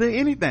roles in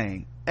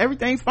anything.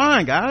 Everything's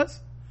fine, guys.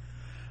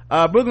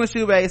 Brooklyn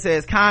Shoebay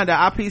says, kinda,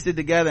 I pieced it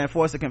together and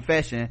forced a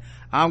confession.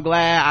 I'm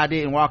glad I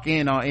didn't walk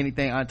in on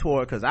anything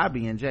untoward, because I'd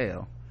be in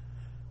jail.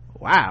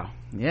 Wow.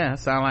 Yeah,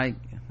 sound like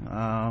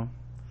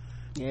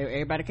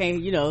everybody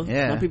can't, you know,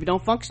 yeah, some people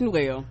don't function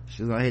well.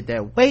 She's gonna hit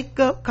that wake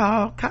up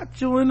call, caught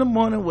you in the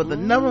morning with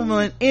another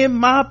one in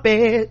my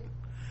bed.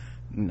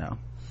 No.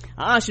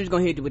 She was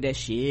gonna hit you with that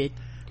shit.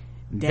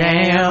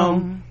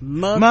 Damn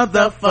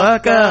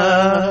motherfucker,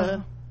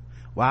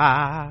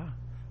 why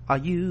are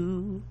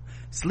you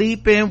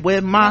sleeping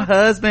with my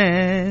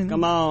husband?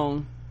 Come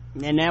on.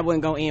 And that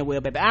wasn't gonna end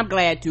well, baby. I'm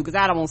glad too, because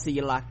I don't want to see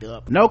you locked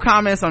up. No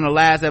comments on the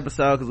last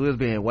episode, because we was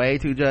being way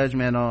too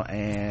judgmental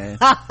and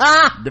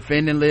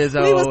defending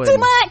Lizzo. We was too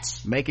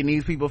much, making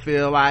these people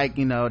feel like,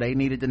 you know, they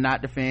needed to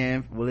not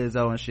defend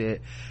Lizzo and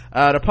shit.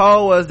 The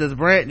poll was, does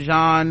Brent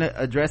John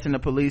addressing the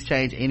police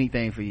change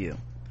anything for you?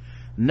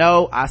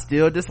 No, I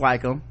still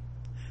dislike him.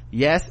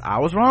 Yes, I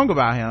was wrong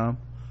about him.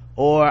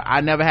 Or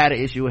I never had an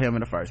issue with him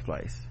in the first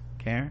place.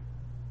 Karen?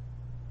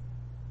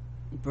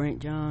 Brent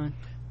John,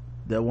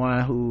 the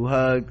one who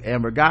hugged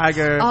Amber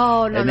Geiger.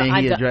 And then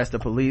he addressed the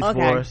police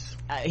force.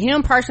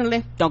 Him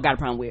personally, don't got a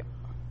problem with.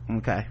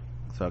 Okay,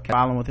 so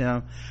problem with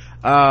him.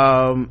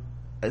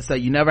 So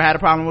you never had a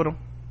problem with him?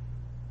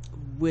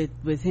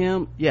 With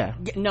him? Yeah.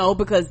 No,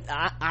 because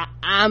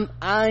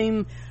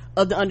I'm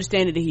of the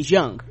understanding that he's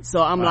young,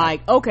 so I'm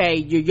like, okay,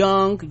 you're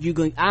young,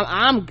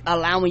 I'm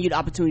allowing you the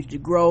opportunity to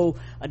grow,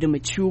 to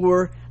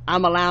mature.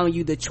 I'm allowing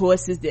you the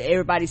choices that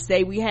everybody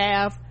say we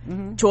have,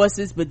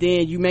 choices, but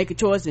then you make a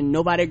choice and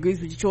nobody agrees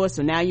with your choice,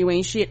 so now you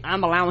ain't shit.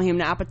 I'm allowing him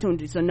the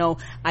opportunity. So no,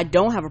 I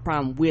don't have a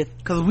problem with,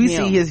 because we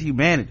see his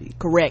humanity.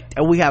 Correct.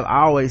 And we have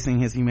always seen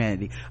his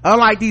humanity,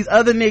 unlike these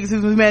other niggas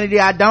whose humanity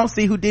I don't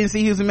see, who didn't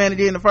see his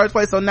humanity in the first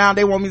place, so now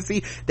they want me to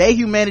see their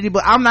humanity,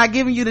 but I'm not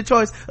giving you the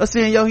choice of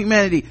seeing your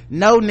humanity.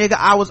 No, nigga,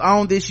 I was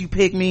on this, you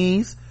pick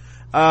me's.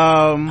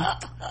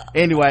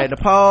 Anyway, the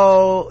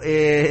poll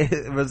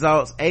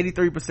results,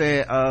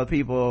 83% of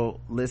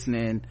people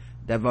listening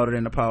that voted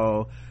in the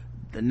poll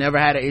that never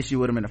had an issue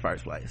with him in the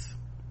first place.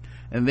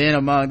 And then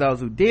among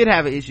those who did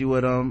have an issue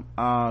with him,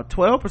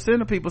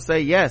 12% of people say,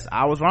 yes,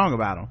 I was wrong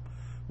about him.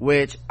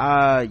 Which,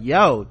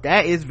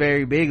 that is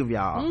very big of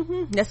y'all.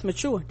 That's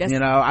mature. That's, you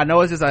know, I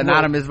know it's just an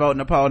anonymous vote in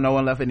the poll, no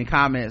one left any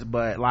comments,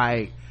 but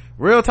like,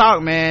 real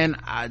talk, man,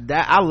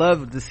 I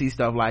love to see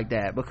stuff like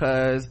that,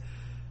 because,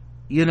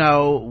 you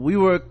know, we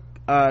were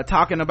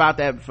talking about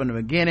that from the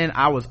beginning.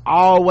 I was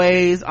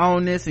always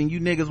on this and you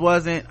niggas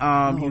wasn't.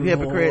 You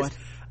hypocrites. Lord.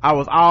 I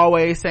was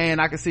always saying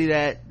I could see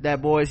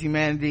that boy's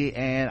humanity,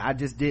 and I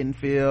just didn't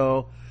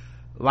feel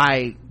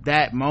like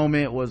that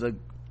moment was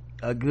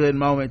a good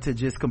moment to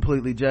just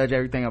completely judge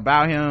everything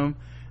about him.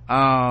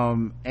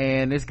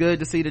 And it's good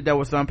to see that there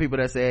were some people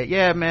that said,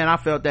 yeah, man, I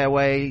felt that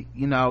way,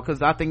 you know,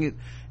 because I think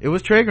it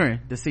was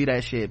triggering to see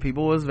that shit.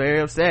 People was very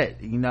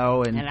upset, you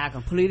know, and I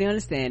completely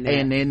understand that.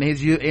 And then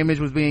his image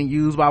was being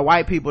used by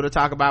white people to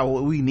talk about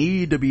what we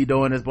need to be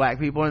doing as black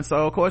people, and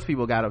so of course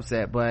people got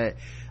upset. But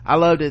I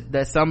loved it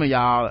that some of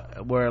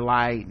y'all were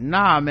like,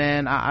 nah,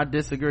 man, I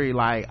disagree.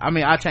 Like, I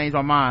mean, I changed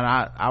my mind.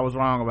 I was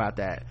wrong about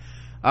that.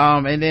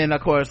 And then of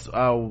course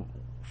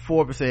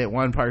 4%,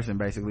 one person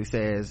basically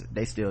says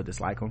they still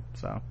dislike him.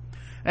 So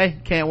hey,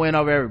 can't win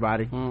over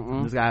everybody.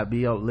 You just gotta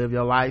live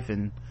your life,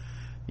 and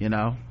you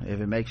know, if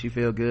it makes you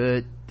feel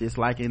good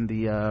disliking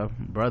the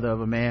brother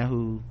of a man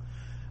who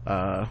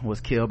was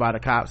killed by the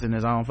cops in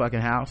his own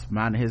fucking house,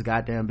 minding his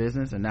goddamn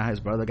business, and now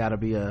his brother gotta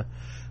be a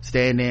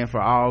stand-in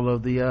for all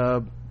of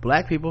the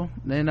black people,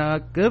 then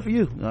good for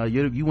you.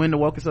 You win the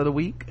wokest of the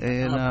week.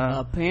 And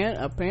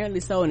apparently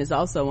so. And it's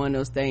also one of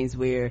those things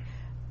where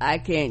I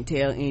can't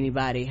tell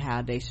anybody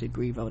how they should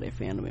grieve over their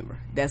family member.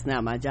 That's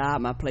not my job,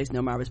 my place,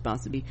 nor my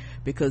responsibility,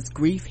 because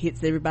grief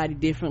hits everybody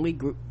differently.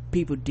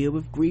 People deal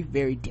with grief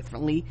very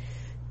differently,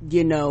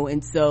 you know,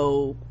 and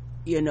so,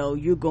 you know,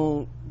 you're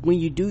gonna when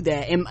you do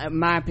that, in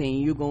my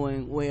opinion, you're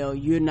going, well,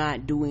 you're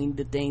not doing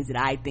the things that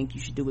I think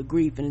you should do with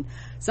grief. And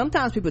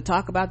sometimes people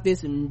talk about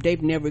this and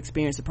they've never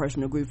experienced a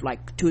personal grief,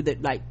 like to the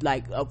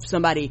like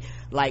somebody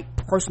like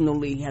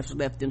personally has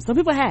left them. Some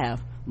people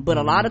have, but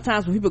a lot of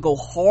times when people go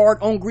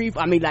hard on grief,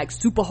 I mean like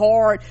super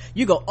hard,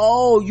 you go,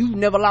 oh, you've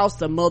never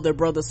lost a mother,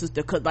 brother,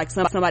 sister, like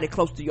somebody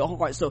close to your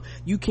heart, so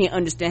you can't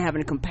understand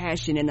having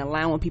compassion and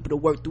allowing people to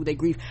work through their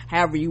grief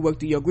however you work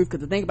through your grief.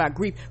 Because the thing about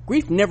grief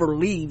never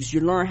leaves.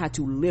 You learn how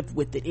to live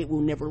with it. It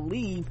will never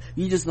leave.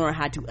 You just learn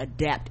how to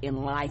adapt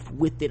in life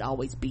with it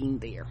always being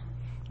there.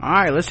 All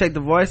right, let's check the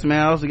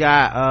voicemails. We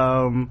got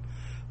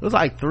it was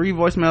like 3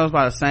 voicemails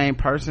by the same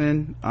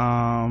person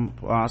on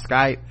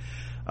Skype.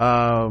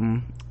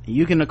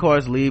 You can of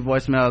course leave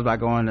voicemails by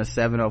going to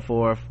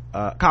 704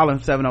 calling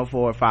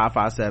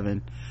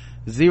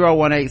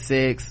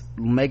 704-557-0186.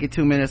 Make it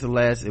 2 minutes or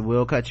less. It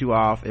will cut you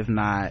off if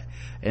not,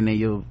 and then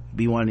you'll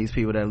be one of these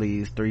people that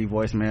leaves 3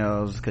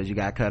 voicemails because you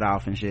got cut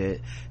off and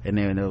shit, and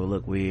then it'll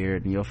look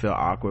weird and you'll feel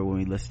awkward when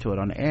we listen to it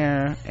on the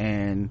air,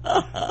 and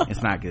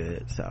it's not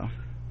good. So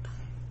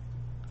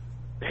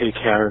hey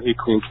Karen, hey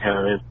Queen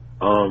Karen,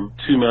 2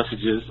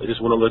 messages. I just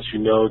want to let you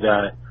know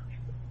that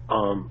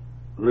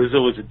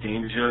Lizzo is a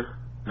danger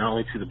not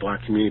only to the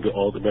black community but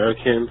all the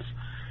Americans,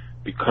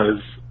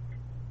 because,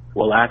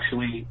 well,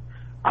 actually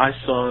I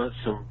saw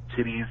some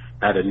titties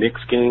at a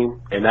Knicks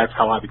game and that's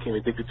how I became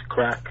addicted to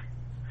crack.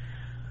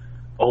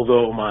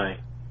 Although my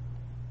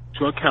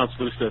drug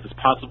counselor says it's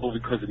possible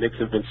because the Knicks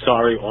have been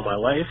sorry all my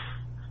life,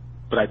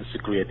 but I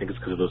disagree. I think it's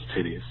because of those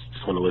titties.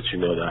 Just want to let you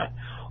know that.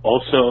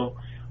 Also,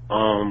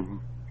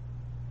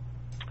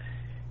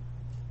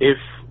 if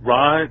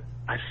Rod,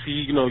 I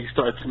see, you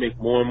start to make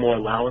more and more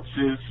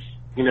allowances,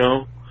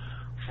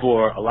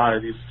 for a lot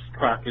of these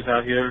crackers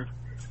out here.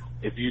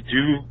 If you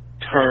do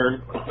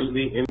turn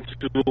completely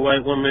into a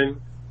white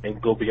woman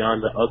and go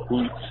beyond the Ugg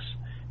boots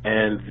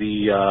and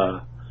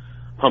the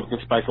pumpkin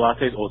spice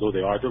lattes, although they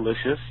are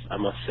delicious, I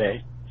must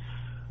say,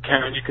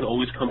 Karen, you can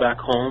always come back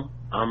home.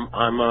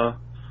 I'm a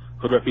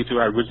hood refugee.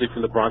 I originally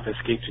from the Bronx. I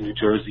escaped to New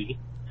Jersey.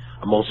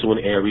 I'm also in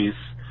Aries.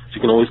 So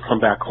you can always come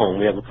back home.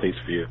 We have a place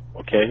for you,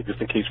 okay? Just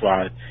in case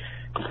Rod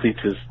completes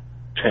his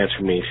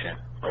transformation,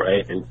 all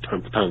right, and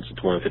turns to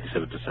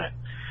 257%.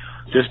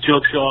 Just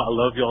jokes, y'all. I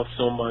love y'all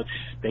so much.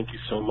 Thank you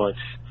so much.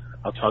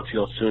 I'll talk to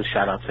y'all soon.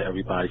 Shout out to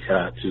everybody. Shout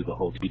out to the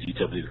whole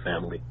BGW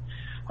family.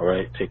 All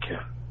right, take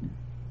care.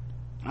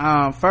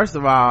 First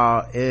of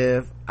all,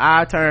 if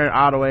I turn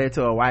all the way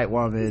into a white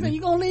woman, so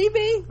you gonna leave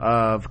me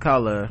of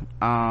color,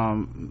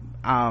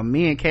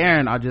 me and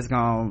Karen are just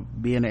gonna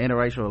be in an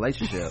interracial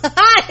relationship.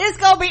 It's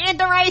gonna be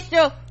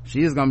interracial.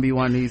 She's gonna be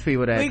one of these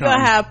people that we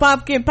gonna have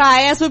pumpkin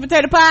pie and sweet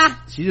potato pie.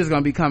 She's just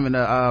gonna be coming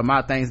to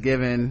my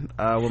Thanksgiving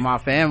with my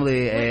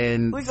family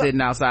and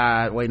sitting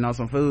outside waiting on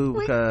some food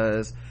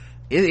because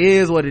it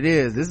is what it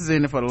is. This is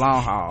in it for the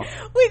long haul.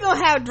 We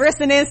gonna have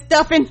dressing and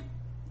stuffing.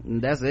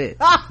 And that's it.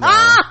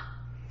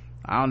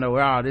 I don't know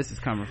where all this is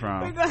coming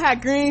from. We're gonna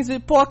have greens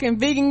with pork and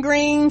vegan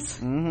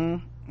greens.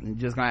 You're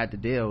just gonna have to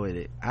deal with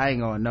it. I ain't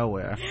going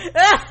nowhere.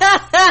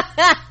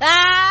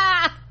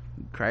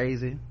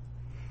 Crazy.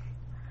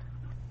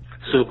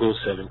 Silver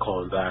 7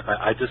 calling back.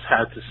 I just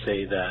had to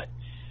say that,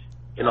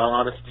 in all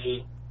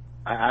honesty,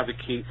 I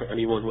advocate for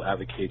anyone who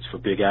advocates for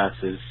big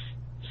asses.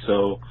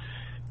 So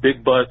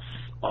big butts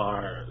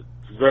are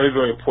very,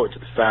 very important to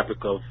the fabric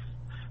of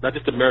not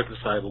just American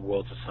society, but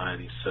world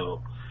society.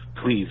 So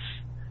please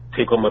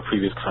take all my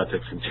previous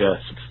context in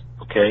jest,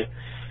 okay?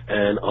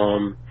 And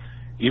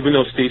even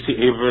though Stacey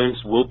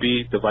Abrams will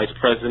be the vice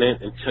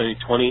president in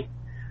 2020,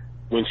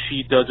 when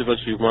she does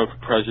eventually run for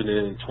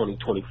president in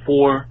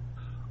 2024,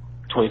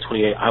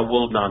 2028, I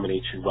will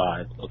nominate you,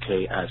 Rod,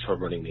 okay, as her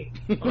running mate.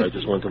 All right,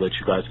 just wanted to let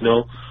you guys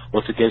know.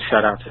 Once again,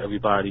 shout out to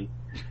everybody.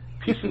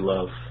 Peace and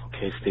love.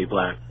 Okay, stay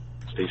black,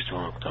 stay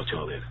strong. Talk to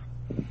y'all later.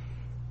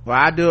 Well,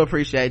 I do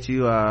appreciate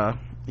you,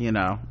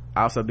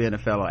 also being a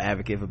fellow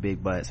advocate for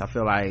big butts. I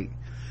feel like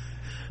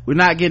we're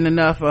not getting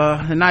enough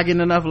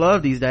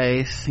love these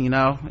days.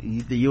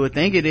 You would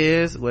think it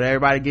is, with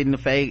everybody getting the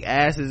fake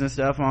asses and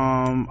stuff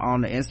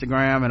on the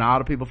Instagram and all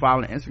the people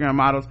following the Instagram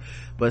models,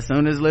 but as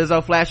soon as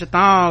Lizzo flashed a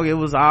thong, it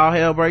was all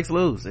hell breaks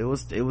loose. It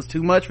was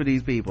too much for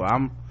these people.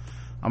 I'm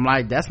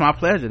like, that's my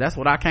pleasure. That's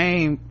what I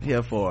came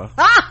here for. You know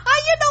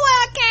where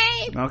I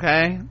came.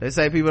 Okay, they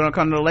say people don't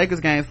come to the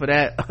Lakers games for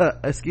that.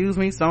 Excuse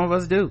me, some of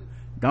us do.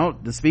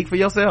 Don't speak for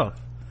yourself.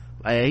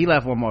 He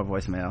left one more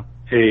voicemail.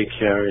 Hey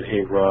Karen,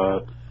 hey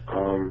Rob,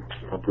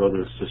 my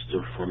brother and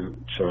sister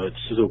from Charlotte.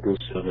 This is Open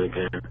 7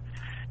 again.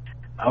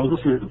 I was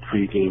listening to the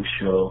pregame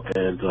show,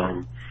 and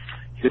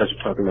you guys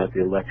were talking about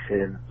the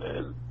election,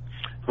 and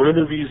one of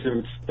the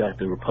reasons that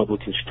the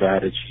Republican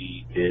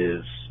strategy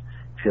is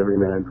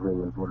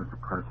gerrymandering and voting for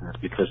president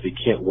is because they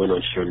can't win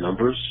on sheer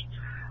numbers.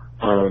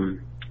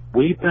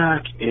 Way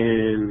back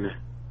in,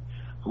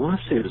 I want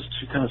to say it was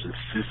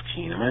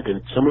 2015, it might have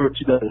been somewhere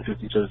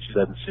 2015 to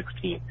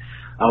 2016,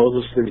 I was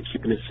listening to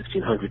Keeping It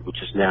 1600,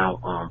 which is now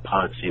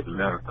Pod Save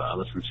America. I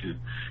listened to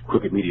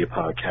Crooked Media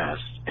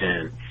Podcast,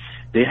 and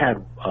they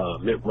had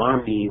Mitt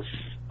Romney's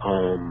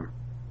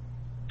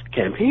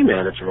campaign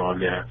manager on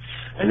there,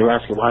 and they're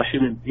asking why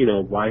shouldn't,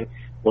 why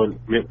when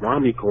Mitt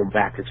Romney going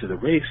back into the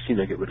race,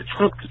 get rid of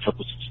Trump, because Trump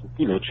was,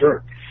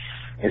 jerk.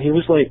 And he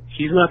was like,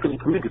 he's not going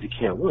to come in because he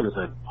can't win. It's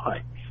like,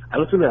 why? I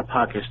listened to that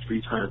podcast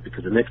 3 times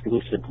because the next thing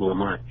he said blew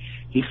my mind.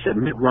 He said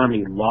Mitt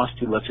Romney lost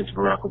the election to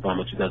Barack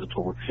Obama in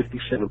 2012 with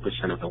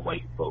 57% of the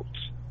white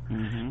votes.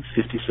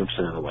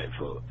 57% of the white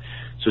vote.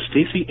 So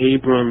Stacey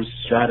Abrams'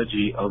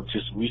 strategy of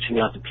just reaching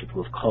out to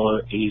people of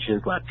color,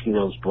 Asians,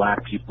 Latinos,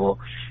 black people,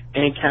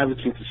 and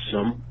canvassing to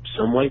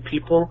some white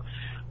people,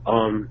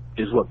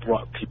 is what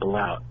brought people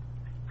out.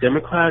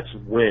 Democrats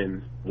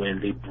win when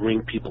they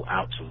bring people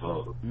out to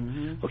vote.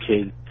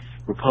 Okay?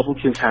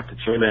 Republicans have to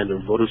gerrymander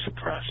and voter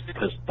suppress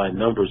because by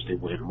numbers they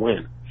wouldn't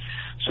win.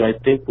 So I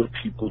think with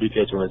people who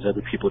get as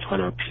other people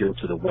trying to appeal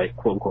to the white,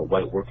 quote unquote,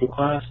 white working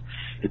class,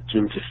 it's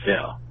doomed to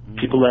fail.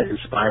 People that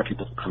inspire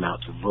people to come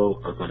out to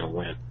vote are going to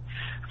win.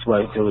 That's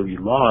why Hillary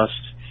lost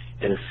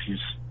in a few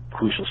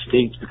crucial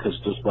states, because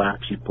those black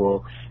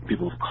people,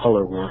 people of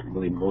color, weren't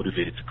really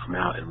motivated to come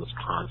out in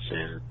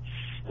Wisconsin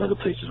and other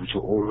places, which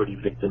were already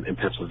victims, in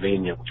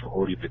Pennsylvania, which were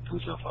already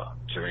victims of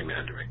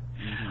gerrymandering.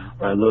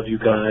 I love you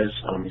guys.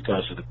 You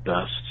guys are the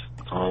best.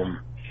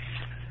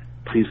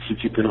 Please keep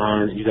keeping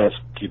on. You guys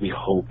give me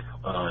hope,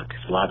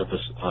 because a lot of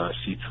us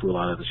see through a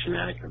lot of the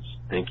shenanigans.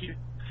 Thank you.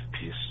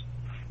 Peace.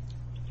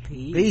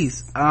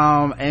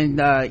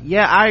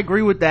 Yeah, I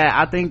agree with that.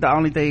 I think the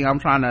only thing I'm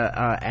trying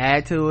to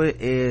add to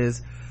it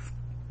is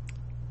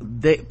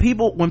that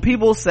when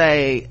people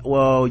say,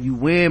 well, you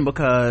win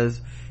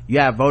because you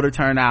have voter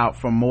turnout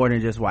from more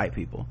than just white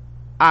people.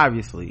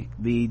 Obviously,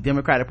 the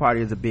Democratic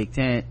Party is a big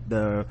tent.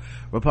 The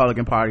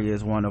Republican Party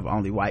is one of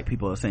only white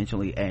people,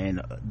 essentially,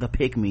 and the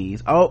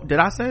pick-me's. Oh, did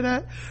I say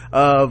that?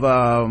 Of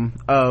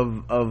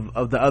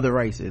the other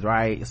races,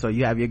 right? So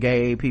you have your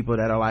gay people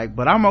that are like,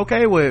 but I'm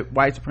okay with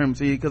white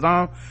supremacy because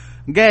I'm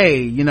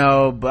gay,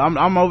 but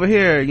I'm over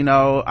here,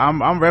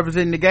 I'm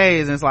representing the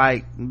gays. And it's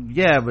like,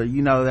 yeah, but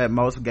that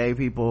most gay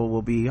people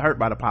will be hurt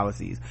by the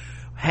policies.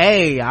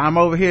 Hey, I'm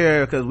over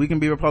here because we can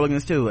be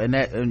Republicans too,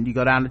 and you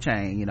go down the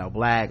chain,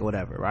 black,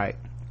 whatever, right?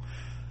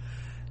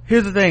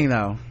 Here's the thing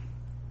though,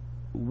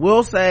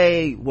 we'll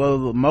say,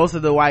 well, most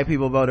of the white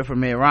people voted for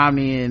Mitt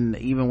Romney, and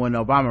even when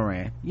Obama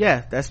ran,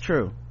 yeah, that's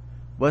true,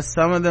 but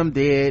some of them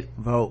did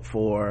vote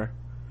for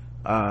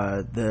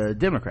the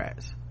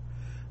Democrats.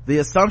 The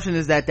assumption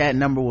is that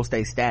number will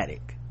stay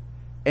static,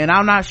 and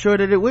I'm not sure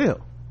that it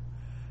will,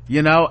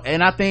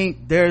 and I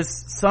think there's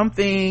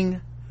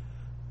something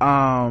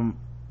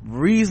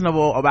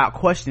reasonable about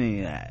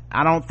questioning that.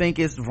 I don't think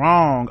it's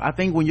wrong. I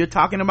think when you're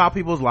talking about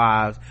people's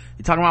lives,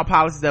 you're talking about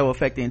policies that will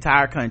affect the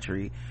entire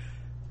country,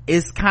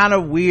 it's kind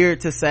of weird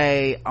to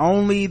say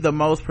only the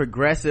most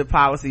progressive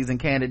policies and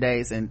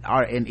candidates and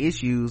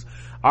issues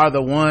are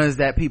the ones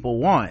that people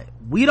want.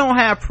 We don't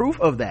have proof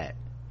of that.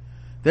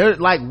 There,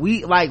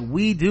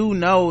 we do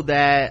know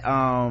that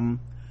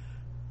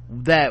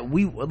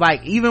we,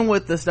 even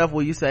with the stuff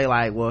where you say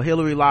well,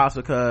 Hillary lost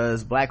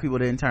because black people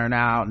didn't turn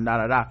out and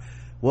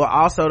well,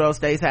 also those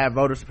states have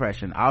voter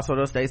suppression. Also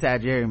those states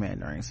have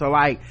gerrymandering. So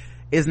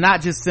it's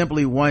not just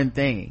simply one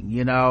thing,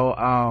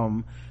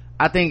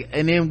 I think,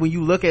 and then when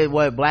you look at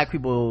what black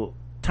people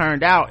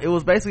turned out, it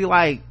was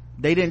basically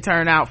they didn't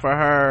turn out for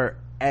her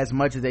as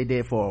much as they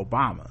did for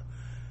Obama.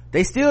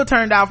 They still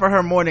turned out for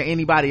her more than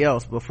anybody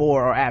else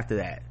before or after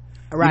that.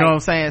 Right. You know what I'm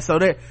saying? So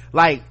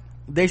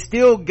they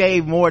still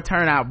gave more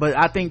turnout, but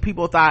I think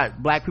people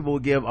thought black people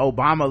would give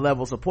Obama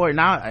level support.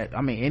 Now,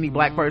 I mean, any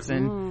black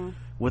person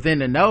within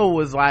the know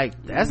was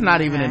that's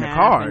not even in the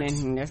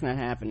cards. That's not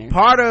happening.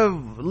 Part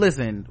of,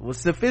 listen, as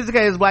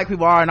sophisticated as black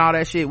people are and all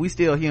that shit, we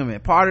still human.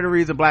 Part of the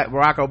reason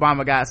Barack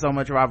Obama got so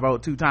much of our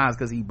vote 2 times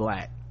because he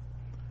black.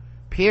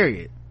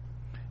 Period.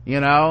 He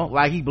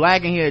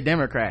black and he a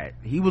Democrat.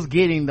 He was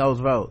getting those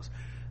votes.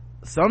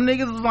 Some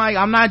niggas was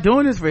I'm not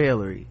doing this for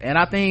Hillary. And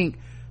I think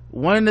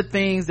one of the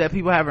things that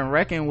people haven't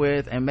reckoned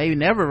with and maybe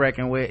never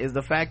reckoned with is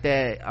the fact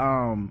that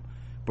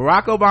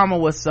Barack Obama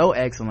was so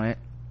excellent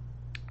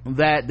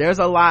that there's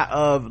a lot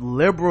of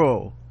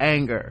liberal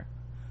anger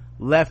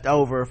left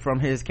over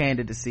from his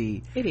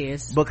candidacy. It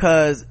is.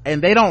 Because,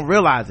 and they don't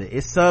realize it.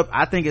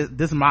 I think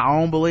this is my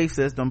own belief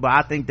system, but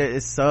I think that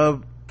it's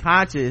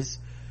subconscious.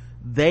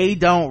 They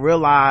don't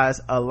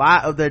realize a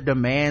lot of the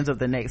demands of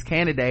the next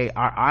candidate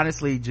are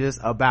honestly just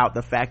about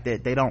the fact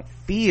that they don't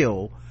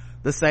feel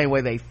the same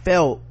way they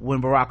felt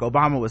when Barack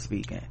Obama was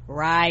speaking.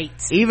 Right.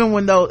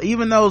 Even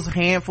those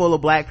handful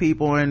of black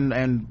people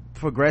and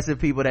progressive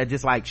people that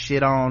just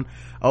shit on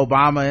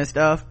Obama and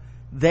stuff,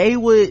 they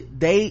will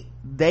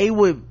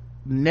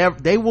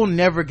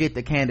never get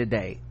the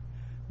candidate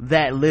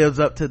that lives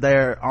up to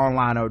their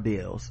online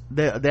ideals.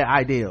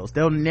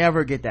 They'll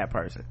never get that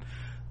person.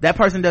 That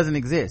person doesn't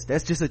exist.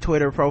 That's just a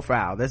Twitter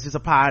profile. That's just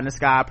a pie in the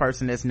sky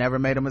person that's never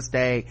made a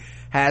mistake,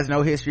 has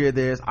no history of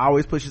this,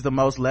 always pushes the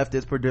most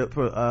leftist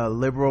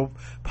liberal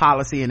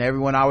policy, and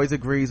everyone always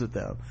agrees with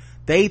them.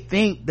 They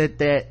think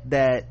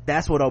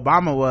that's what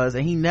Obama was,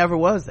 and he never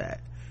was that.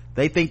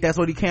 They think that's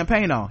what he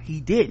campaigned on. He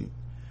didn't.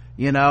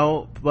 you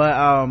know.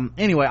 But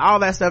anyway, all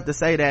that stuff to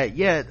say that,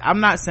 yeah, I'm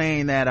not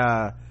saying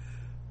that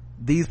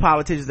these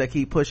politicians that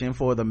keep pushing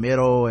for the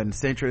middle and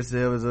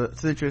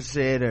centrist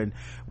shit, and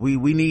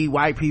we need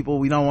white people,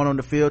 we don't want them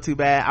to feel too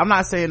bad. I'm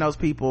not saying those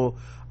people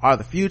are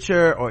the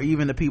future, or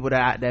even the people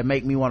that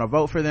make me want to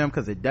vote for them,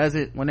 because it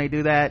doesn't when they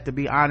do that. To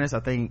be honest, I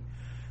think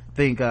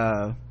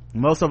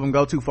most of them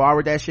go too far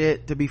with that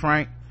shit, to be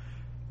frank.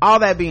 All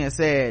that being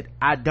said,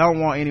 I don't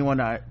want anyone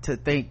to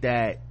think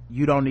that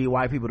you don't need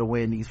white people to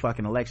win these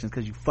fucking elections,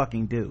 because you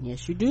fucking do.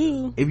 Yes, you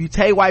do. If you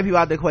take white people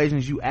out the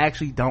equations, you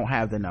actually don't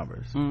have the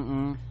numbers.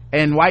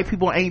 And white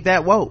people ain't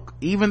that woke.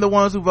 Even the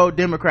ones who vote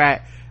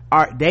Democrat,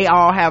 they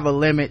all have a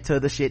limit to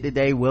the shit that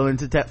they willing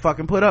to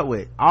fucking put up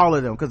with. All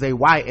of them, because they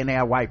white and they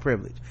have white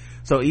privilege.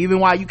 So even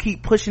while you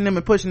keep pushing them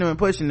and pushing them and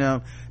pushing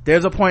them,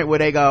 there's a point where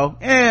they go,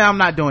 I'm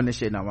not doing this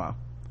shit no more.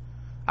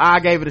 I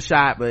gave it a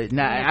shot, but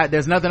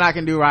there's nothing I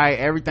can do right.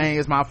 Everything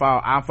is my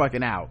fault. I'm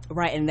fucking out.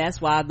 Right, and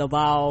that's why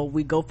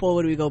we go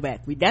forward, we go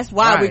back. That's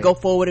why we go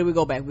forward and we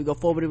go back. We go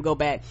forward and we go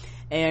back.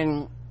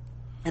 And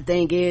the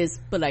thing is,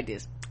 put like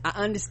this, I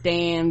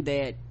understand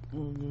that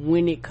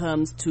when it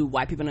comes to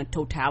white people in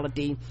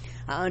totality,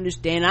 I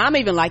understand. I'm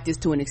even like this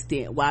to an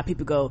extent. Why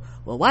people go,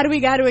 well, why do we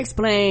got to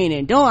explain?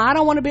 And I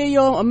don't want to be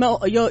your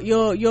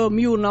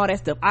mule and all that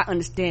stuff. I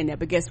understand that,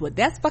 but guess what?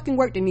 That's fucking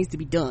work that needs to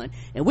be done,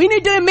 and we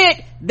need to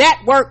admit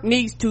that work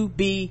needs to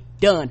be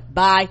done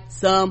by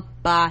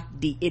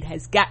somebody. It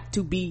has got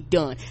to be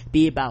done.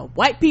 Be it about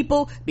white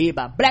people, be it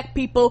about black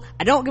people.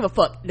 I don't give a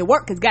fuck. The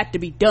work has got to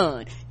be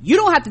done. You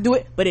don't have to do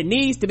it, but it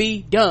needs to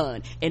be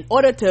done in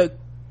order to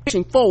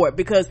pushing forward,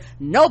 because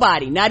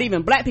nobody, not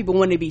even black people,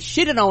 want to be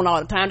shitted on all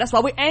the time. That's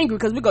why we're angry,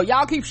 because we go,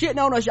 y'all keep shitting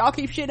on us, y'all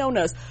keep shitting on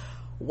us.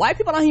 White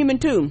people are human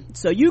too,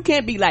 so you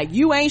can't be like,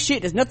 you ain't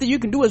shit, there's nothing you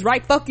can do is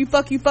right, fuck you,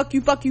 fuck you, fuck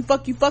you, fuck you,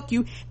 fuck you, fuck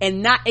you,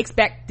 and not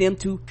expect them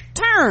to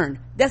turn.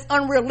 That's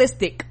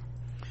unrealistic.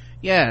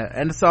 Yeah,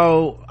 and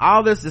so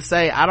all this to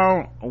say, I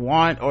don't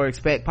want or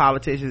expect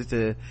politicians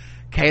to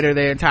cater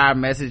their entire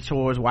message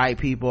towards white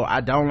people.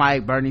 I don't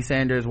like Bernie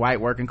Sanders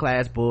white working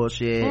class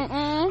bullshit.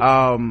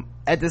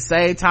 At the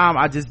same time,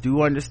 I just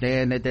do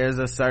understand that there's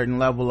a certain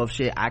level of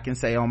shit I can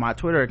say on my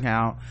Twitter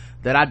account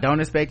that I don't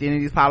expect any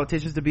of these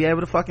politicians to be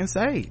able to fucking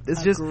say.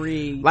 It's just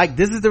like,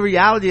 this is the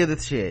reality of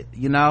this shit,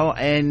 you know.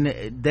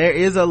 And there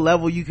is a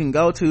level you can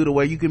go to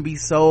where you can be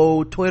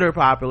so Twitter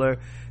popular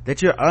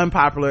that you're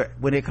unpopular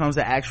when it comes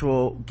to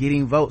actual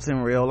getting votes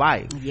in real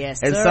life.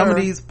 Yes, and sir. Some of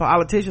these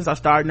politicians are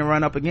starting to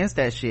run up against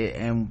that shit,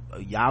 and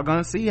y'all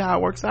gonna see how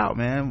it works out,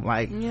 man.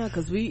 Like, yeah,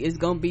 because it's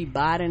gonna be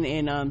Biden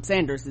and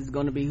Sanders is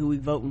gonna be who we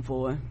voting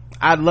for.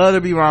 I'd love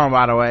to be wrong,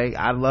 by the way.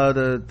 I'd love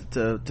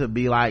to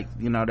be like,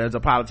 you know, there's a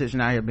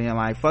politician out here being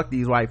like, fuck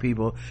these white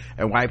people,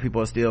 and white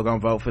people are still gonna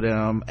vote for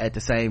them at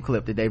the same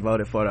clip that they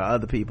voted for the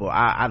other people.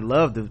 I'd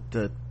love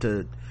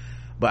to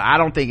but I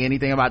don't think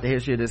anything about the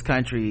history of this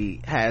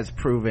country has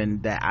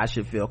proven that I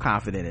should feel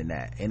confident in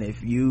that. And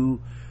if you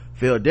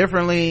feel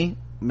differently,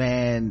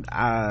 man,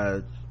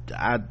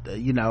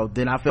 you know,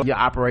 then I feel you're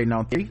operating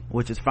on theory,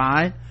 which is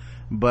fine,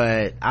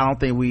 but I don't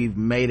think we've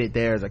made it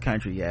there as a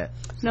country yet.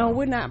 So. No,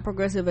 we're not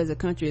progressive as a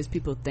country as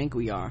people think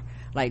we are.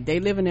 Like, they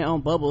live in their own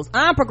bubbles.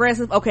 I'm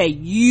progressive. Okay,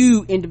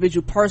 you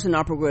individual person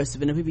are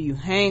progressive, and the people you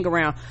hang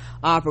around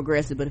are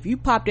progressive. But if you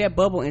pop that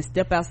bubble and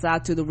step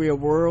outside to the real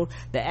world,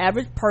 the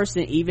average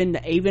person, even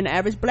the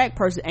average black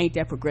person, ain't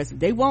that progressive.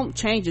 They want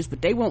changes,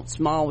 but they want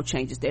small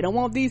changes. They don't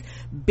want these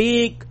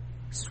big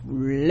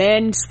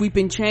land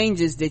sweeping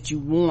changes that you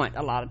want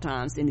a lot of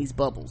times in these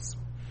bubbles.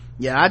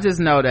 Yeah, I just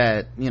know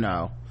that, you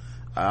know,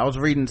 I was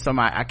reading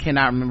somebody, I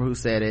cannot remember who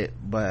said it,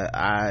 but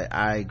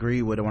I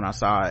agree with it when I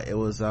saw it. It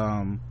was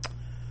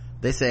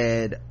they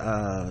said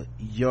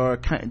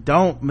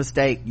don't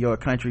mistake your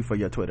country for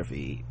your Twitter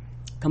feed.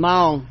 Come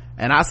on.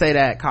 And I say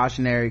that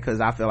cautionary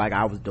because I feel like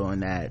I was doing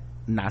that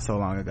not so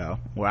long ago,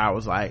 where I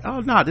was like,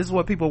 oh no, this is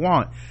what people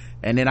want,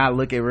 and then I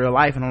look at real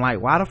life and I'm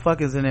like, why the fuck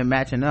isn't it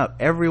matching up?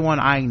 Everyone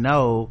I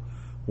know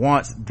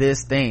wants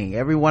this thing,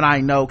 everyone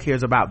I know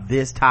cares about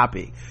this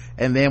topic,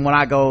 and then when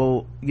I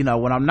go, you know,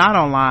 when I'm not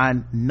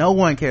online, no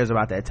one cares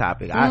about that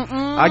topic.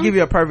 I'll give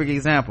you a perfect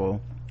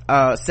example.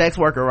 Sex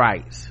worker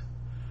rights,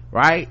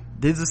 right?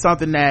 This is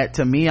something that,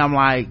 to me, I'm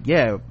like,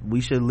 yeah, we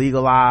should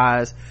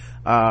legalize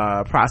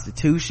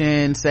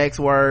prostitution. Sex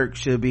work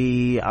should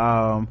be,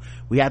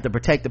 we have to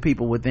protect the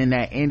people within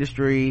that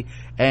industry,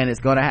 and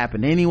it's going to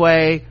happen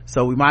anyway,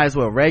 so we might as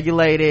well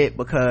regulate it,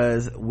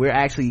 because we're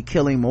actually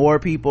killing more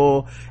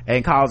people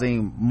and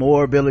causing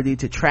more ability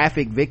to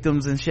traffic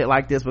victims and shit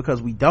like this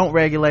because we don't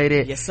regulate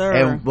it. Yes, sir.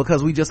 And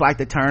because we just like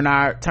to turn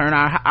our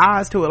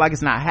eyes to it like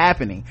it's not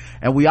happening.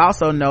 And we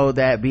also know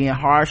that being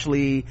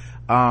harshly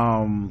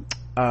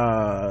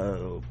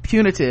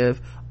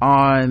punitive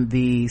on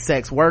the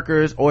sex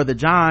workers or the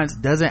Johns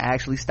doesn't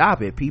actually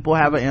stop it. People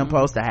have an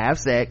impulse to have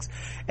sex,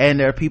 and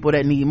there are people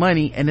that need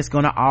money, and it's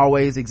going to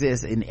always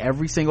exist in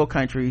every single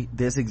country.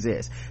 This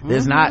exists.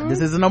 This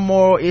isn't a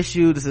moral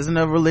issue, this isn't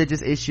a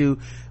religious issue.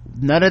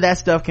 none of that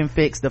stuff can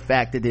fix the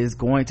fact that it's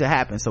going to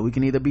happen. So we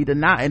can either be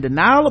in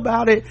denial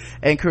about it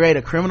and create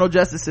a criminal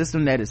justice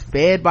system that is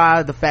fed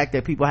by the fact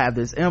that people have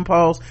this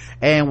impulse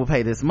and will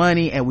pay this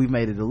money and we've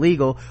made it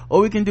illegal,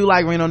 or we can do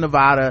like Reno,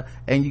 Nevada,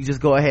 and you just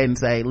go ahead and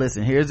say,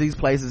 listen, here's these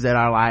places that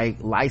are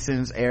like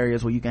licensed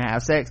areas where you can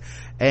have sex,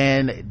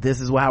 and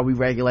this is how we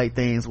regulate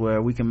things,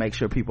 where we can make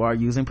sure people are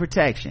using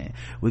protection,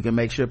 we can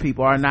make sure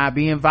people are not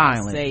being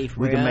violent, safe,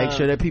 we can make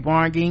sure that people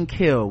aren't getting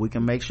killed, we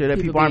can make sure that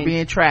people aren't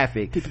being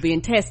trafficked, people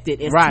being tested,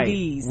 STDs.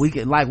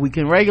 Right, we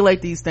can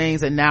regulate these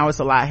things, and now it's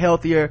a lot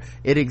healthier.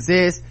 It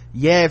exists.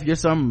 Yeah, if you're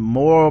some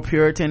moral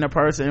Puritan or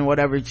person or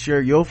whatever,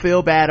 sure, you'll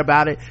feel bad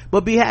about it,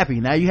 but be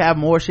happy. Now you have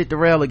more shit to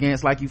rail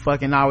against, like you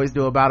fucking always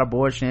do about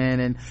abortion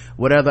and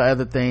whatever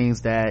other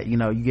things that, you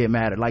know, you get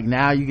mad at. Like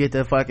now you get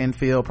to fucking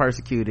feel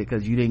persecuted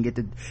because you didn't get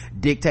to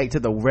dictate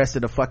to the rest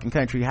of the fucking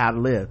country how to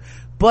live.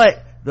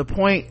 But the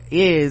point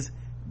is,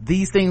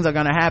 these things are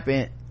gonna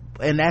happen,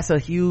 and that's a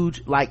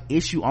huge like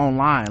issue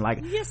online. Like,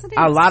 yes,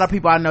 a lot of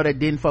people I know that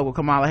didn't fuck with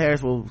Kamala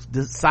Harris will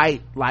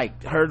cite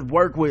like her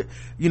work with,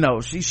 you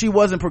know, she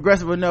wasn't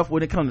progressive enough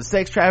when it comes to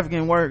sex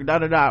trafficking work,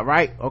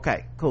 right?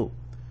 Okay, cool.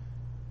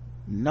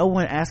 No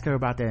one asked her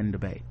about that in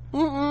debate.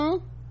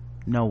 No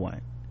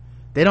one.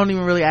 They don't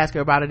even really ask her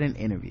about it in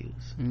interviews.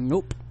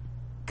 Nope.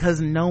 Because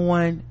no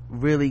one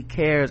really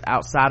cares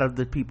outside of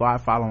the people I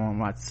follow on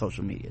my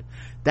social media.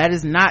 That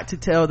is not to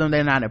tell them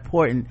they're not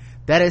important.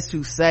 That is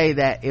to say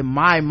that in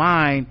my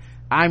mind,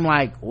 I'm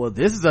like, well,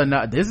 this is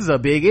a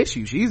big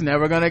issue. She's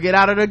never gonna get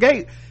out of the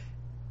gate.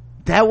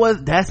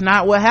 That's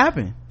not what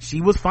happened.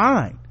 She was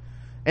fine.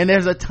 And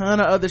there's a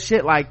ton of other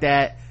shit like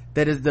that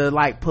is the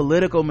like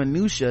political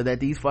minutia that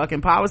these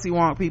fucking policy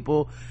wonk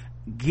people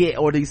get,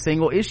 or these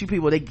single issue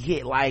people, they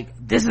get like,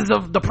 this is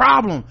the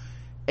problem.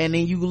 And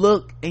then you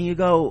look and you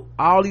go,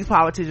 all these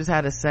politicians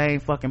had the same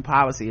fucking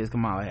policy as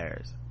Kamala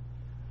Harris.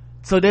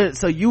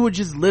 So you were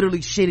just literally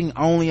shitting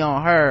only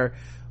on her,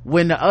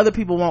 when the other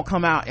people won't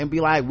come out and be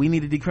like, we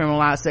need to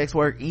decriminalize sex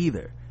work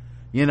either.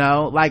 You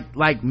know,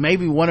 like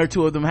maybe one or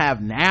two of them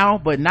have now,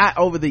 but not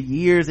over the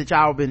years that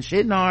y'all have been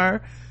shitting on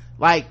her.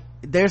 Like,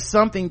 there's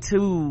something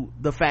to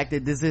the fact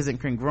that this isn't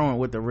congruent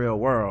with the real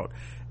world.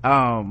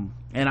 And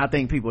I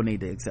think people need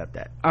to accept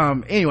that.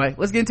 Anyway,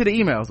 let's get into the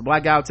emails.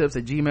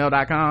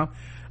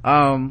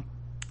 blackguywhotips@gmail.com.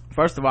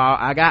 First of all,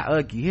 I got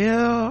a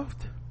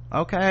gift.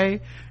 Okay.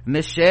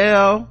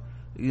 Nichelle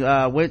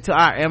went to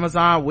our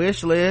Amazon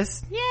wish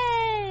list.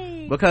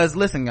 Yay! Because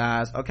listen,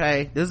 guys,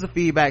 okay, this is a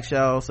feedback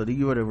show, so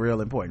you are the real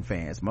important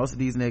fans. Most of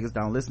these niggas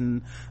don't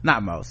listen.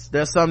 Not most.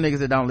 There's some niggas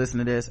that don't listen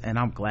to this, and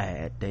I'm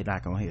glad they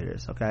not gonna hear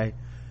this. Okay,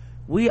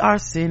 we are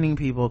sending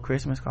people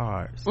Christmas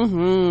cards.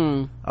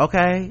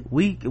 Okay,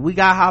 we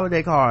got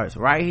holiday cards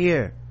right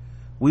here.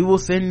 We will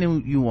send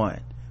you one.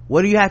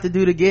 What do you have to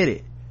do to get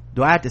it?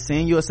 Do I have to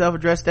send you a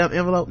self-addressed stamp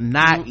envelope?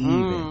 Not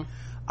even.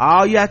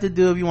 All you have to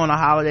do if you want a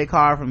holiday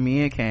card from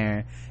me and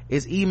Karen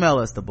is email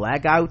us, the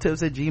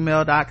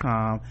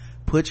blackguywhotips@gmail.com.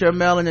 Put your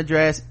mailing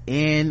address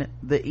in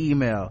the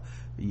email.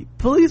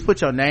 Please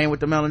put your name with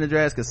the mailing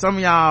address, because some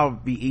of y'all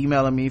be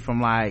emailing me from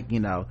like, you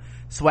know,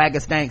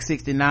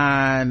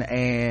 swaggerstank69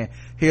 and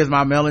here's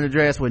my mailing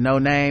address with no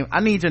name. I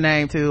need your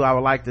name too. I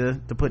would like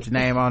to put your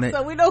name on it,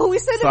 so we know who we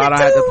sending it to. So I don't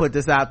have to put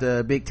this out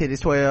to Big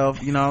Titties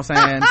 12, you know what I'm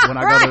saying? When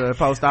I go to the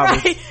post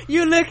office, right.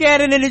 You look at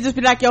it and it just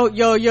be like your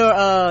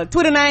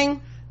Twitter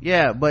name.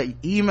 Yeah, but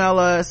email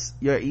us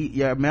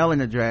your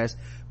mailing address.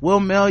 We'll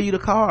mail you the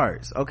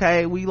cards.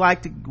 Okay,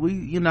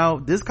 you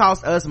know, this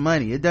costs us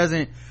money. It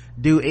doesn't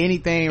do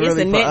anything really for us.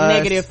 It's a net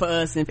negative for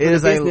us and for the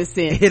business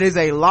sense. It is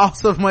a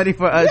loss of money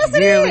for us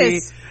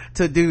yearly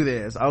to do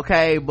this.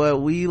 Okay,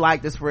 but we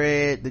like to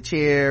spread the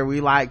cheer.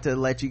 We like to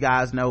let you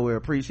guys know we're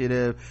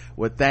appreciative,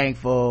 we're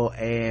thankful,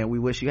 and we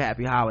wish you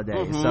happy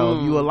holidays. So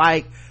if you would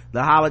like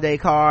the holiday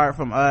card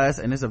from us,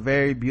 and it's a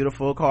very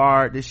beautiful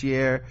card this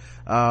year,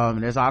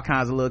 there's all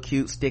kinds of little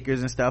cute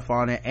stickers and stuff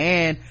on it,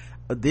 and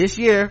this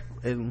year,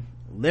 in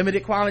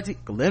limited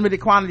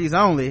quantities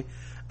only,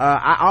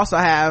 I also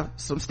have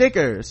some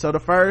stickers. So the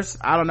first,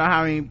 I don't know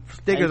how many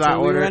stickers I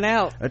ordered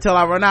until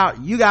I run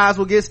out. You guys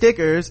will get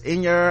stickers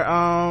in your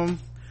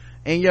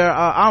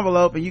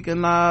envelope, and you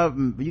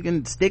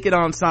can stick it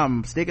on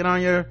something. Stick it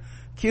on your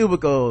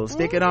cubicle,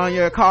 stick it on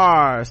your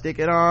car, stick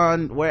it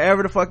on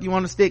wherever the fuck you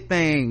want to stick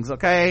things.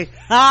 Okay.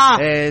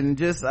 And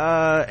just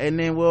and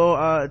then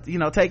we'll you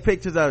know, take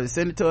pictures of it,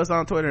 send it to us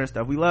on Twitter and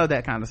stuff. We love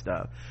that kind of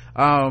stuff.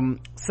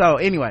 So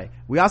anyway,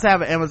 we also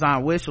have an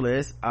Amazon wish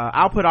list.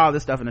 I'll put all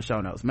this stuff in the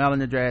show notes,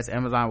 mailing address,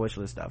 Amazon wish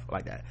list, stuff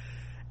like that.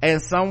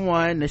 And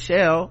someone,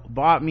 Nichelle,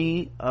 bought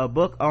me a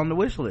book on the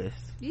wish list.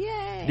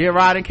 Yay. Dear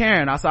Rod and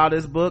Karen, I saw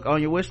this book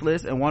on your wish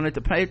list and wanted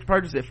to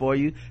purchase it for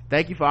you.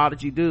 Thank you for all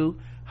that you do.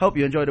 Hope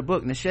you enjoy the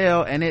book,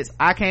 Nichelle. And it's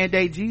I Can't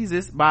Date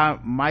Jesus by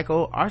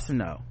Michael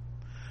Arsenault.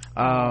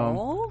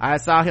 I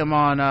saw him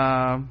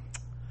on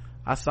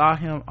I saw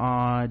him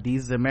on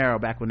Deez and Mero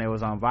back when they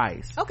was on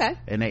Vice. Okay.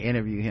 And they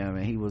interviewed him,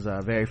 and he was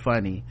very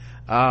funny.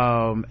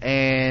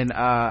 And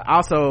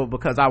also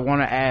because I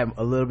want to add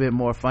a little bit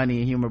more funny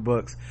and humor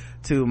books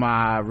to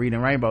my Reading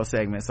Rainbow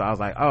segment, so I was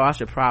like, oh, I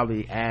should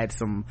probably add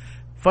some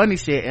funny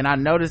shit. And I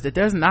noticed that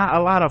there's not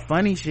a lot of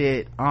funny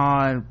shit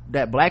on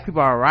that black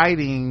people are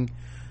writing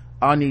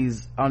at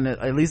least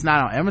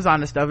not on Amazon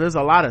and stuff. There's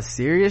a lot of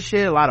serious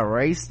shit, a lot of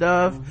race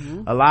stuff,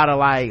 a lot of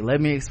like,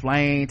 let me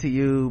explain to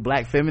you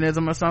black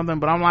feminism or something.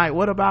 But I'm like,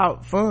 what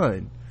about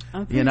fun?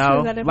 You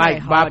know, sure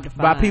like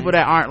by people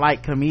that aren't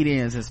like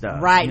comedians and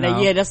stuff, right? You know?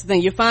 Yeah, that's the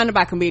thing, you're finding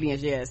by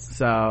comedians. Yes.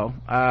 So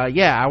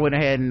I went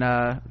ahead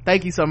and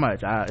thank you so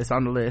much. It's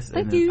on the list.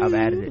 Thank you. I've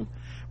added it.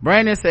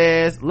 Brandon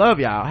says, love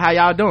y'all. How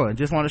y'all doing?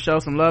 Just want to show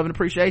some love and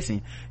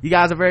appreciation. You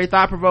guys are very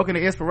thought-provoking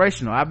and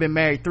inspirational. I've been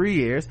married 3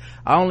 years.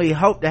 I only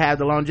hope to have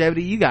the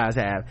longevity you guys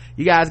have.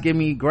 You guys give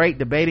me great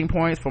debating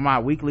points for my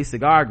weekly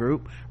cigar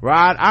group.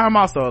 Rod, I'm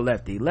also a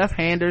lefty.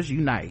 Left-handers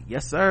unite.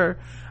 Yes, sir.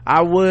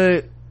 I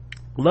would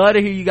love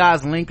to hear you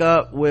guys link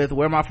up with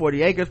Where My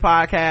 40 Acres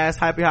podcast.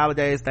 Happy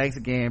holidays. Thanks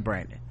again,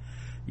 Brandon.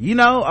 You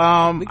know,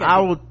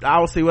 I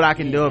will see what I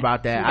can do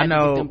about that. I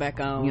know,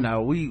 you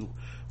know,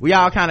 we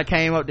all kind of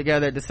came up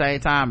together at the same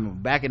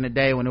time back in the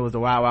day when it was the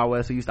Wild Wild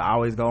West. We used to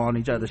always go on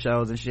each other's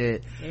shows and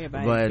shit.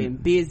 Everybody's been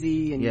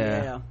busy and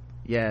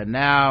yeah,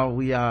 now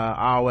we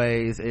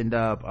always end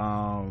up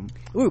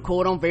we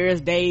record on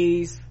various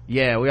days.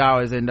 Yeah, we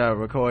always end up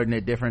recording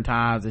at different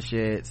times and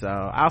shit. So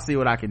I'll see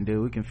what I can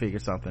do. We can figure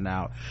something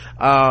out.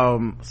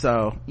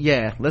 So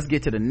yeah, let's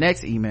get to the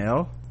next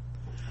email.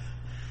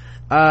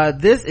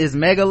 This is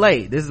mega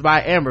late. This is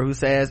by Amber, who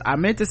says, I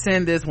meant to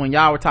send this when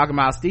y'all were talking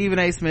about Stephen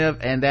A. Smith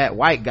and that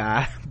white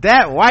guy.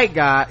 That white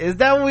guy, is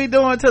that what we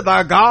doing to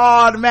the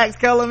god Max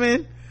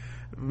Kellerman?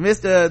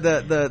 Mr.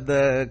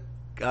 the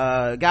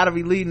gotta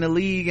be leading the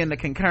league in the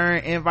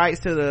concurrent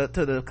invites to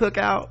the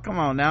cookout. Come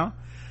on now.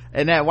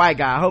 And that white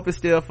guy, I hope it's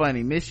still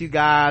funny. Miss you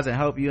guys and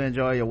hope you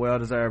enjoy your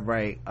well-deserved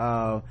break.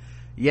 Yeah,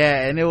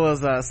 and it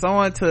was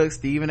someone took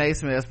Stephen A.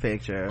 Smith's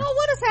picture. Oh,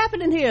 what is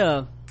happening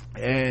here?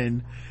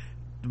 And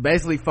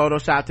basically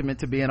photoshopped him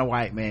into being a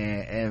white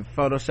man and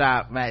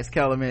photoshopped Max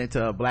Kellerman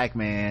into a black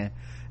man.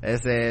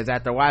 It says,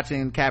 after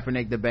watching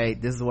Kaepernick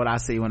debate, this is what I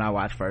see when I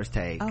watch First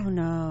Take. Oh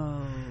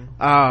no.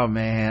 Oh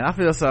man, I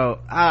feel so,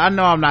 I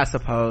know I'm not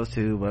supposed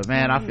to, but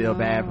man, I feel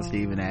bad for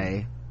Stephen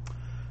A.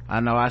 I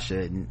know I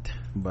shouldn't,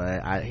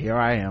 but here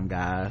I am,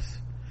 guys.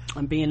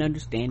 I'm being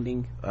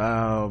understanding.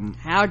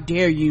 How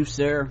dare you,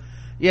 sir?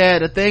 Yeah,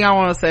 the thing I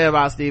want to say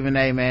about Stephen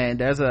A, man,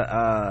 there's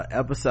a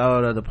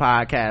episode of the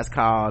podcast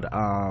called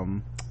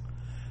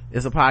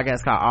it's a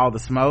podcast called All the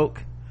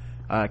Smoke.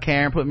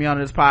 Karen put me on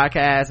this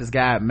podcast. It's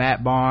got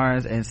Matt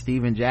Barnes and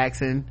Steven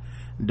Jackson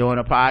doing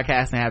a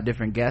podcast and have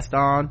different guests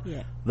on.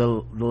 Yeah. The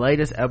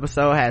latest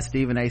episode has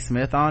Stephen A.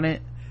 Smith on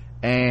it,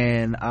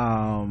 and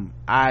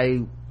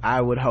I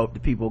would hope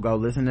that people go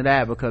listen to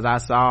that, because I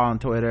saw on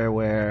Twitter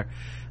where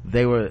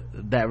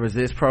that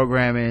Resist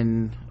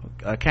Programming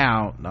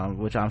account,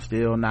 which I'm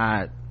still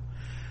not,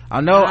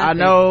 I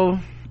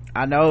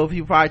know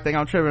people probably think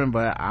I'm tripping,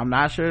 but I'm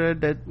not sure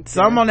that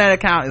some on that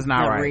account is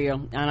not right.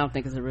 Real. I don't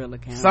think it's a real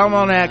account. Some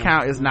on that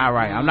account is not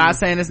right. I'm not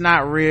saying it's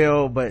not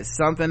real, but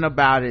something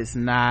about it's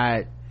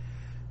not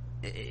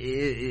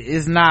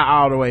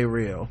all the way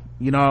real.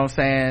 You know what I'm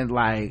saying?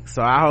 Like,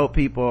 so I hope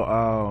people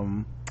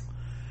I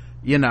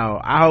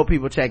hope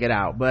people check it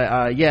out.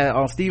 But yeah,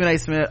 on Stephen A.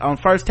 Smith on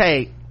First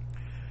Take,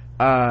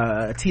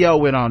 T.O.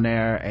 went on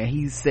there and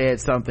he said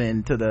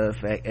something to the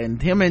effect,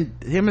 and him and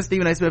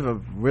Stephen A. Smith have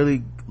a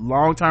really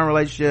long-term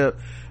relationship,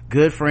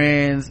 good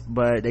friends,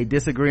 but they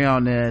disagree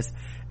on this,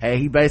 and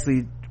he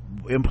basically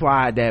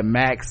implied that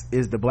Max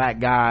is the black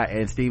guy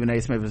and Stephen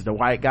A. Smith is the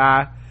white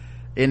guy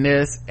in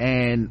this.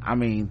 And I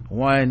mean,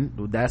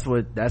 that's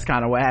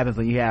kind of what happens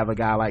when you have a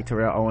guy like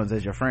Terrell Owens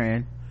as your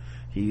friend.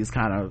 He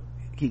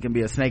can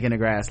be a snake in the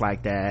grass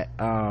like that.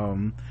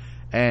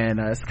 And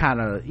it's kind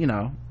of,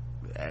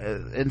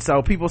 and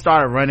so people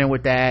started running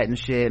with that and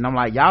shit, and I'm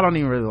like, y'all don't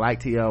even really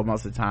like T.O.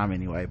 most of the time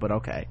anyway, but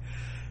okay,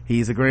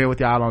 he's agreeing with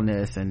y'all on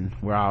this, and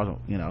we're all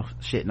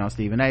shitting on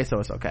Stephen A, so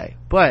it's okay.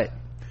 But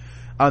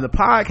on the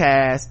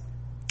podcast,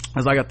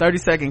 there's like a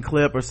 30-second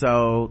clip or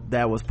so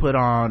that was put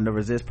on the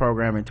Resist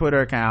Programming Twitter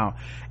account,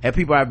 and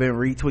people have been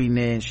retweeting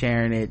it and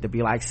sharing it to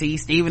be like, see,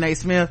 Stephen A.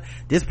 Smith,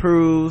 this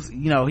proves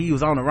he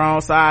was on the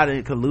wrong side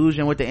of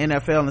collusion with the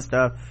NFL and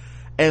stuff.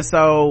 And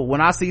so when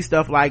I see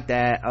stuff like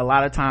that, a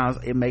lot of times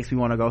it makes me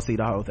want to go see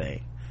the whole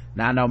thing.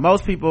 Now I know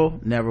most people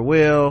never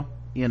will,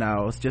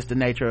 it's just the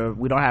nature of,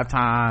 we don't have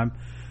time.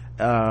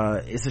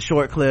 It's a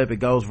short clip. It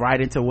goes right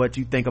into what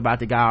you think about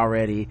the guy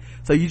already.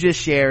 So you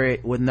just share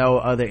it with no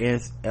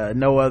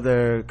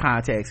other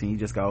context, and you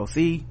just go,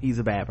 see, he's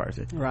a bad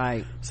person.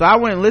 Right. So I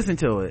went and listened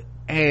to it,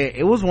 and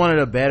it was one of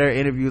the better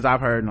interviews I've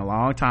heard in a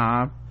long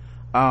time.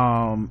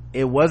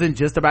 It wasn't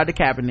just about the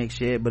Kaepernick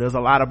shit, but it was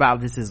a lot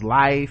about just his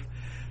life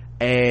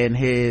and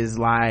his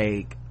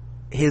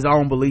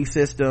own belief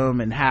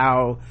system and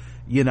how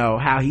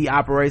he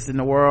operates in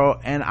the world.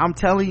 And I'm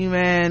telling you,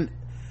 man,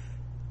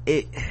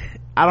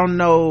 I don't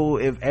know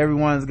if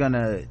everyone's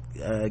gonna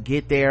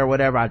get there or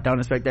whatever. I don't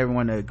expect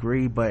everyone to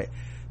agree, but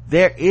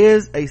there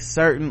is a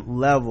certain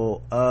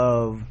level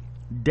of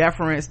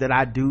deference that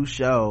I do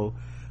show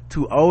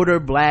to older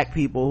black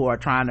people who are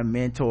trying to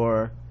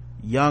mentor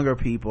younger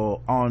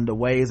people on the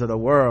ways of the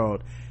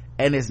world,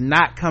 and it's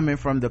not coming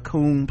from the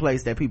coon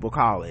place that people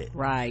call it,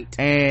 right?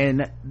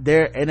 And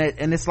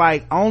it's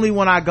like, only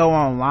when I go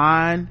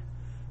online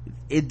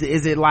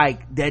is it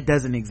like that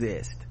doesn't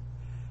exist.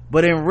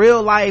 But in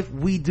real life,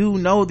 we do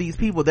know these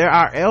people. They're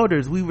our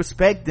elders. We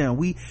respect them.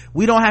 We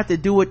don't have to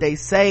do what they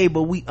say,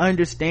 but we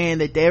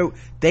understand that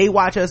they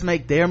watch us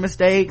make their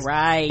mistakes.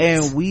 Right.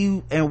 And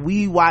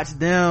we watch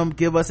them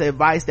give us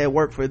advice that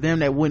worked for them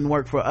that wouldn't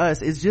work for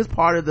us. It's just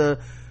part of the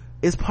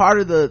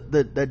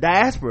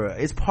diaspora.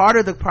 It's part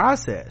of the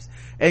process.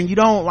 And you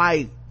don't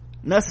like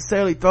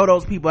necessarily throw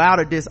those people out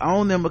or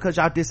disown them because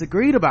y'all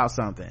disagreed about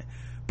something.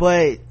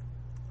 But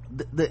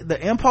the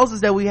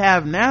impulses that we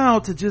have now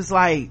to just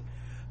like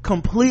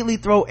completely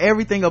throw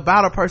everything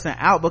about a person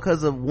out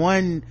because of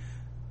one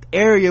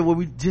area where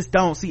we just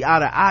don't see eye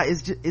to eye,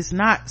 it's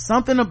not,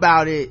 something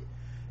about it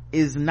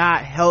is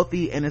not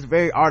healthy, and it's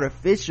very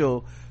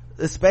artificial,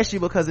 especially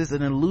because it's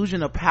an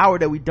illusion of power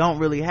that we don't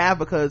really have,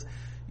 because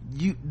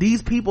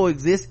these people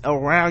exist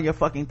around your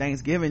fucking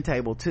Thanksgiving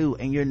table too,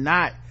 and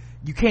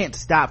you can't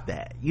stop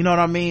that. You know what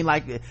I mean?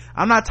 Like,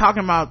 I'm not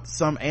talking about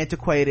some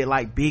antiquated,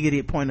 like,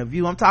 bigoted point of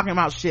view. I'm talking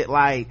about shit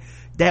like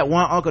that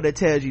one uncle that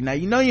tells you, now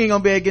you know you ain't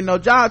gonna be able to get no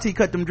job till you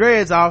cut them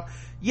dreads off.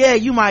 Yeah,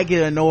 you might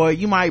get annoyed,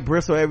 you might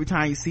bristle every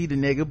time you see the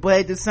nigga,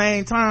 but at the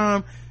same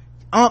time,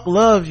 Unc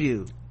loves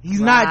you.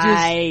 He's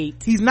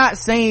not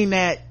saying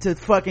that to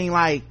fucking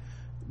like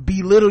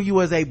belittle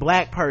you as a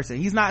black person.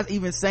 He's not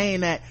even saying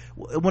that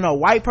when a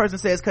white person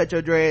says cut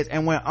your dreads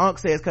and when Unc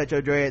says cut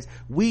your dreads,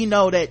 we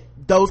know that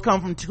those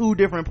come from two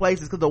different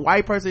places, because the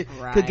white person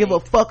could give a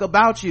fuck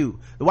about you.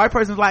 The white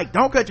person's like,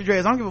 don't cut your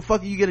dreads, I don't give a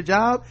fuck if you get a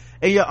job.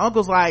 And your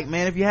uncle's like,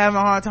 man, if you're having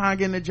a hard time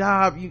getting a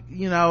job,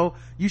 you know,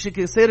 you should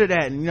consider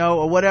that, you know,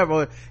 or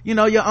whatever. You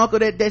know, your uncle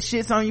that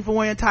shits on you for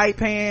wearing tight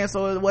pants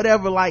or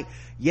whatever. Like,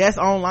 yes,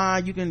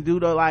 online you can do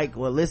the like,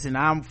 well, listen,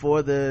 I'm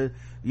for the,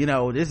 you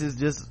know, this is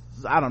just,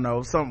 I don't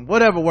know, some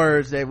whatever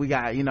words that we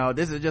got, you know,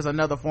 this is just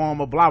another form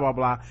of blah blah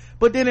blah.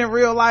 But then in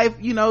real life,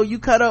 you know, you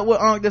cut up with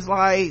Unc that's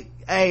like,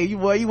 hey, you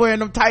wearing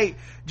them tight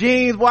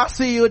jeans, boy, I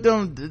see you with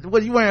them,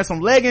 what, you wearing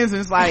some leggings?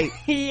 And it's like,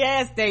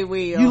 yes, they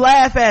will. You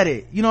laugh at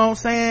it, you know what I'm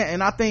saying?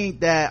 And I think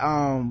that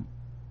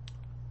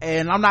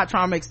and I'm not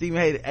trying to make Stephen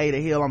A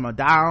the hill I'm gonna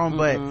die on,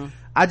 but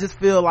I just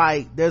feel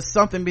like there's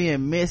something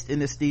being missed in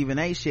the Stephen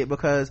A shit,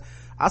 because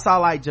I saw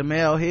like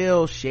Jamel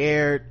Hill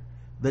shared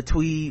the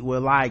tweet where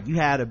like you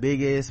had the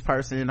biggest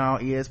person on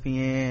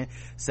ESPN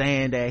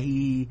saying that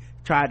he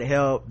tried to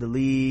help the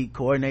league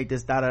coordinate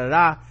this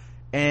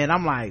and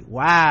I'm like,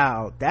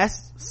 wow,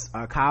 that's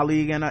a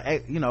colleague and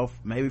a, you know,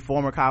 maybe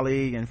former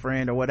colleague and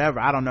friend or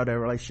whatever, I don't know their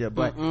relationship,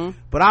 but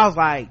I was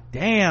like,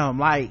 damn,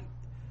 like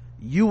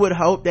you would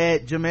hope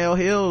that Jamel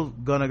Hill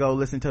gonna go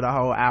listen to the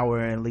whole hour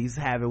and at least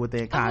have it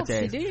within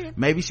context.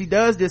 Maybe she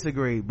does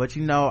disagree, but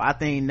you know, I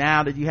think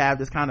now that you have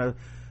this kind of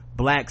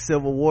black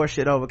civil war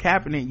shit over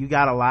Kaepernick, you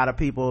got a lot of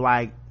people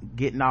like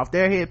getting off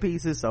their head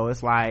pieces. So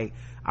it's like,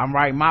 I'm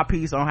writing my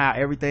piece on how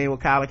everything with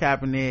Colin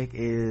Kaepernick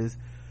is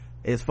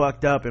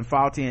fucked up and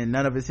faulty and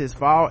none of it's his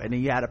fault, and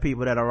then you have the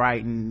people that are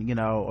writing, you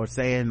know, or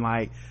saying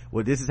like,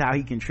 well, this is how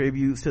he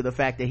contributes to the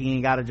fact that he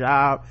ain't got a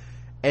job,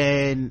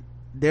 and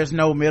there's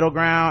no middle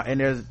ground,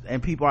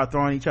 and people are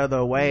throwing each other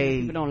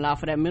away. People don't allow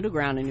for that middle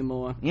ground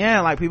anymore.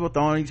 Yeah, like people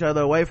throwing each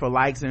other away for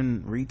likes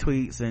and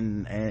retweets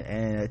and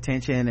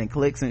attention and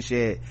clicks and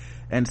shit.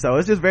 And so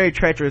it's just very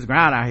treacherous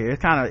ground out here. It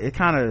kind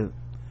of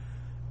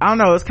I don't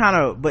know, it's kind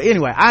of, but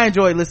anyway, I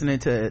enjoyed listening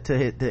to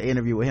the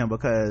interview with him,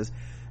 because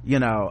you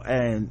know,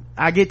 and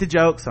I get the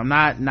jokes. I'm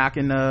not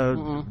knocking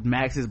the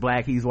Max is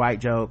black, he's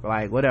white joke,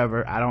 like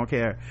whatever, I don't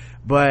care.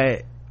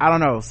 But I don't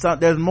know,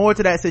 there's more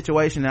to that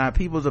situation than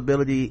people's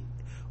ability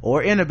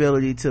or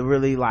inability to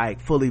really like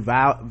fully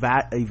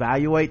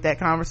evaluate that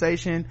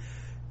conversation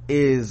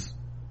is,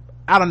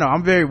 I don't know,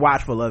 I'm very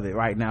watchful of it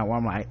right now, where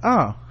I'm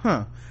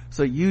like,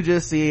 so you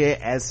just see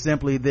it as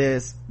simply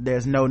this,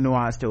 there's no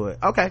nuance to it.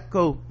 Okay,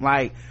 cool.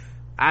 Like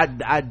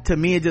I to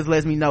me, it just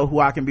lets me know who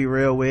I can be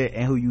real with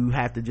and who you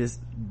have to just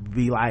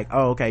be like,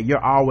 oh, okay,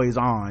 you're always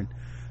on,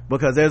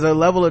 because there's a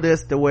level of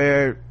this to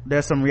where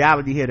there's some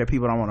reality here that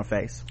people don't want to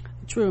face.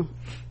 True.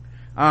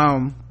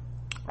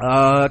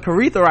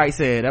 Caretha Wright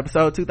said,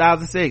 episode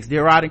 2006,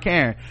 Dear Rod and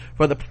Karen,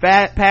 for the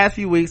past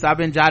few weeks I've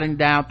been jotting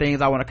down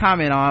things I want to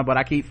comment on, but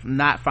I keep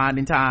not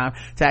finding time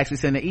to actually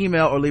send an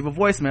email or leave a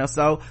voicemail,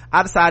 so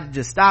I decided to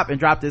just stop and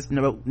drop this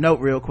note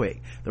real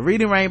quick. The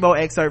Reading Rainbow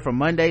excerpt from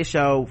Monday's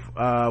show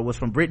was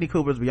from Brittany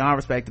Cooper's Beyond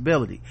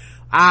Respectability.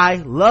 I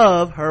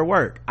love her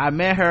work. I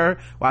met her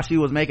while she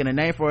was making a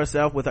name for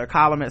herself with her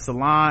column at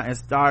Salon and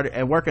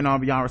started working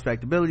on Beyond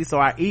Respectability, so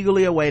I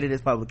eagerly awaited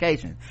its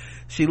publication.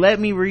 She let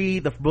me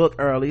read the book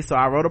early early, so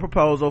I wrote a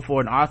proposal for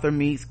an author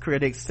meets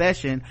critics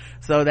session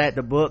so that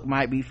the book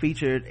might be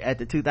featured at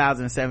the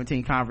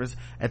 2017 conference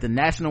at the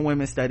National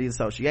Women's Studies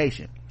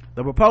Association.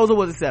 The proposal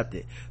was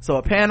accepted, so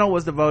a panel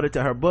was devoted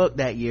to her book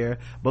that year.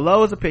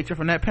 Below is a picture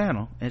from that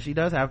panel, and she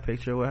does have a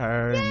picture with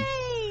her.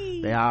 Yay!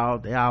 And they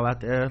all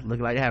out there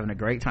looking like they're having a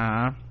great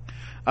time.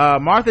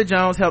 Martha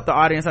Jones helped the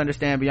audience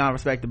understand Beyond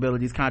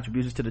Respectability's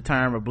contributions to the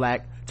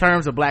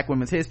terms of black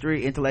women's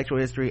history, intellectual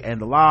history,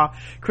 and the law.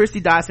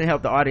 Christy Dodson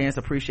helped the audience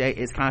appreciate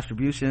its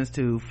contributions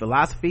to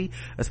philosophy,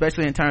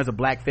 especially in terms of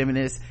black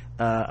feminist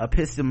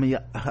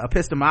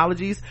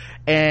epistemologies,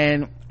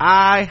 and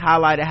I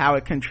highlighted how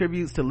it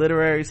contributes to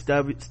literary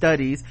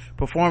studies,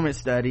 performance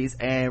studies,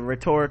 and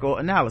rhetorical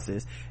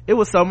analysis. It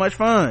was so much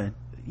fun.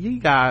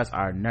 You guys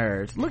are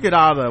nerds. Look at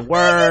all the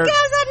words. You guys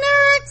are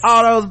nerds.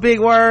 All those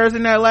big words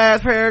in that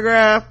last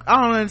paragraph.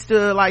 I only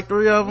understood like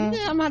 3 of them.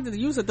 Yeah, I'm gonna have to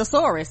use a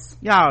thesaurus.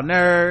 Y'all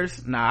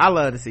nerds. Nah, I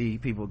love to see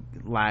people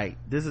like,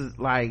 this is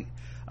like,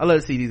 I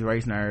love to see these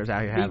race nerds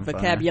out here having fun.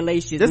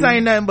 Vocabulation. This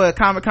ain't nothing but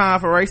Comic-Con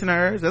for race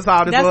nerds. That's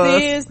all this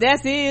was.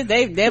 That's it.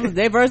 That was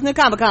their version of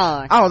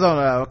Comic-Con. I was on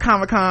a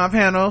Comic-Con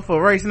panel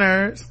for race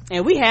nerds.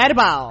 And we had a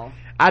ball.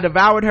 I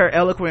devoured her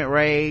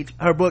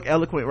book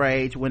Eloquent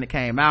Rage when it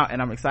came out, and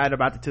I'm excited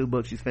about the 2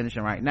 books she's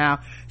finishing right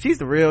now. She's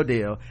the real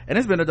deal, and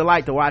it's been a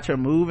delight to watch her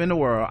move in the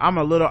world. I'm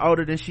a little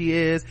older than she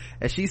is,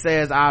 and she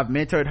says I've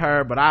mentored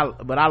her, but I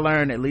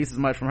learned at least as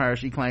much from her as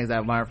she claims to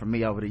have learned from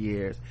me over the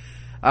years.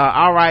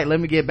 All right, let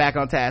me get back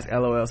on task.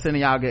 LOL.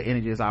 Sending y'all good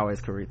energy as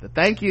always, Caritha.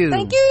 Thank you.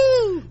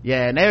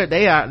 Yeah, and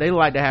they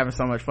like they're having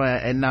so much fun.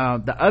 And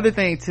the other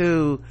thing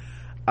too,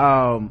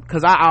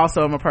 because I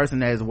also am a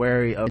person that is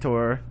wary of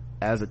mentor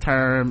as a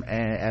term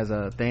and as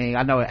a thing.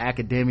 I know in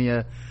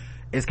academia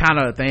it's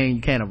kind of a thing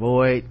you can't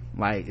avoid,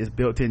 like it's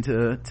built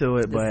into it,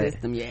 but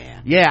system,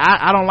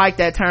 I don't like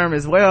that term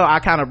as well. I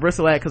kind of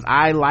bristle at it because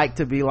I like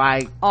to be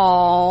like,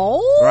 oh,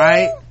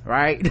 right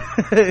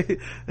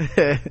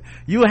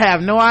you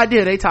have no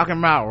idea they talking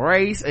about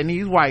race and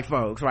these white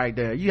folks right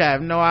there. You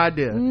have no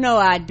idea.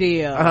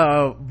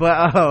 What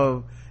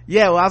I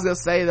was gonna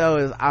say though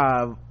is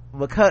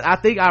because I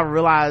think I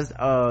realized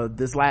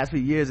this last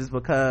few years is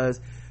because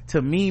to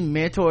me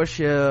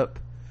mentorship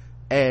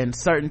and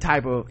certain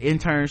type of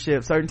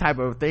internship, certain type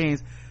of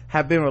things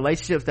have been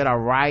relationships that are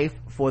rife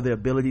for the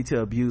ability to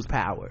abuse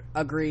power.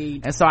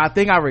 Agreed. And so I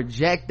think I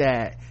reject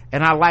that,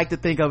 and I like to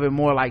think of it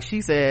more like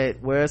she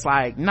said, where it's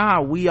like,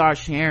 nah, we are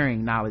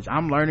sharing knowledge.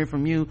 I'm learning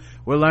from you,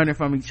 we're learning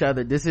from each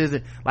other. This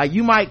isn't like,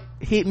 you might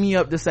hit me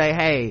up to say,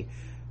 hey,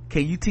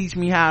 can you teach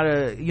me how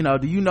to,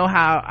 do you know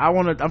how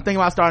I'm thinking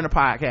about starting a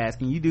podcast,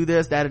 can you do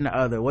this, that, and the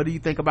other? What do you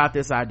think about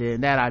this idea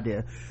and that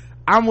idea?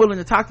 I'm willing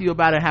to talk to you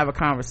about it and have a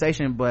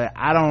conversation, but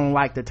I don't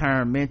like the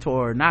term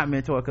mentor or not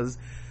mentor, because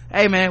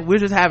hey man, we're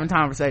just having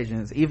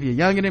conversations. If you're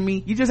younger than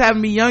me, you just happen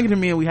to be younger than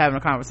me and we having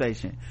a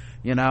conversation,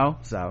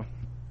 so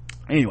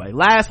anyway,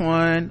 last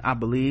one I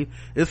believe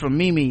is from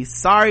Mimi.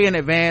 Sorry in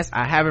advance,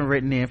 I haven't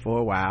written in for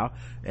a while,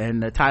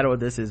 and the title of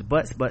this is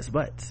Butts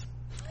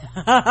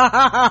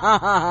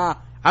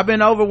I've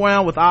been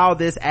overwhelmed with all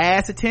this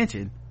ass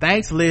attention.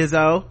 Thanks,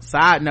 Lizzo.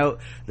 Side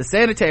note, the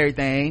sanitary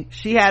thing,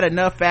 she had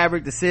enough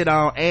fabric to sit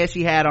on and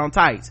she had on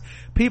tights.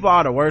 People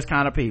are the worst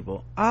kind of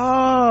people.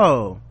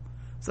 Oh,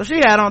 so she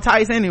had on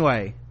tights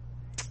anyway.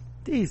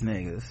 These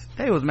niggas,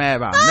 they was mad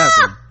about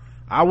nothing.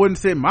 I wouldn't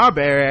sit my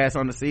bare ass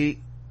on the seat.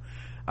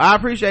 I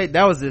appreciate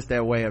that was just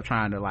their way of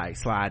trying to like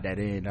slide that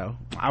in though.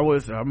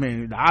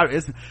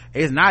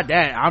 It's not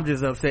that. I'm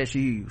just upset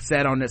she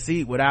sat on the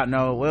seat without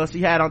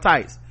she had on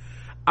tights.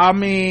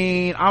 I'm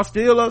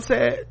still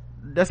upset.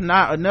 That's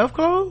not enough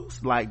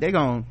clothes. Like they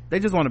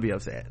just want to be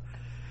upset.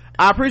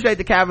 I appreciate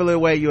the cavalier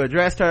way you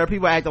addressed her.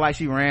 People acted like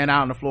she ran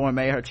out on the floor and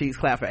made her cheeks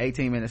clap for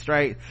 18 minutes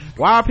straight.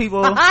 Why are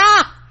people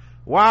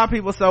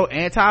so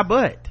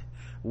anti-butt?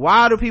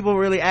 Why do people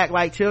really act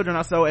like children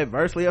are so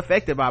adversely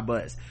affected by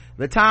butts?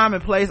 The time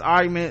and place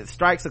argument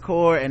strikes a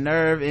chord and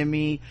nerve in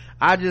me.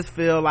 I just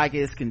feel like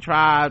it's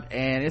contrived,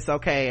 and it's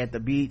okay at the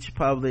beach,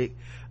 public,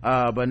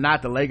 but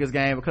not the Lakers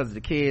game because of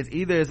the kids.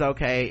 Either it's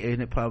okay in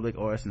the public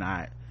or it's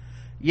not.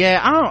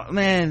 Yeah, I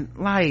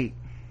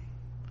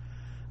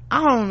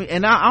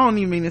don't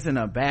even mean this in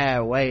a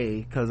bad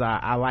way because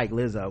I like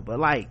Lizzo, but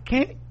like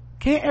can't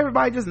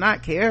everybody just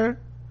not care?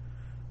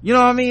 You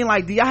know what I mean?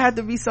 Like, do y'all have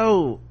to be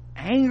so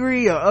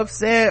angry or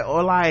upset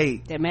or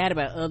like they're mad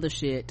about other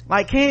shit?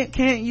 Like,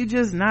 can't you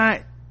just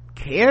not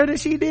care that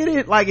she did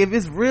it? Like, if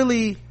you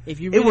really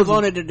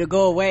wanted it to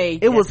go away,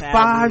 it was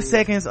 5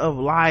 seconds of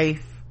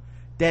life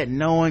that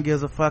no one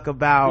gives a fuck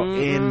about.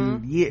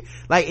 And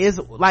it's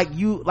like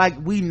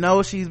we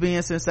know she's being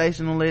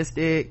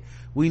sensationalistic,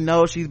 we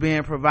know she's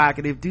being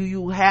provocative. Do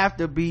you have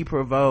to be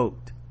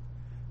provoked?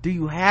 Do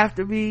you have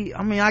to be?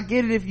 I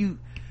get it if you,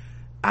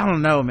 I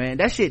don't know, man.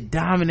 That shit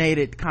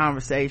dominated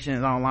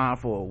conversations online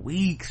for a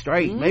week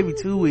straight, maybe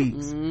 2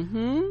 weeks.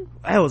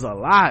 That was a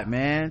lot,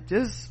 man.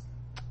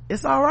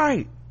 It's all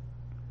right.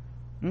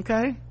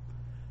 Okay,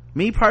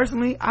 me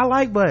personally, I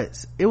like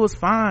butts. It was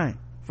fine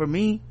for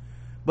me.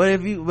 But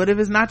if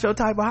it's not your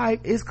type of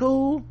hype, it's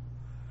cool.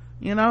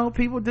 You know,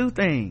 people do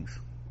things.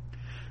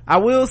 I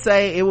will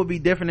say it would be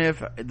different if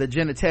the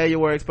genitalia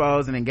were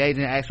exposed and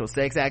engaging in actual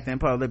sex act in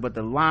public, but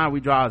the line we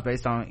draw is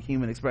based on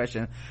human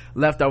expression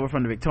left over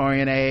from the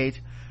Victorian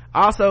age.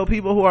 Also,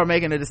 people who are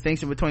making a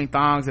distinction between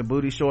thongs and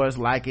booty shorts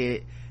like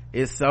it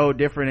is so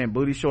different, and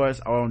booty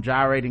shorts on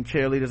gyrating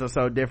cheerleaders are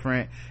so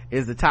different.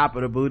 Is the top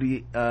of the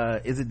booty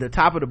is it the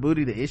top of the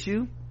booty the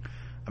issue?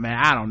 I mean,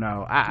 I don't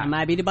know. It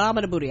might be the bottom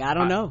of the booty. I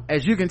don't know.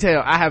 As you can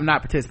tell, I have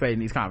not participated in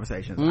these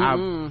conversations.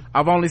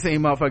 I've only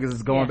seen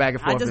motherfuckers going back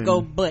and forth. I just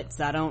go butts.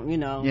 I don't,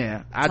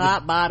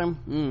 top,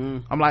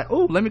 bottom. I'm like,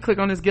 ooh, let me click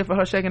on this gif of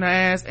her shaking her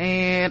ass,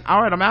 and all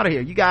right, I'm out of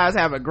here. You guys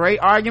have a great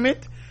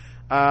argument.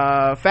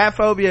 Fat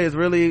phobia is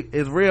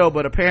real,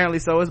 but apparently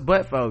so is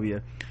butt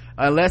phobia.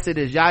 Unless it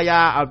is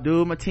Yahya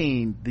Abdul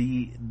Mateen.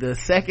 The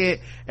second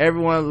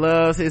everyone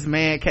loves his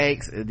man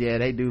cakes. Yeah,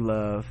 they do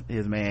love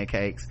his man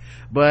cakes.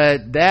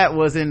 But that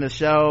was in the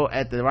show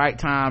at the right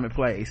time and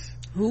place.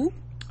 Who?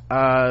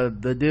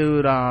 The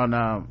dude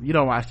on, you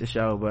don't watch the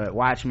show, but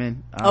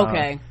Watchmen.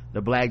 Okay.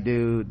 The black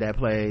dude that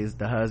plays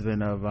the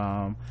husband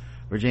of,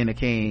 Regina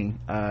King.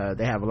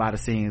 They have a lot of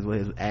scenes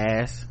with his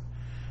ass.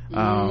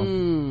 I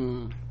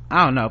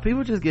don't know.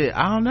 People just get,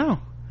 I don't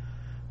know.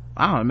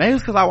 Maybe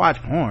it's because I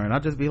watch porn.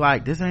 I'll just be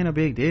like, this ain't a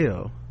big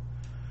deal.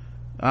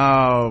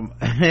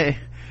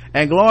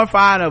 And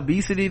glorifying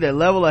obesity, the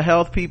level of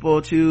health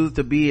people choose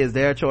to be is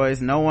their choice.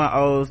 No one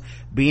owes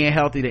being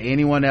healthy to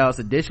anyone else.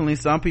 Additionally,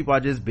 some people are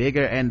just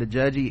bigger, and the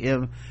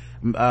judgy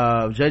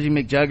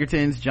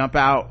McJuggertons jump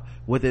out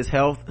with his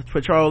health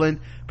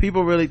patrolling.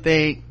 People really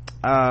think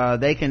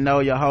they can know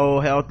your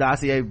whole health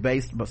dossier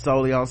based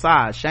solely on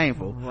size.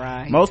 Shameful.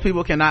 Right. Most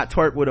people cannot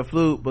twerk with a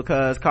flute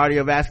because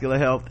cardiovascular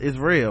health is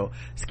real,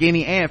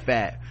 skinny and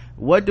fat.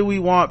 What do we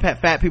want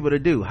fat people to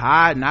do?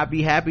 Hide, not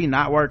be happy,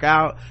 not work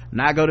out,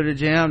 not go to the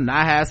gym,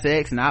 not have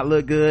sex, not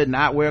look good,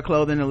 not wear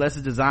clothing unless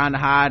it's designed to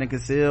hide and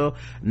conceal,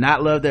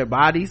 not love their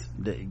bodies?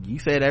 You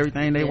said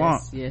everything they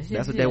want.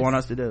 That's what they want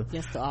us to do.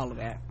 Yes to all of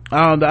that.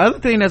 The other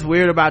thing that's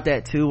weird about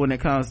that too, when it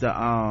comes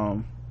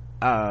to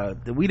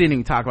we didn't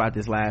even talk about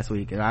this last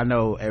week, and I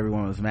know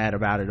everyone was mad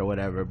about it or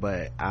whatever,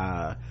 but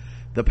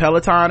the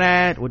Peloton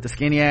ad with the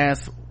skinny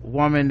ass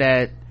woman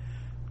that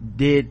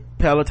did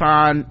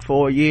Peloton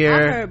for a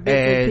year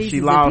and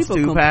she lost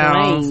 2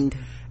 pounds,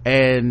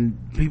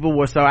 and people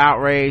were so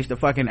outraged. The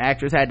fucking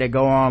actress had to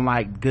go on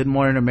like Good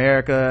Morning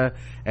America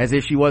as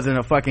if she wasn't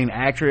a fucking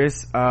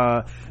actress.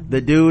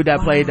 The dude that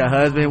played the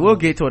husband, we'll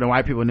get to it in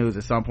White People News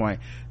at some point.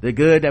 The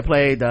dude that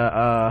played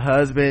the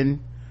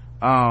husband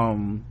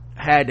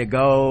had to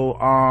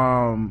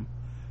go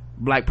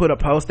like put a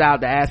post out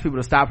to ask people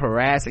to stop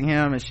harassing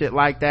him and shit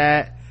like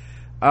that.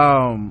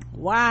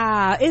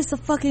 Wow, it's a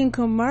fucking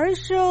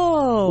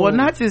commercial. Well,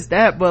 not just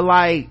that, but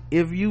like,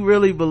 if you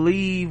really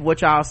believe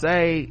what y'all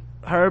say,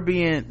 her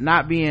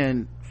not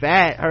being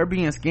fat, her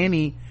being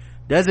skinny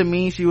doesn't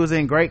mean she was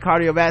in great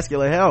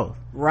cardiovascular health.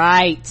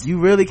 Right. You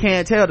really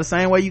can't tell, the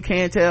same way you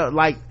can't tell,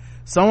 like,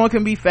 someone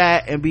can be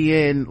fat and be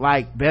in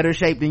like better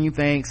shape than you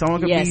think.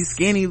 Someone can be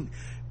skinny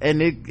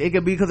and it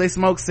could be because they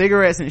smoke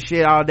cigarettes and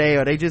shit all day,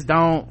 or they just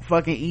don't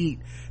fucking eat.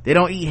 They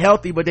don't eat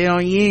healthy, but they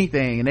don't eat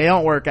anything, and they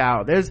don't work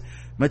out. There's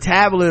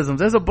metabolisms,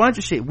 there's a bunch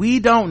of shit. We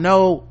don't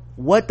know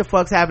what the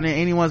fuck's happening in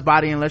anyone's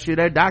body unless you're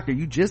their doctor.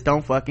 You just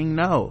don't fucking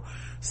know.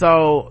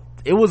 So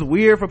it was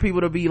weird for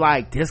people to be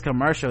like, this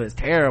commercial is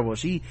terrible.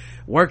 She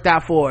worked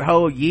out for a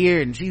whole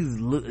year and she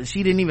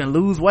didn't even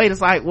lose weight.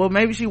 It's like, well,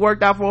 maybe she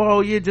worked out for a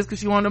whole year just because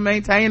she wanted to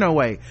maintain her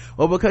weight,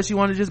 or because she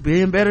wanted to just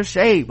be in better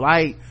shape.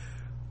 Like,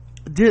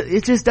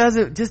 it just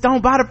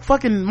don't buy the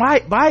fucking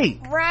bite.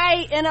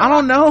 Right. And I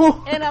don't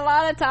know. And a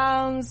lot of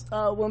times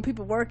when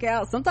people work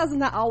out, sometimes it's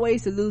not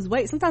always to lose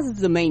weight, sometimes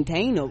it's to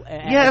maintain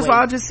that's what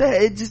I just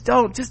said. It just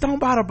don't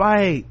buy the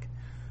bike.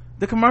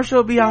 The commercial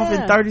will be off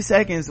in 30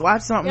 seconds.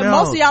 Watch something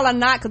else. Most of y'all are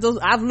not, because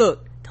I've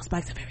looked, those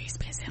bikes are very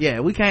expensive.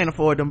 Yeah, we can't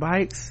afford them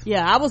bikes.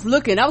 Yeah, I was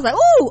looking, I was like,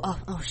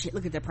 oh shit,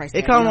 look at that price.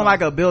 It comes with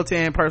like a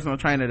built-in personal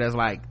trainer that's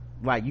like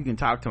you can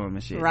talk to him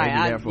and shit.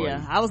 Right. You.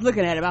 I was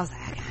looking at it, but I was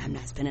like, I'm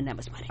not spending that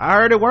much money. I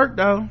heard it worked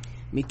though.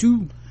 Me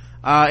too.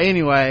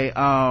 Anyway,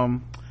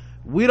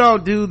 we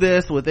don't do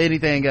this with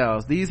anything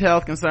else. These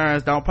health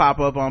concerns don't pop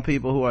up on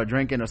people who are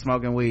drinking or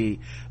smoking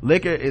weed.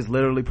 Liquor is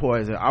literally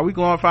poison. Are we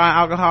glorifying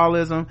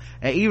alcoholism?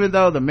 And even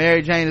though the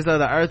Mary Jane is of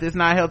the earth, it's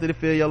not healthy to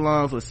fill your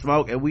lungs with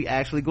smoke, and we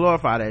actually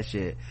glorify that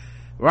shit.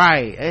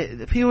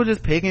 Right. People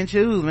just pick and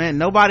choose, man.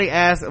 Nobody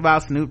asks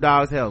about Snoop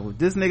Dogg's health. If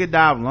this nigga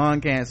died of lung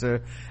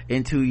cancer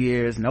in 2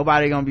 years,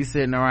 nobody gonna be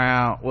sitting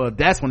around. Well,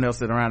 that's when they'll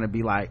sit around and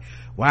be like,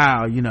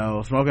 wow,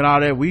 smoking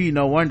all that weed,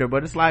 no wonder.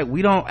 But it's like,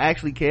 we don't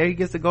actually care. He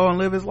gets to go and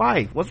live his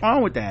life. What's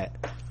wrong with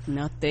that?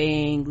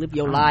 Nothing. Live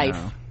your life.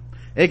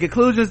 In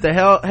conclusions, the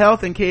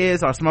health and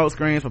kids are smoke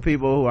screens for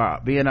people who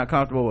are being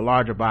uncomfortable with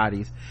larger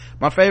bodies.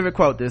 My favorite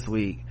quote this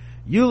week: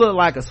 you look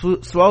like a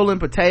swollen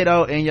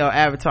potato in your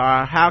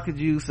avatar. How could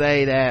you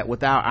say that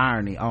without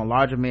irony? On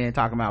larger men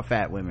talking about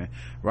fat women.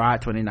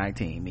 Rod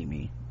 2019,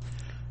 me.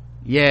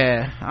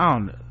 Yeah, I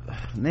don't know.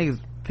 Niggas,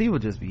 people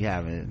just be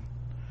having,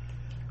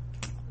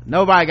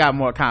 nobody got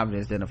more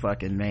confidence than a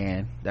fucking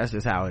man. That's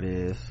just how it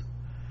is.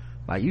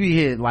 Like, you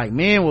hear, like,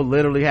 men will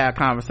literally have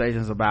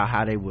conversations about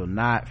how they will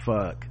not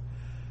fuck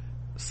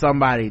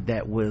somebody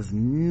that was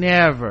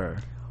never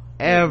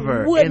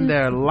ever in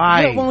their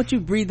life. Won't you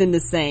breathe in the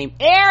same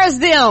air as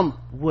them?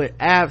 With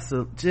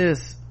absolute,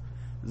 just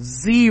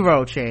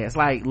zero chance,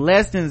 like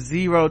less than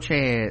zero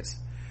chance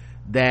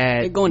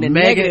that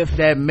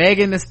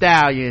Megan Thee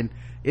Stallion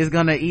is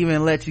gonna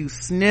even let you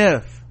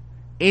sniff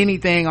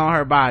anything on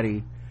her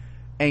body,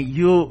 and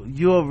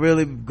you'll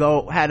really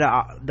have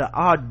the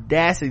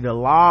audacity to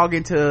log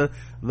into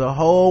the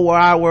whole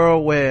wide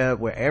world web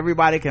where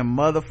everybody can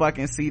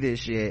motherfucking see this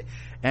shit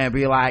and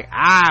be like,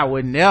 I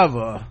would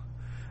never,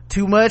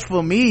 too much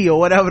for me, or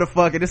whatever the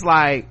fuck. And it's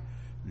like,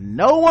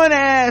 no one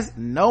asked,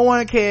 no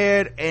one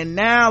cared, and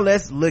now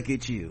let's look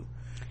at you.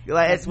 You're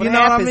like, that's you know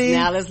what I mean?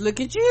 Now let's look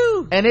at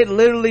you. And it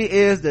literally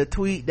is the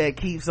tweet that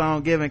keeps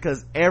on giving,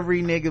 because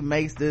every nigga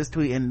makes this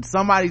tweet, and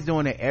somebody's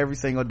doing it every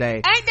single day.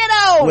 Ain't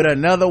that old? With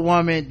another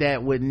woman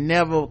that would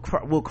never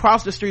will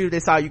cross the street if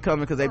they saw you coming,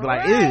 because they'd be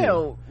like,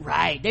 ew.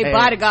 Right. They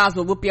bodyguards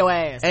will whoop your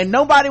ass. And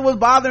nobody was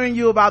bothering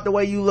you about the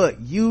way you look.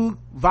 You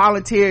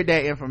volunteered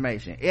that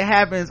information. It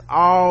happens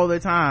all the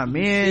time.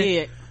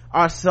 Men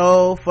are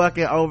so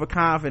fucking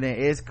overconfident.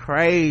 It's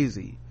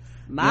crazy.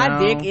 My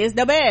dick is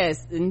the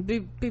best. And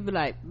people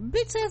like,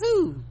 bitch says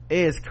who?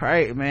 It's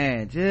crazy,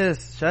 man.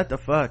 Just shut the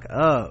fuck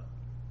up.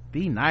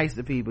 Be nice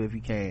to people if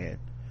you can.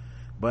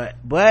 But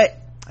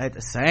at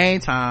the same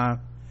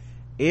time,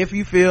 if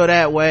you feel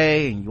that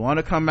way and you want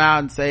to come out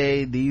and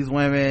say these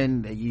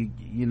women,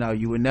 you know,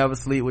 you would never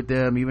sleep with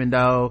them even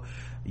though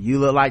you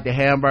look like the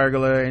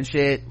Hamburglar and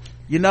shit.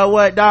 You know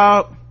what,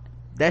 dog?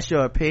 That's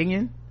your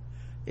opinion.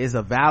 It's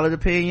a valid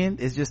opinion.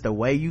 It's just the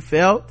way you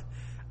felt.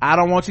 I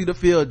don't want you to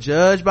feel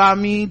judged by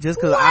me just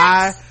cause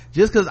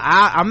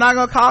I'm not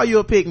gonna call you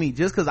a pick me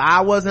just cause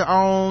I wasn't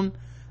on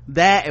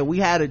that and we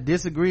had a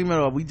disagreement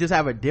or we just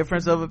have a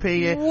difference of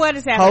opinion. What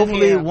is happening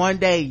Hopefully here? One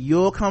day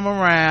you'll come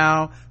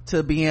around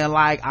to being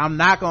like, I'm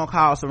not gonna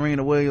call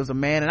Serena Williams a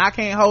man, and I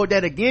can't hold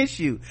that against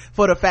you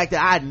for the fact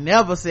that I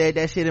never said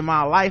that shit in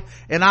my life,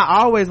 and I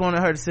always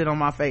wanted her to sit on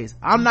my face.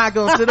 I'm not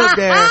gonna sit up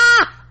there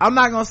I'm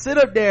not gonna sit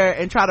up there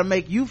and try to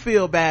make you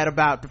feel bad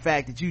about the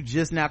fact that you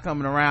just now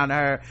coming around to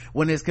her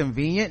when it's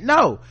convenient.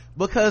 No,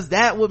 because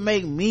that would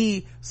make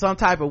me some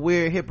type of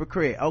weird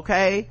hypocrite.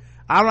 Okay,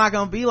 I'm not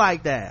gonna be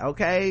like that.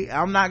 Okay,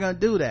 I'm not gonna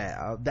do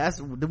that.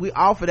 We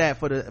offer that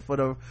for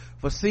the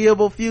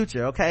foreseeable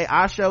future. Okay,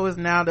 our show is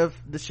now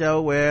the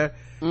show where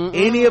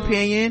any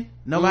opinion,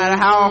 no matter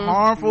how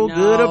harmful,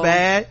 good or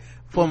bad,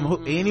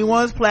 from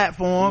anyone's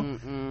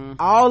platform,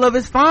 all of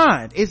it's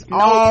fine. It's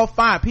all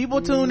fine.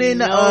 People tune in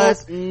to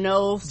us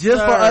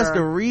just for us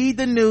to read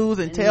the news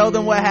and tell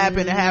them what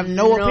happened and have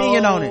no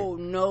opinion on it.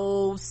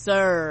 No,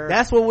 sir.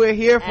 That's what we're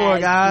here for,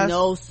 guys.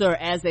 No, sir.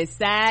 As a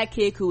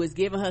sidekick who is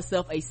giving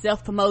herself a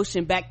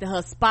self-promotion back to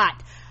her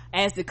spot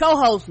as the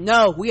co-host,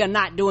 no, we are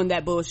not doing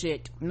that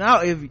bullshit.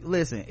 No, if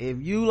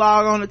you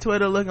log on to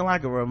Twitter looking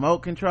like a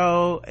remote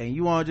control and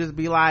you want to just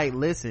be like,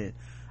 listen,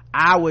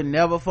 I would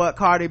never fuck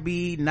Cardi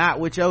B, not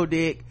with your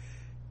dick,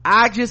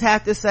 I just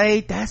have to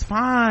say that's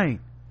fine.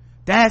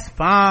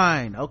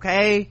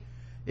 Okay,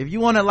 if you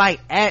want to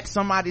like at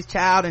somebody's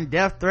child and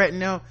death threaten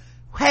them,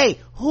 hey,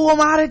 who am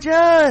I to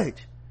judge?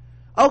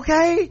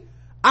 Okay,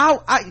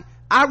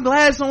 I'm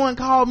glad someone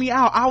called me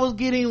out. I was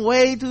getting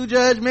way too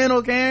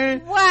judgmental,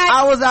 Karen. What?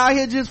 I was out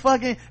here just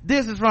fucking,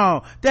 this is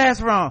wrong,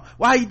 that's wrong,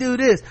 why you do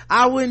this,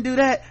 I wouldn't do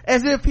that,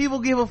 as if people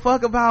give a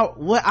fuck about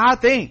what I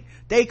think.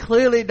 They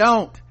clearly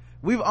don't.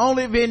 We've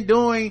only been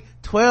doing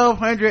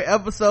 1,200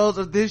 episodes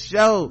of this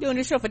show. Doing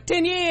this show for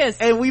 10 years.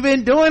 And we've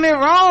been doing it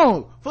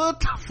wrong for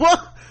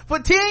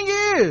 10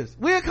 years.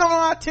 We're coming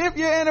on our 10th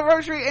year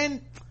anniversary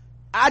and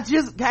I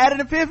just had an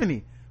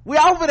epiphany.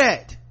 We're over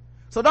that.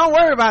 So don't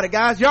worry about it,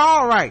 guys. You're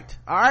alright.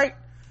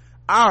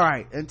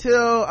 Alright.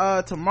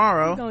 Until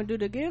tomorrow. We're gonna do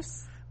the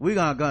gifts? We're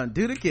gonna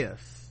do the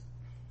gifts.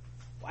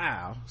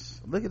 Wow.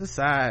 Look at the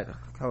side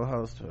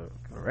co-host for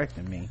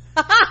correcting me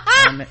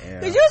on the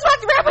air. Did you just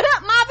want to wrap it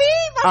up, Mobby?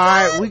 All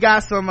right,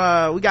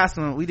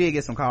 we did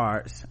get some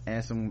cards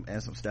and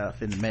some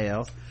stuff in the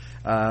mail.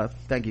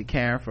 Thank you,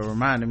 Karen, for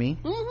reminding me.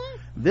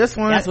 This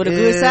one, that's what a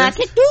good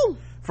sidekick do.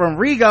 From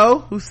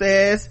Rigo, who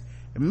says,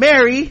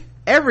 "Marry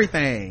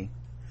everything."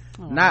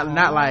 Aww.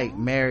 Not like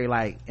Mary,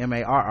 like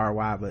Marry,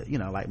 but you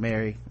know, like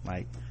Mary,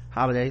 like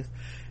holidays.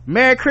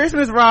 Merry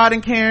Christmas, Rod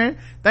and Karen.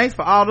 Thanks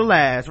for all the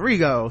laughs.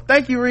 Rigo.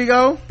 Thank you,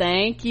 Rigo.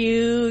 Thank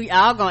you.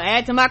 Y'all gonna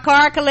add to my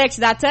card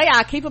collection. I tell you,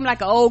 I keep them like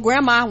an old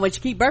grandma when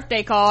she keep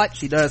birthday cards.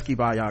 She does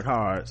keep all y'all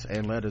cards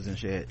and letters and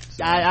shit.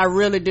 So. I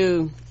really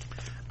do.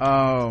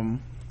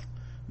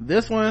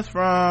 This one's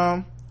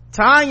from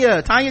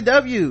Tanya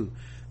W.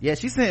 Yeah,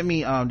 she sent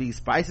me these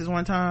spices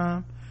one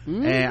time,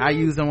 and I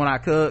used them when I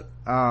cook.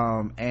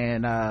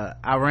 And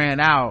I ran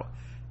out.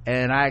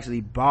 And I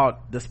actually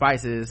bought the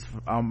spices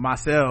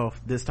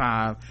myself this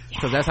time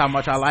because that's how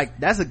much I like.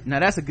 That's a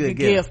good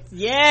gift.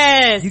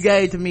 Yes, you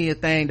gave to me a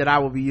thing that I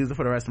will be using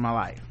for the rest of my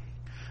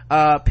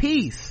life.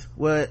 Peace.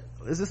 What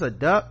is this, a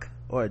duck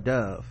or a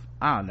dove?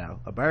 I don't know.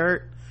 A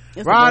bird?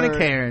 It's Ron a and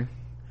bird. Karen,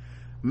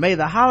 may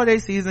the holiday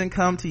season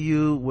come to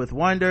you with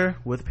wonder,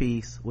 with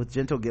peace, with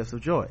gentle gifts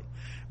of joy.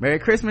 Merry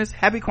Christmas,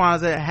 Happy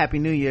Kwanzaa, Happy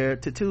New Year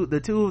to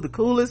the two of the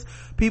coolest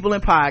people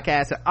in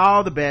podcasts, and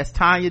all the best,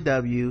 Tanya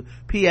W.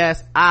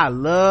 P.S. I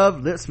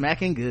love lip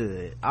smacking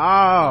good.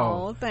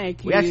 Oh,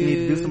 thank you. We actually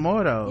need to do some more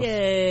of those.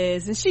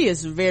 Yes, and she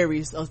is a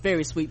very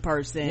sweet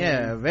person.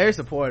 Yeah, very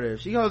supportive.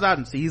 She goes out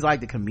and sees like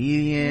the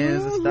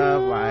comedians and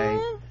stuff, like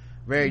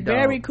very dope.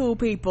 Very cool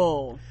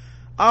people.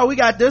 Oh, we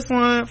got this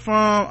one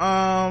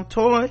from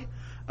Toy,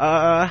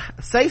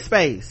 Safe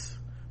Space.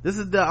 This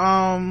is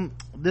the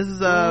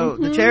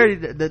the charity,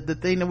 the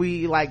thing that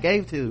we like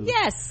gave to.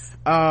 Yes.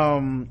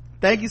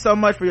 Thank you so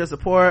much for your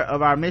support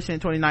of our mission in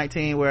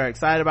 2019. We're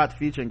excited about the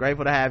future and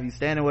grateful to have you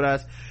standing with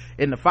us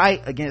in the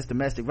fight against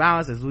domestic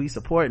violence as we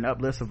support and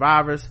uplift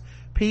survivors.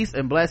 Peace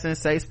and blessings.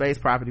 Safe Space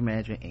Property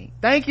Management Inc.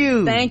 Thank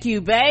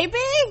you, baby.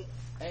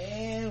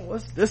 And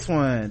what's this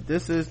one?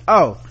 This is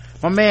my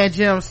man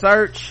Jim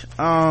Search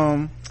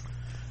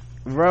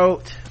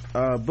wrote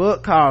a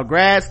book called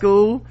Grad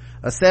School,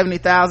 a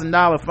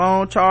 $70,000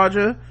 phone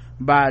charger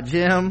by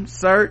Jim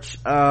Search.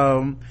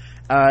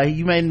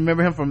 You may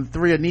remember him from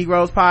Three of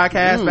Negroes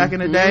podcast back in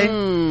the day.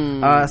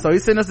 So he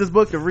sent us this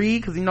book to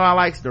read because I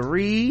likes to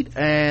read,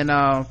 and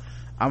I'm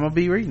gonna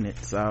be reading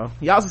it. So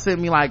he also sent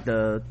me like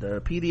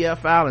the PDF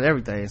file and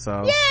everything,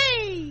 so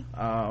yay!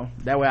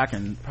 That way I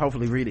can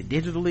hopefully read it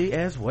digitally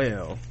as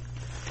well.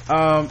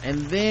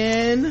 And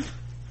then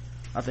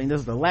I think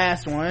this is the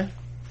last one.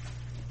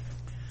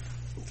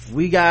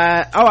 We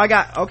got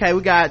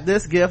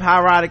this gift.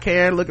 Hi, Rod and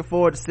Karen. Looking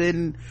forward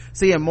to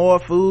seeing more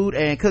food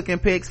and cooking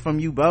pics from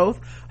you both.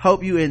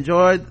 Hope you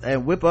enjoyed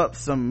and whip up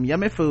some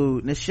yummy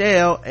food.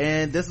 Nichelle,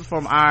 and this is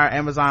from our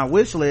Amazon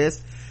wish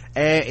list,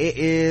 and it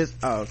is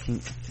y'all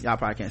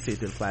probably can't see it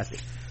through the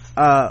plastic,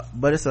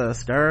 but it's a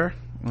stir.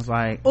 It's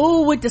like,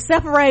 ooh, with the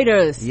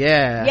separators.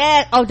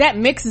 Yeah. Oh, that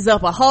mixes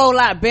up a whole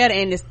lot better,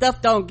 and the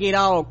stuff don't get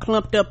all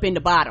clumped up in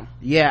the bottom.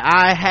 Yeah,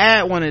 I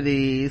had one of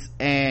these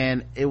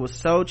and it was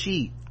so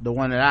cheap, the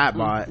one that I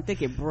bought. I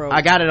think it broke.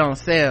 I got it on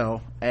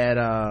sale at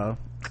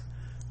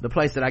the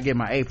place that I get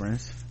my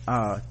aprons,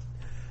 and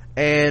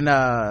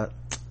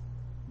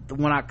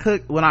when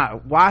I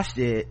washed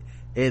it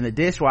in the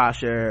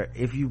dishwasher,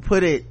 if you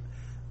put it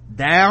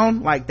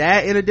down like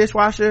that in a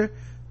dishwasher,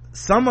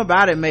 some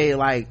about it made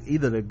like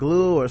either the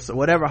glue or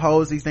whatever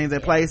holds these things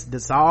in place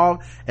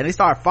dissolve, and they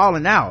start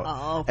falling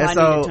out. And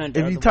so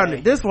if you turn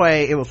it this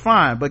way, it was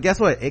fine, but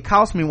guess what, it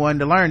cost me one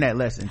to learn that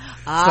lesson.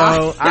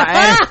 So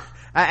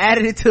I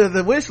added it to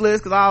the wish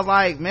list because I was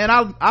like, man,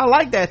 I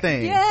like that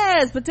thing.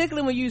 Yes,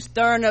 particularly when you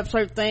stirring up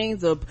certain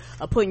things or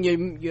putting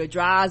your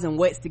dries and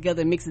wets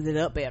together, mixes it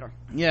up better.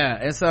 Yeah.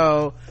 And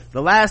so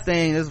the last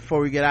thing is,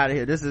 before we get out of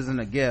here, this isn't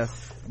a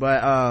gift,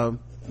 but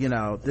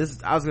this,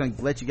 I was gonna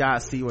let you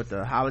guys see what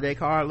the holiday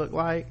card looked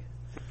like.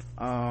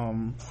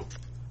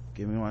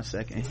 Give me 1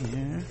 second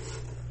here.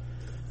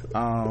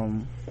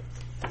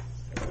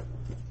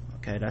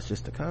 Okay, that's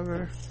just the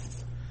cover.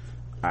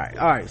 All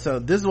right, so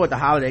this is what the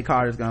holiday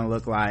card is gonna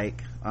look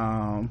like.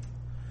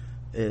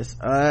 It's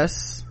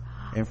us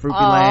in Fruity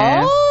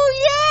Land.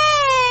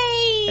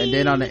 Oh, yay! And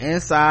then on the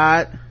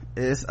inside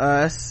it's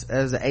us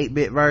as the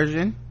 8-bit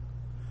version.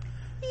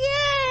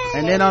 Yay!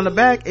 And then on the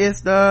back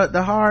it's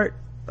the heart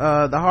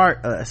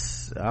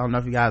us. I don't know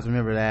if you guys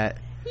remember that.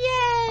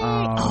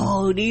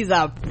 Yay! These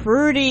are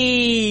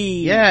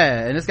pretty.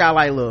 Yeah, and it's got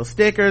like little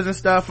stickers and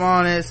stuff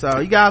on it, so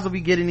you guys will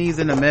be getting these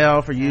in the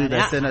mail for you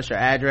to send us your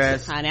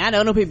address. Honey, I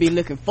don't know, people be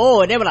looking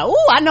forward. They were like,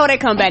 ooh, I know they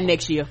come back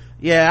next year.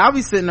 Yeah, I'll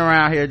be sitting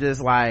around here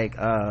just like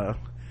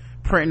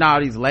printing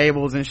all these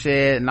labels and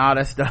shit and all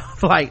that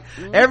stuff. Like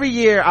every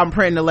year I'm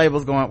printing the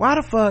labels going, why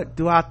the fuck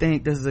do I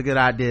think this is a good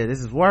idea? This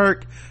is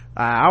work.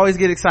 I always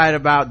get excited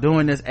about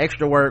doing this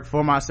extra work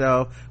for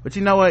myself, but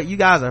you know what, you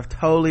guys are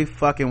totally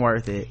fucking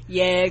worth it.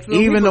 Yeah,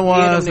 even the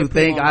ones who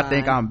think I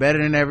think I'm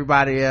better than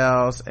everybody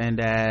else, and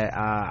that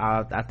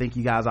I think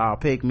you guys all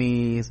pick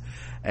me's,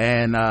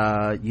 and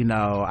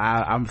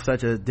I'm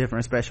such a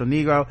different special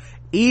Negro.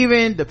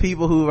 Even the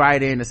people who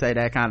write in to say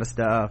that kind of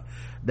stuff,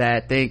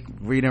 that think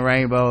Reading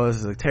Rainbow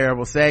is a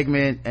terrible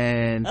segment,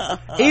 and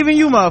even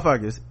you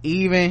motherfuckers,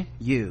 even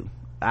you,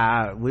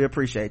 we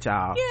appreciate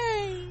y'all. Yay!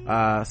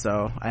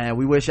 And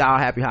we wish y'all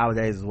happy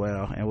holidays as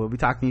well, and we'll be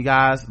talking to you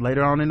guys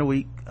later on in the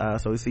week,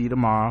 so we'll see you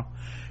tomorrow.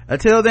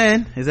 Until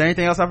then, is there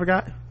anything else I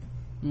forgot?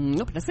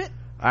 Nope, that's it.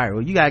 All right,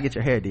 well, you gotta get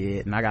your hair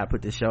did, and I gotta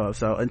put this show up.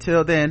 So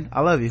until then,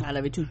 I love you. I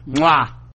love you too. Mwah.